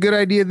said it was a good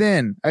idea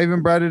then. I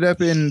even brought it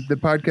up in the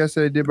podcast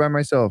that I did by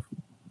myself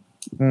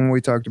when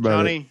we talked about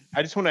Johnny,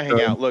 I just want to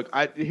hang out. Look,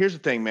 here's the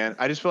thing, man.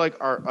 I just feel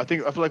like I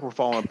feel like we're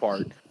falling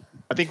apart.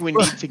 I think we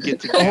need to get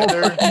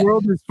together. The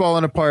world is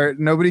falling apart.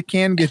 Nobody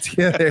can get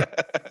together.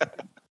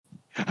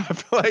 I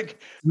feel like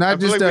we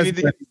need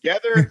to get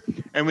together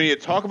and we need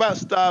to talk about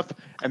stuff.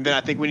 And then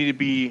I think we need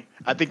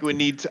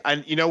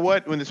to you know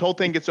what? When this whole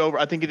thing gets over,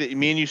 I think that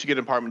me and you should get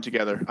an apartment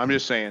together. I'm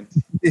just saying.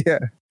 Yeah.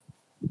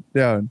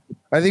 Yeah.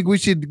 I think we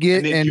should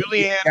get. And then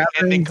Julianne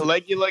and then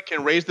Caligula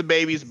can raise the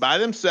babies by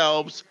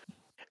themselves.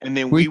 And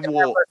then we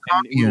will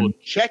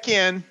check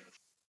in.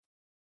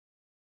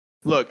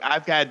 Look,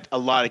 I've had a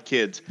lot of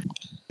kids.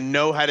 I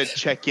know how to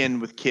check in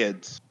with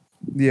kids.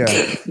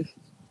 Yeah.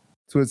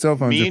 That's what cell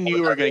phones Me are and for.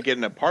 you are going to get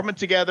an apartment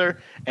together,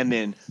 and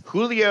then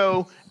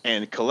Julio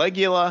and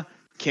Caligula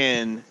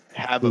can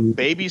have a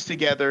babies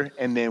together,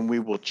 and then we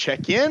will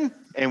check in,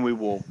 and we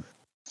will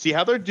see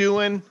how they're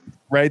doing,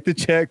 Write the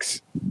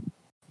checks.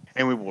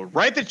 and we will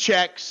write the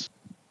checks,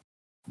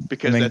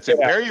 because And then that's a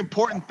get out. very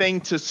important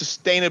thing to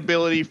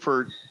sustainability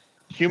for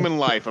human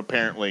life,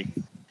 apparently.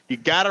 You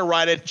got to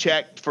write a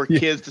check for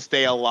kids to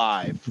stay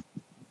alive.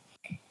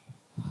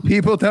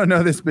 People don't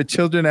know this, but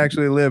children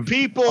actually live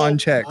People on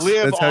checks.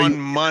 live That's how on you.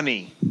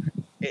 money.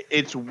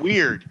 It's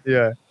weird.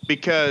 Yeah.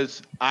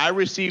 Because I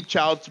receive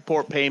child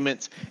support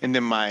payments, and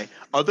then my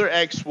other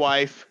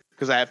ex-wife,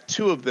 because I have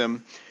two of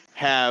them,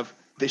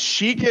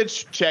 she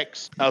gets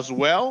checks as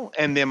well,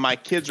 and then my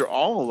kids are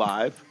all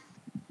alive.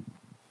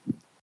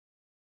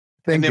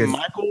 Thank and then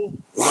you.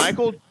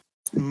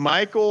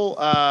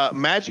 Michael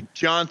Magic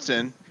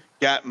Johnson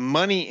got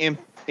money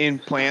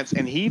implants,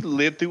 and he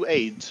lived through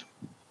AIDS.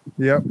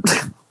 Yep.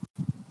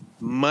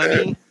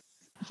 Money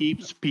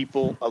keeps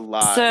people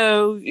alive.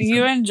 So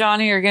you and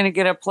Johnny are going to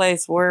get a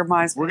place. Where am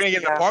I? We're going to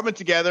get an apartment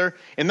together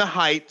in the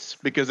Heights,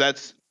 because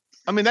that's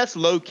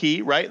low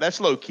key, right? That's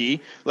low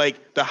key.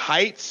 Like the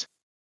Heights,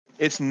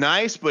 it's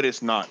nice, but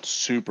it's not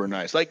super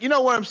nice. Like, you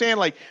know what I'm saying?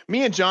 Like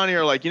me and Johnny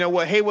are like, you know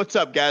what? Hey, what's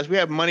up, guys? We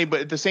have money,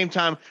 but at the same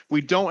time,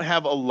 we don't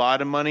have a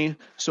lot of money.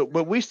 So,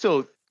 but we're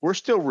still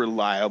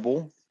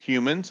reliable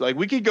humans. Like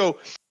we could go.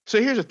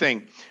 So here's the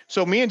thing.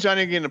 So me and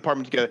Johnny are getting an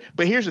apartment together.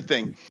 But here's the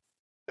thing.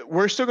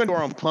 We're still going to do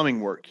our own plumbing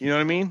work. You know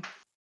what I mean?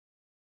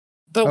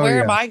 But where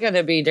yeah. am I going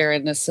to be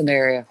during this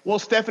scenario? Well,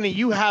 Stephanie,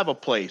 you have a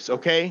place,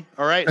 okay?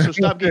 All right? So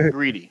stop getting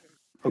greedy,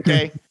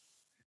 okay?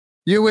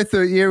 You're with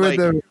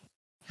the.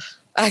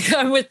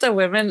 I'm with the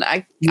women.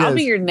 I'll Yes.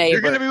 be your neighbor.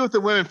 You're going to be with the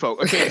women folk.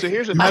 Okay, so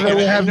here's the thing.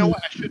 You know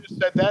what? I should have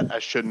said that. I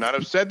should not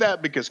have said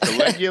that, because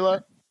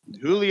Caligula,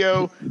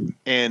 Julio,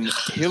 and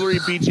Hillary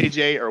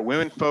BJJ are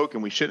women folk,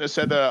 and we shouldn't have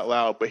said that out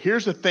loud. But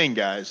here's the thing,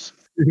 guys.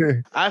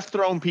 I've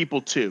thrown people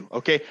too,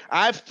 okay?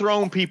 I've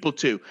thrown people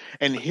too.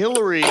 And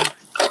Hillary...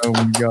 Oh,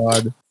 my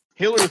God.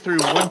 Hillary threw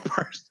one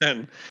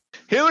person.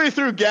 Hillary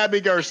threw Gabby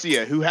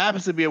Garcia, who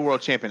happens to be a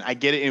world champion. I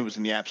get it. It was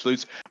in the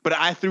absolutes. But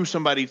I threw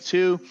somebody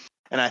too,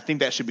 and I think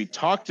that should be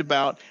talked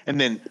about.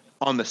 And then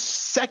on the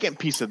second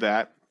piece of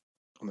that,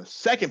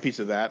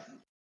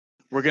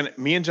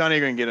 me and Johnny are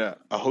gonna get a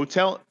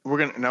hotel.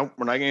 We're not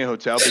getting a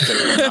hotel,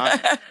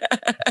 because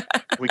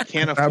we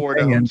can't afford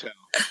a hotel.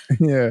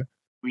 Yeah.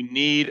 We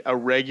need a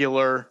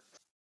regular.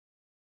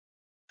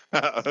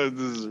 This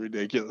is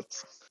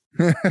ridiculous.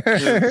 This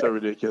is so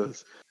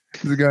ridiculous.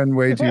 It's gone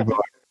way too far.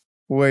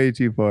 Way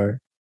too far.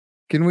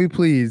 Can we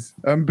please?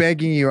 I'm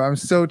begging you. I'm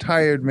so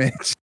tired,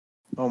 Mitch.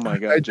 Oh my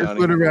God, I just Johnny.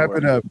 want to wrap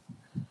it up.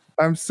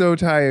 I'm so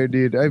tired,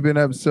 dude. I've been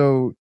up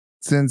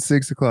since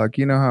 6 o'clock.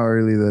 You know how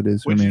early that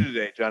is for What'd me. you do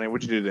today, Johnny?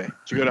 What'd you do today?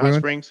 Did you go to Hot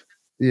Springs?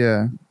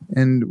 Yeah,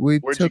 and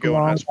Where'd you took go a in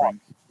long Hot Springs?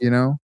 walk, you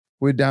know,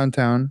 we're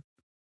downtown,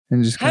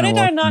 and just How did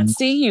I not in.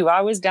 see you?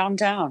 I was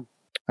downtown.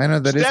 I know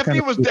that Stephanie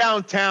is was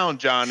downtown,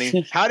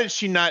 Johnny. How did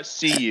she not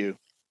see you?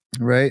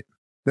 right.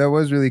 That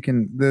was really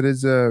that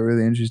is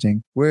really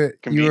interesting. Where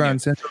you were on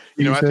Convenient. Central?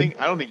 You know, I said?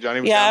 don't think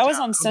Johnny was Yeah, downtown. I was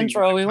on don't think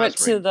Central. Johnny We was went Hot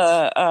to Springs.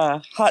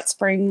 the Hot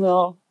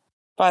Springville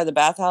by the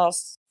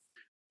bathhouse,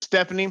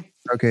 Stephanie,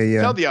 Okay,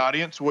 yeah. tell the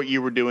audience what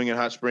you were doing in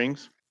Hot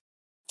Springs,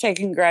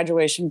 taking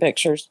graduation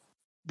pictures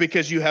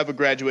because you have a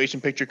graduation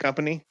picture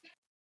company.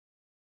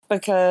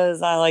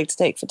 because I like to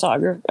take pictures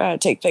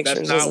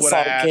That's as not a what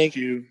I side asked gig.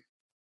 you.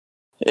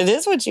 It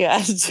is what you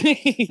asked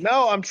me.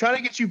 No, I'm trying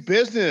to get you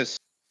business.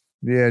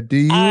 Yeah. Do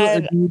you or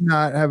do you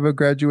not have a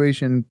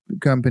graduation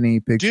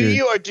company picture? Do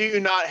you or do you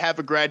not have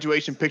a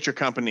graduation picture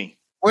company?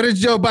 What does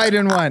Joe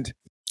Biden want?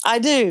 I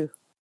do.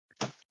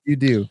 You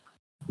do.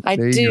 I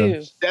There you do.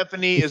 go.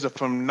 Stephanie is a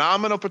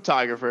phenomenal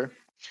photographer.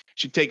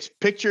 She takes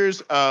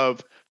pictures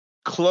of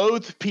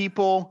clothed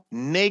people,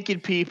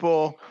 naked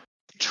people,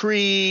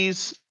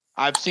 trees.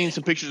 I've seen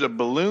some pictures of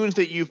balloons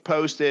that you've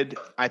posted.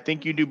 I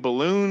think you do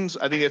balloons.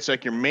 I think that's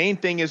like your main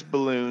thing is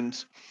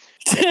balloons.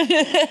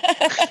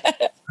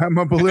 I'm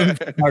a balloon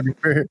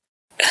photographer.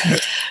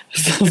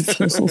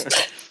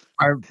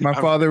 My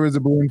father was a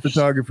balloon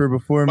photographer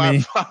before My me.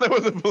 father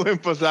was a balloon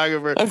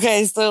photographer.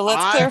 Okay, so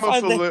let's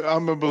clarify that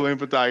I'm a balloon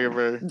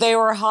photographer. they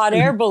were hot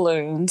air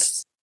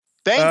balloons.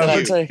 Thank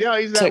you. I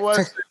Yeah, that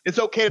was. It's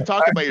okay to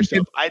talk about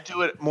yourself. I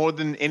do it more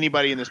than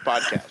anybody in this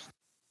podcast.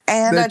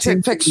 And That I took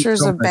changed me pictures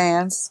so of much.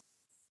 bands.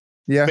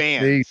 Yeah.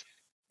 Bands.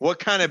 What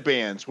kind of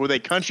bands? Were they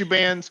country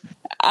bands?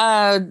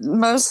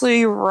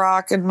 Mostly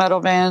rock and metal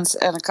bands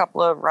and a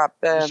couple of rap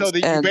bands. So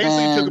you and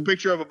basically took a then-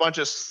 picture of a bunch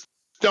of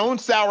Stone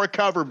Sour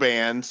cover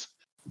bands.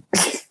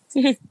 Is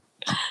that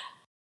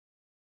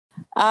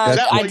I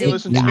what you did,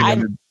 listen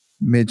to?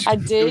 Mitch. I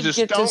It did was,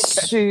 get to it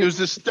shoot. was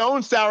the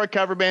Stone Sour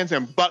cover bands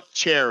and Buck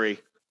Cherry.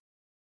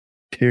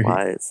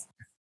 Was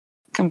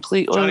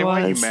completely Johnny, was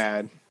why are you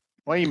mad?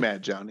 Why are you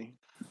mad, Johnny?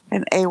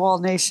 an AWOL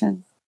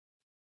Nation.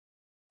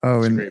 Oh,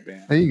 It's a and great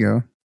band. there you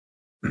go.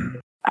 Is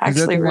that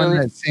Actually, the one really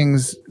that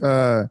sings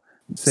Sail?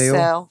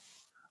 sell.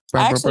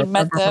 I actually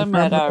met them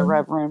at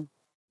Rev Room.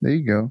 There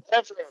you go.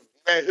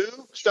 Met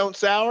who? Stone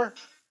Sour?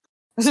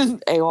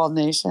 AWOL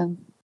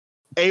Nation.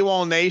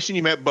 AWOL Nation.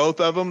 You met both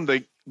of them.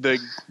 The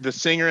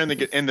singer and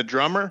the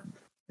drummer.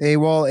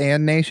 AWOL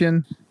and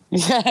Nation.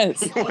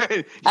 Yes.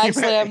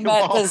 Actually, I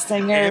met the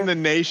singer and the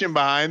nation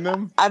behind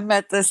them. I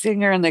met the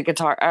singer and the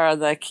guitar, or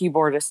the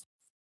keyboardist.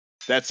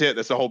 That's it.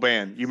 That's the whole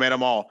band. You met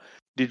them all.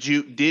 Did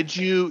you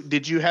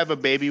have a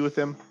baby with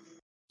them?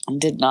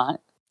 Did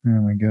not. Oh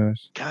my gosh.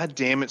 God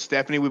damn it,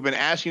 Stephanie. We've been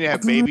asking you to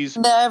have babies.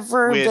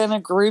 Never been a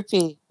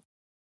groupie.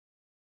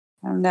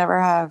 I never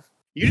have.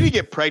 You need to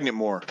get pregnant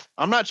more.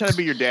 I'm not trying to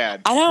be your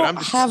dad. I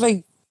don't have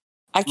a.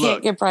 I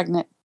can't get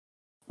pregnant.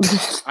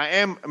 I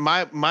am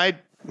my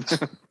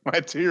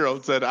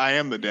 2-year-old said I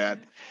am the dad.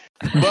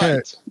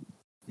 But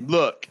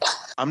look,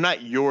 I'm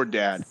not your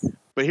dad.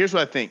 But here's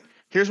what I think.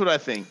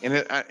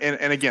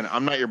 And again,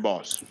 I'm not your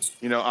boss.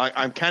 You know,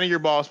 I'm kind of your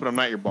boss, but I'm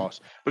not your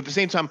boss. But at the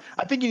same time,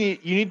 I think you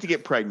need to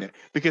get pregnant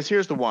because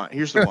here's the why.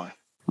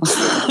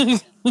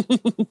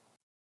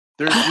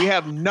 We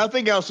have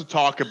nothing else to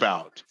talk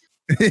about.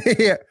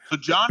 Yeah. So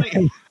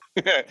Johnny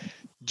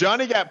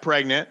got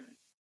pregnant.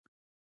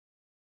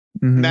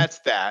 Mm-hmm. That's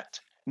that.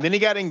 And then he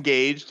got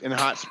engaged in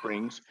Hot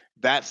Springs.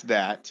 That's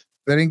that.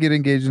 I didn't get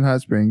engaged in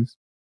Hot Springs.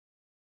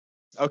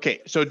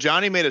 Okay, so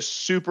Johnny made a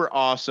super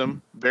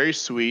awesome, very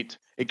sweet,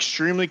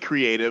 extremely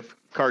creative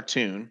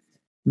cartoon.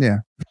 Yeah.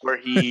 Where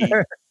he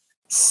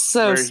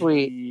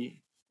sweet.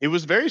 It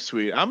was very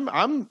sweet.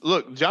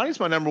 Look, Johnny's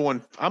my number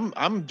one.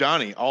 I'm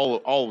Johnny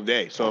all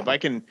day. So if I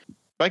can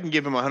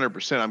give him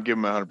 100%, I'm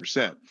giving him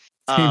 100%.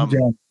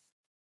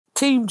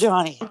 Team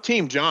Johnny. I'm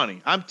Team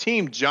Johnny. I'm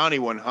Team Johnny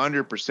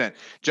 100%.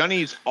 Johnny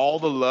needs all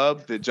the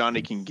love that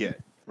Johnny can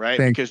get, right?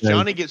 Because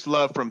Johnny gets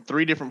love from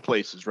 3 different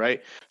places,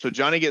 right? So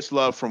Johnny gets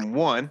love from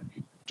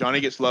Johnny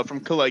gets love from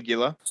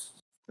Caligula,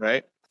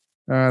 right?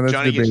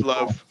 Johnny gets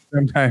love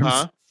sometimes.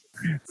 Huh?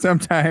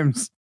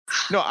 Sometimes.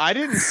 No, I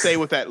didn't say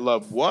what that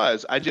love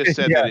was. I just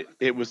said that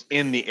it was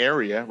in the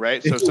area,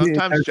 right? So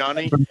sometimes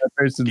Johnny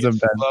gets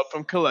love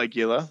from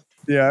Caligula,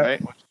 right?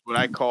 Which is what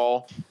I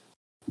call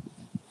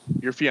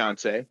your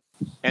fiance.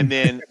 And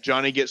then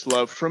Johnny gets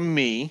love from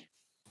me,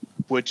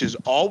 which is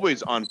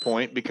always on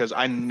point because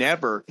I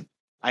never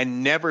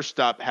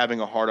stop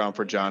having a hard on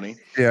for Johnny.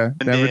 Yeah.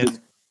 And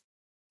then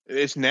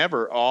it's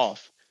never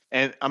off.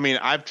 And I mean,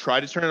 I've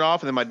tried to turn it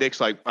off and then my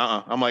dick's like,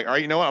 I'm like, all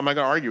right, you know what? I'm not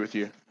going to argue with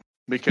you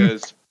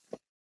because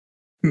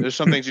there's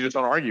some things you just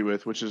don't argue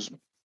with, which is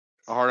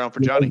a hard on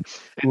for Johnny.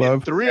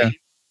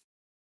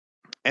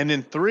 And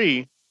then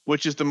three,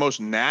 which is the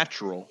most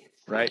natural,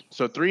 right?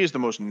 So 3 is the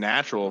most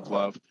natural of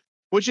love,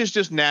 which is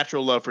just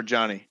natural love for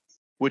Johnny,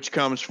 which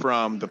comes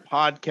from the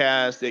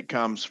podcast. It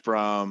comes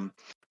from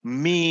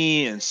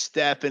me and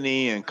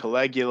Stephanie and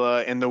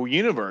Caligula and the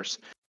universe.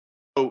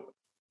 So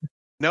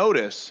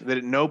notice that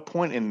at no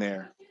point in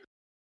there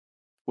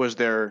was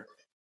there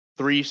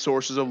 3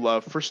 sources of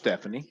love for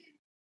Stephanie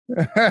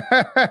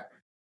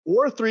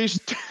or 3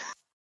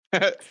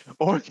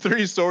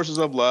 sources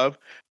of love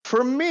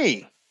for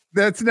me.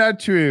 That's not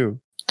true.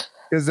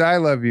 Because I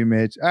love you,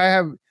 Mitch. I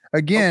have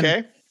I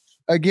have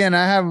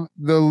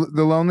the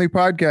Lonely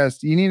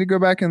Podcast. You need to go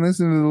back and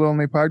listen to the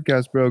Lonely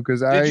Podcast, bro.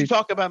 Because did you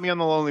talk about me on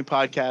the Lonely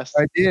Podcast?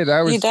 I did.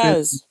 He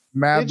does.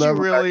 Mad did you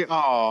really?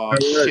 Oh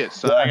shit,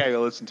 son! I gotta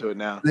go listen to it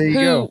now. There you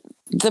go.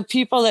 The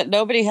people that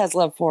nobody has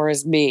love for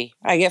is me.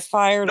 I get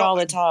fired all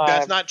the time.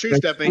 That's not true,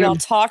 Stephanie. Y'all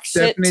talk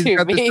shit Stephanie's to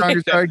got me. the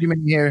strongest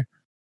argument here.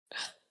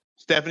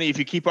 Stephanie, if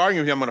you keep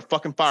arguing with me, I'm gonna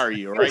fucking fire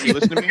you. All right, you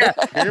listen to me. Hear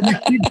me?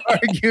 Keep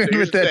arguing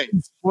with that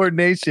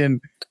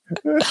insubordination.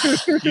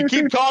 You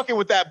keep talking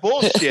with that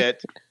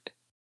bullshit.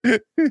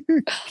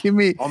 Give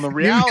me on the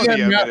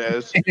reality of it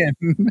is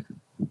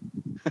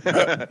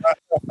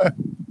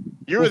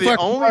you're the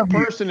only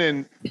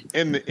person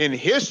in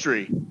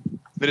history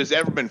that has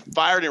ever been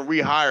fired and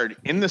rehired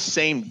in the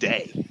same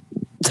day.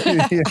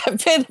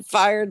 I've been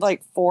fired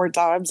like 4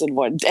 times in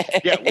one day.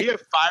 Yeah, we have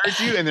fired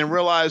you and then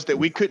realized that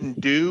we couldn't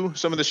do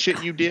some of the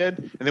shit you did,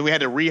 and then we had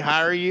to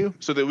rehire you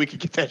so that we could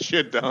get that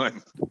shit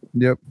done.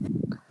 Yep.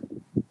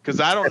 Because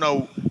I don't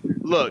know.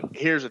 Look,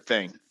 here's the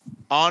thing.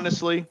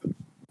 Honestly,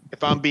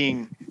 if I'm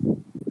being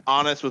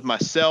honest with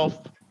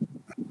myself,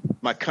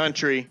 my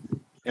country,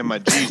 and my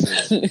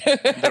Jesus,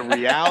 the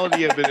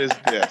reality of it is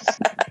this,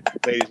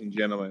 ladies and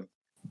gentlemen.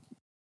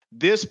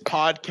 This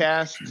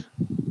podcast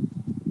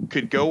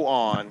could go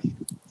on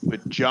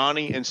with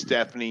Johnny and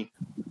Stephanie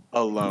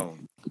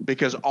alone.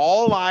 Because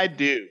all I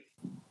do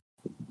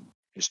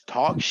is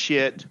talk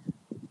shit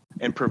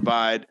and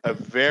provide a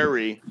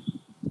very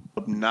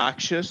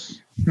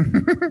obnoxious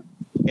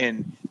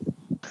and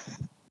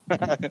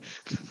I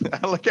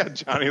look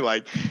at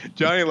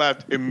Johnny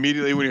laughed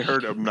immediately when he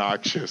heard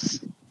obnoxious.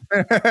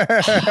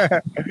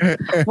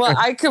 Well,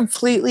 I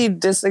completely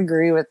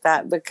disagree with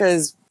that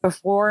because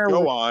before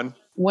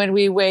when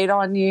we wait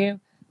on you,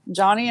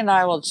 Johnny and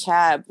I will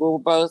chat. We're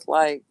both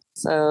like,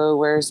 so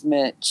where's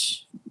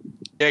Mitch?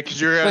 Yeah,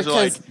 because you guys are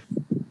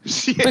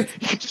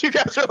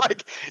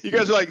like,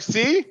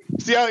 see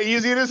how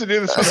easy it is to do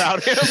this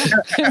without him.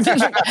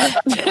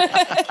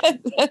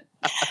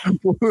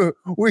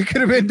 We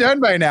could have been done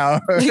by now.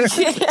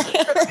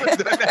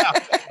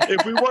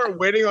 If we weren't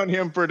waiting on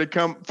him for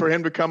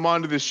him to come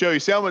onto the show, you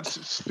see how much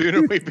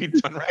sooner we'd be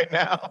done right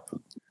now.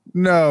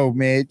 No,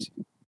 Mitch.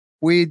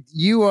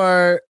 You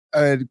are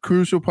a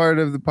crucial part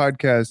of the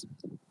podcast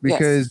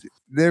because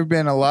there have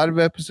been a lot of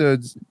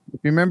episodes.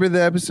 Remember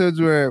the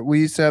episodes where we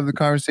used to have the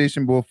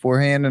conversation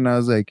beforehand, and I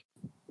was like,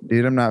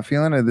 "Dude, I'm not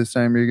feeling it this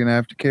time. You're gonna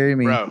have to carry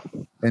me." Bro,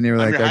 and you were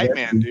like, "I'm your hype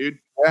man, dude.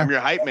 Yeah. I'm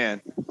your hype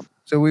man."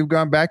 So we've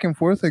gone back and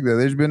forth like that.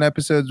 There's been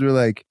episodes where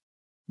like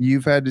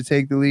you've had to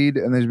take the lead,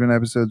 and there's been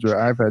episodes where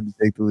I've had to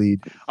take the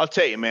lead. I'll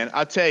tell you, man.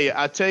 I'll tell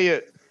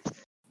you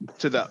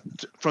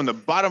from the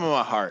bottom of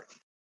my heart.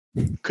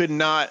 I could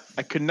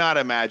not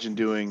imagine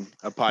doing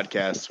a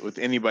podcast with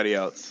anybody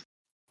else.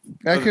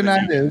 I could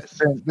not. This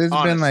has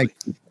been like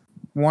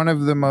one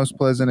of the most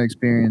pleasant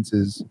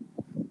experiences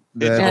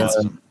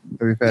that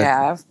we've had.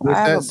 Yeah,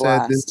 I have a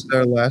blast. This is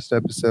our last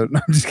episode. No,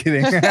 I'm just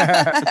kidding. I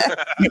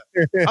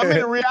mean,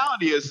 the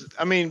reality is,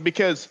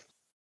 because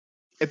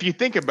if you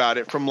think about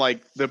it from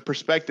like the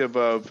perspective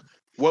of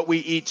what we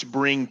each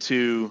bring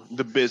to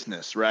the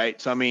business,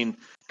 right? So,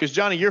 because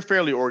Johnny,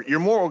 you're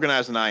more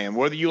organized than I am.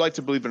 Whether you like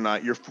to believe it or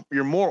not,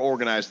 you're more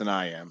organized than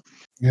I am.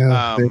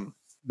 Yeah,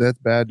 that's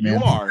bad, man.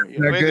 You are.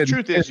 The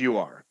truth is, you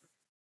are.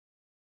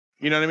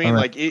 You know what I mean?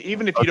 Right. Like,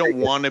 even if you don't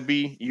want to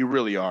be, you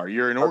really are.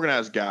 You're an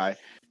organized guy.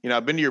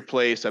 I've been to your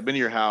place. I've been to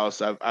your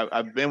house.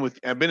 I've been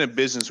in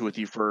business with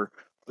you for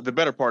the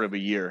better part of a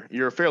year.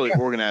 You're a fairly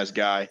organized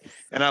guy,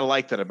 and I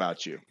like that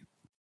about you.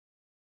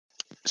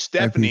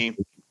 Stephanie,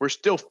 we're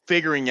still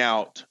figuring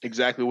out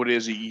exactly what it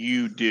is that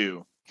you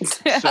do.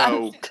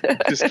 So,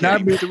 just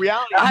kidding. The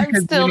reality, I'm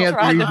still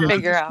trying to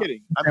figure out.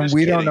 And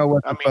we don't know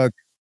what the fuck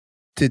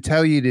to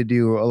tell you to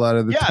do a lot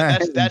of the time.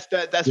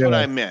 Yeah, that's what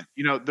I meant.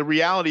 The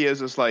reality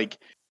is like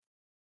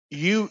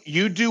you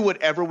do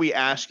whatever we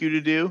ask you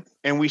to do,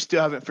 and we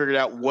still haven't figured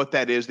out what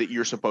that is that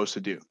you're supposed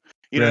to do.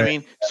 You know what I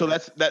mean? So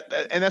that's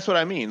what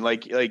I mean.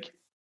 Like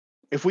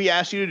if we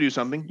ask you to do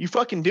something, you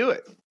fucking do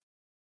it.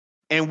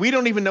 And we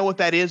don't even know what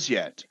that is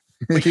yet,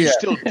 but you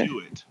still do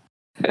it.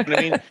 You know what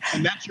I mean?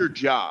 And that's your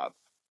job.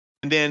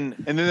 And then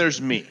there's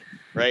me,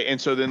 right?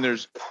 And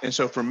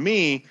so for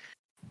me,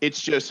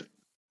 it's just,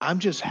 I'm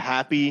just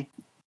happy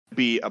to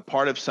be a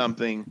part of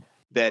something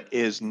that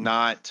is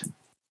not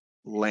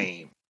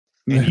lame.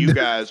 And you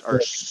guys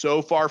are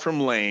so far from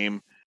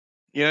lame.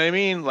 You know what I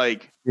mean?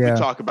 Like, we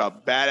talk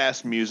about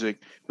badass music.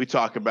 We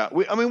talk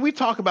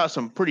about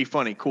some pretty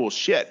funny, cool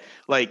shit.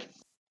 Like,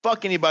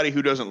 fuck anybody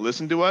who doesn't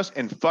listen to us,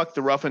 and fuck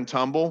the Rough and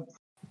Tumble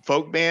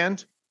folk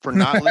band for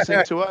not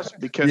listening to us,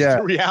 because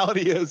the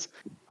reality is,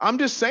 I'm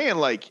just saying,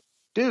 like,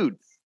 dude,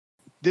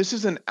 this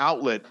is an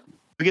outlet.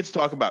 We get to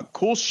talk about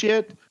cool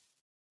shit,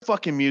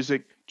 fucking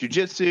music,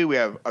 jiu-jitsu. We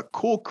have a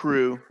cool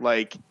crew.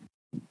 Like,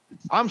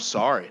 I'm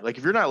sorry. Like,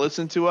 if you're not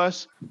listening to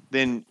us,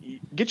 then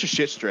get your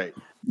shit straight.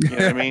 You know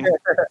what I mean?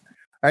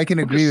 I can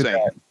agree with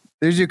that.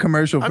 There's your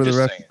commercial for the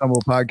Rough and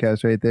Tumble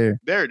podcast right there.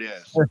 There it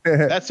is.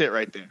 That's it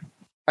right there.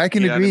 I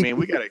can agree. What I mean?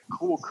 We got a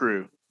cool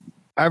crew.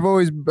 I've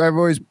always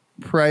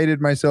prided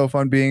myself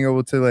on being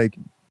able to like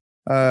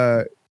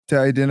to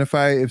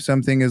identify if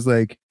something is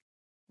like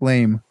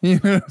lame. You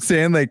know what I'm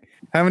saying? Like,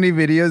 how many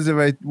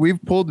videos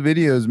we've pulled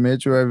videos,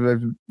 Mitch, where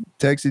I've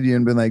texted you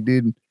and been like,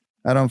 dude,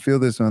 I don't feel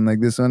this one. Like,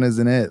 this one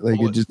isn't it. Like,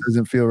 it just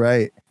doesn't feel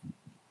right.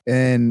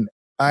 And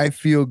I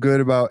feel good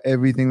about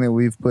everything that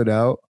we've put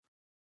out,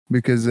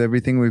 because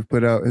everything we've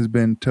put out has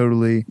been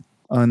totally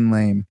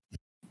unlame.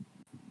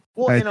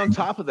 Well, and on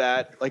top of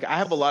that, like, I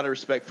have a lot of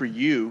respect for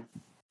you,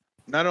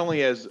 not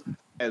only as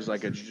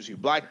like a jiu-jitsu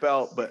black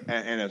belt, but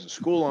and as a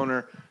school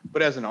owner,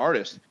 but as an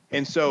artist.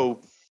 And so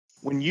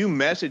when you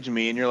message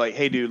me and you're like,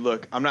 hey, dude,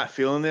 look, I'm not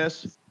feeling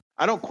this,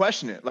 I don't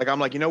question it. Like, I'm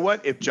like, you know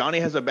what? If Johnny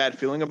has a bad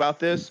feeling about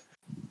this,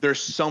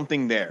 there's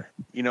something there,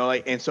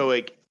 like, and so,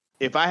 like,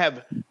 if I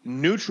have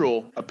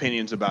neutral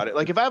opinions about it,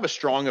 like, if I have a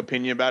strong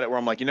opinion about it where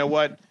I'm like, you know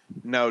what?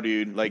 No,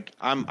 dude, like,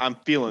 I'm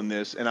feeling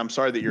this, and I'm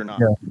sorry that you're not.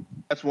 Yeah.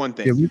 That's one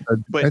thing. Yeah,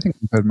 I think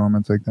we've had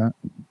moments like that.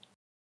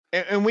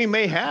 And we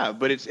may have,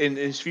 but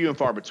it's few and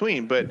far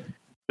between. But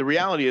the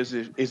reality is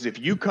if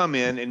you come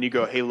in and you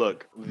go, hey,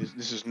 look,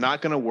 this is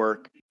not going to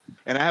work,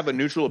 and I have a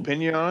neutral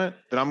opinion on it,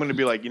 then I'm going to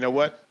be like, you know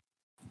what,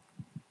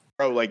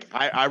 bro, like,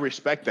 I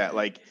respect that.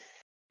 Like,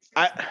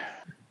 I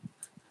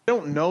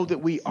don't know that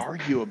we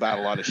argue about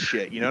a lot of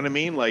shit. You know what I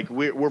mean? Like,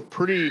 we're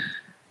pretty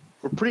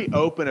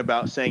open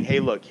about saying, hey,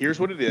 look,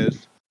 here's what it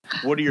is.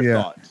 What are your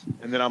thoughts?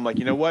 And then I'm like,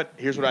 you know what?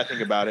 Here's what I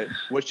think about it.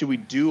 What should we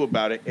do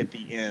about it at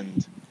the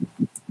end?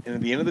 And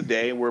at the end of the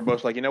day, we're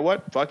both like, you know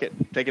what? Fuck it.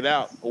 Take it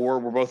out. Or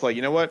we're both like,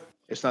 you know what?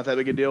 It's not that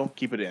big a deal.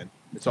 Keep it in.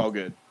 It's all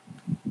good.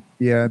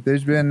 Yeah,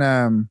 there's been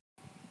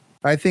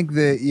I think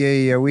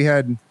that we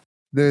had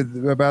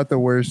about the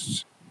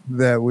worst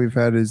that we've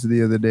had is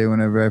the other day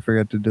whenever I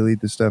forgot to delete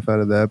the stuff out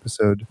of the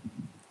episode.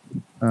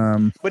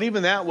 But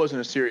even that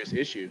wasn't a serious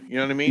issue. You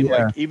know what I mean?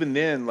 Yeah. Like, even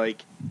then,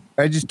 like,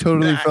 I just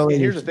totally felt like,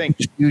 here's the thing,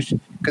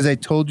 because I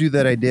told you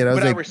that I did. I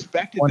was like, I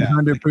respected 100%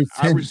 that. Like,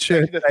 I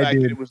respected the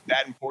fact that it was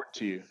that important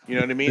to you. You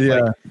know what I mean?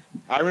 Yeah. Like,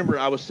 I remember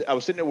I was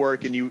sitting at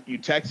work and you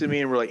texted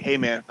me and were like, "Hey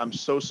man, I'm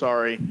so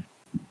sorry.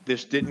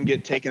 This didn't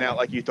get taken out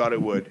like you thought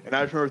it would." And I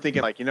remember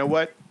thinking like, you know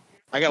what?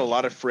 I got a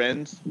lot of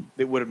friends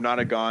that would have not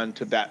have gone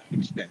to that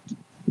extent.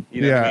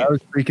 You know what I mean? I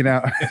was freaking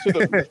out. And so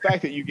the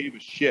fact that you gave a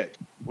shit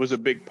was a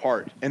big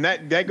part. And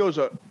that goes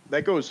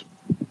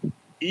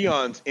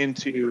eons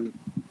into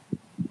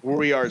where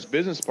we are as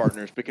business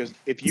partners, because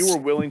if you were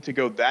willing to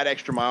go that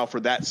extra mile for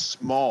that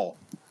small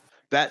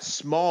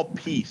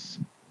piece,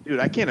 dude,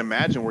 I can't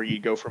imagine where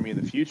you'd go for me in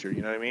the future.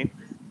 You know what I mean?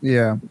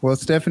 Yeah. Well,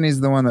 Stephanie's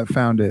the one that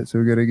found it, so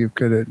we got to give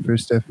credit for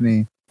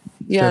Stephanie.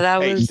 Yeah,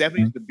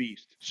 Stephanie's the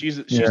beast. She's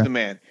the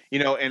man. You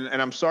know,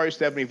 and I'm sorry,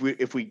 Stephanie,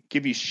 if we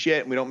give you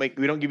shit and we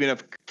don't give you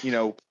enough,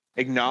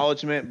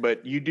 acknowledgement,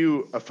 but you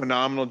do a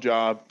phenomenal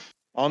job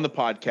on the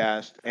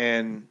podcast,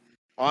 and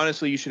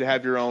honestly, you should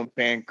have your own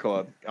fan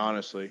club.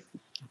 Honestly,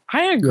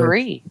 I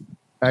agree.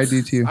 I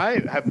do too. I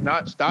have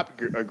not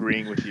stopped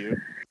agreeing with you.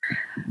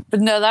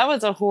 But no, that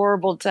was a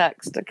horrible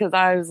text because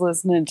I was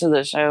listening to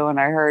the show and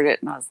I heard it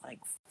and I was like,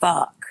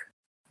 fuck.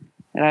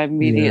 And I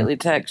immediately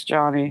text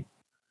Johnny.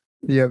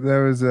 Yep, that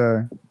was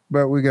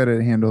but we got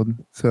it handled.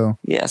 So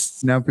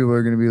yes. Now people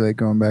are gonna be like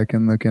going back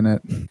and looking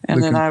at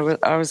then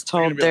I was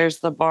told there's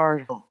the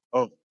bar.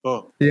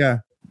 Oh. Yeah.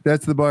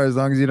 That's the bar. As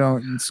long as you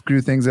don't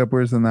screw things up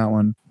worse than that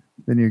one,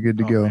 then you're good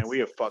to go. Man, we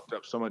have fucked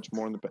up so much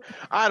more in the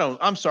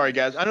I'm sorry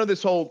guys. I know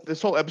this whole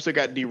episode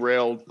got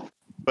derailed.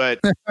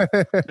 But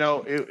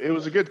it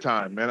was a good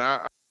time, man.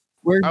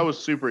 I was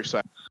super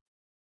excited.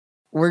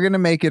 We're gonna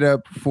make it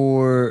up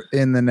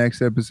in the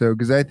next episode,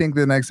 because I think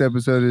the next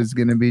episode is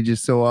gonna be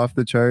just so off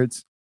the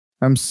charts.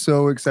 I'm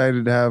so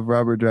excited to have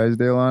Robert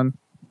Drysdale on.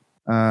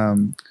 I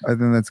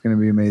think that's gonna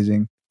be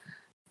amazing.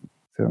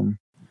 So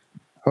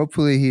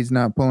hopefully he's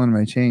not pulling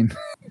my chain.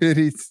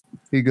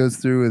 He goes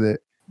through with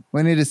it.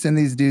 We need to send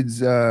these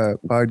dudes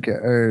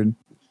podcast or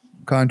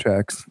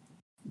contracts.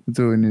 That's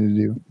what we need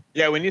to do.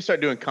 Yeah, we need to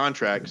start doing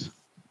contracts.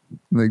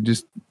 Like,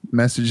 just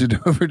message it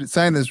over to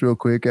sign this real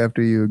quick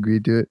after you agree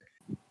to it.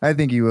 I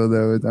think you will,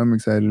 though. I'm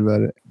excited about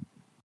it.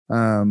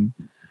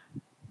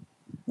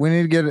 We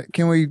need to get it.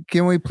 Can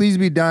we please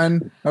be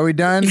done? Are we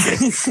done?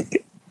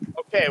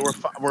 Okay,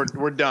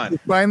 we're done. We're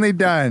finally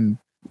done.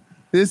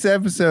 This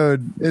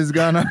episode has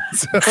gone on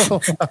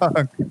so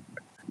long.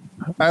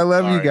 I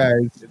love you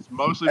guys. It's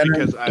mostly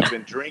because I've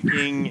been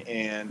drinking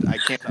and I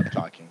can't stop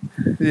talking.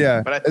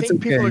 Yeah. But I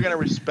think people are going to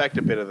respect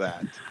a bit of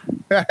that.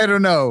 I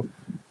don't know.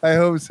 I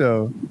hope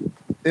so.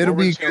 We're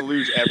going to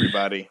lose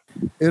everybody.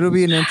 It'll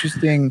be an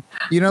interesting,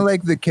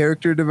 like the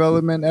character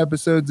development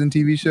episodes in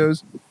TV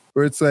shows,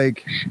 where it's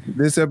like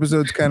this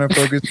episode's kind of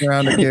focused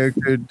around a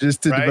character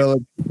just to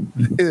develop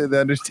the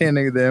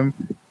understanding of them.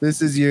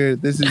 This is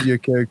your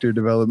character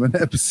development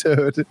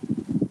episode.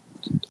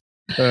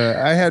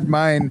 I had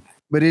mine,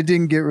 but it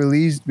didn't get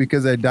released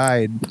because I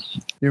died.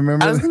 You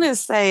remember? I was going to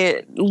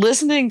say,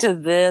 listening to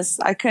this,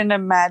 I couldn't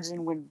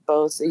imagine when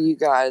both of you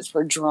guys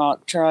were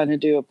drunk trying to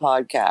do a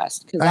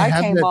podcast, because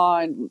I came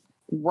on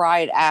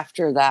right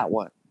after that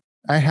one.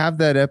 I have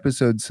that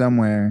episode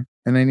somewhere,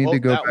 and I need to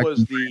go back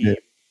and find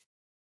it.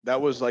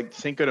 That was like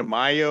Cinco de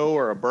Mayo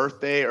or a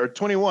birthday or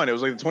 21. It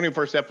was like the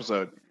 21st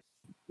episode.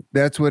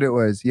 That's what it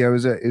was. Yeah, it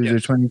was a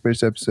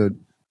 21st episode.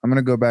 I'm going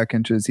to go back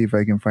and see if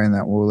I can find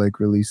that. We'll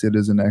release it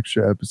as an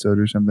extra episode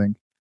or something.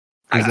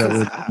 I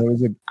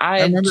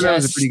remember that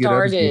was a pretty good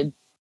episode.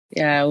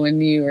 Yeah,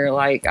 when you were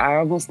like, I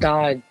almost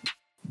died.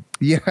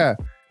 Yeah,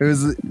 it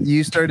was.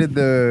 You started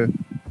the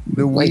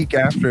week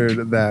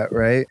after that,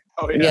 right?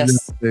 Oh yeah.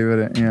 Yes.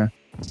 Yeah,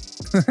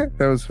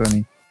 that was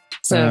funny.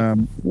 So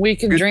we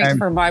can drink time.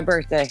 for my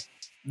birthday.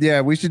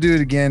 Yeah, we should do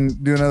it again.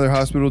 Do another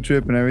hospital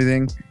trip and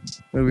everything.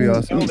 That'll be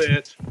awesome.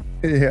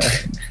 Yeah.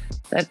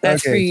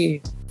 That's for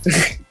you.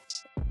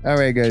 All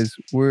right, guys.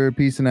 We're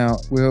peacing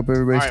out. We hope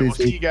everybody stays safe.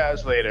 We'll see you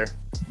guys later.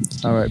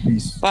 All right.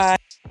 Peace. Bye.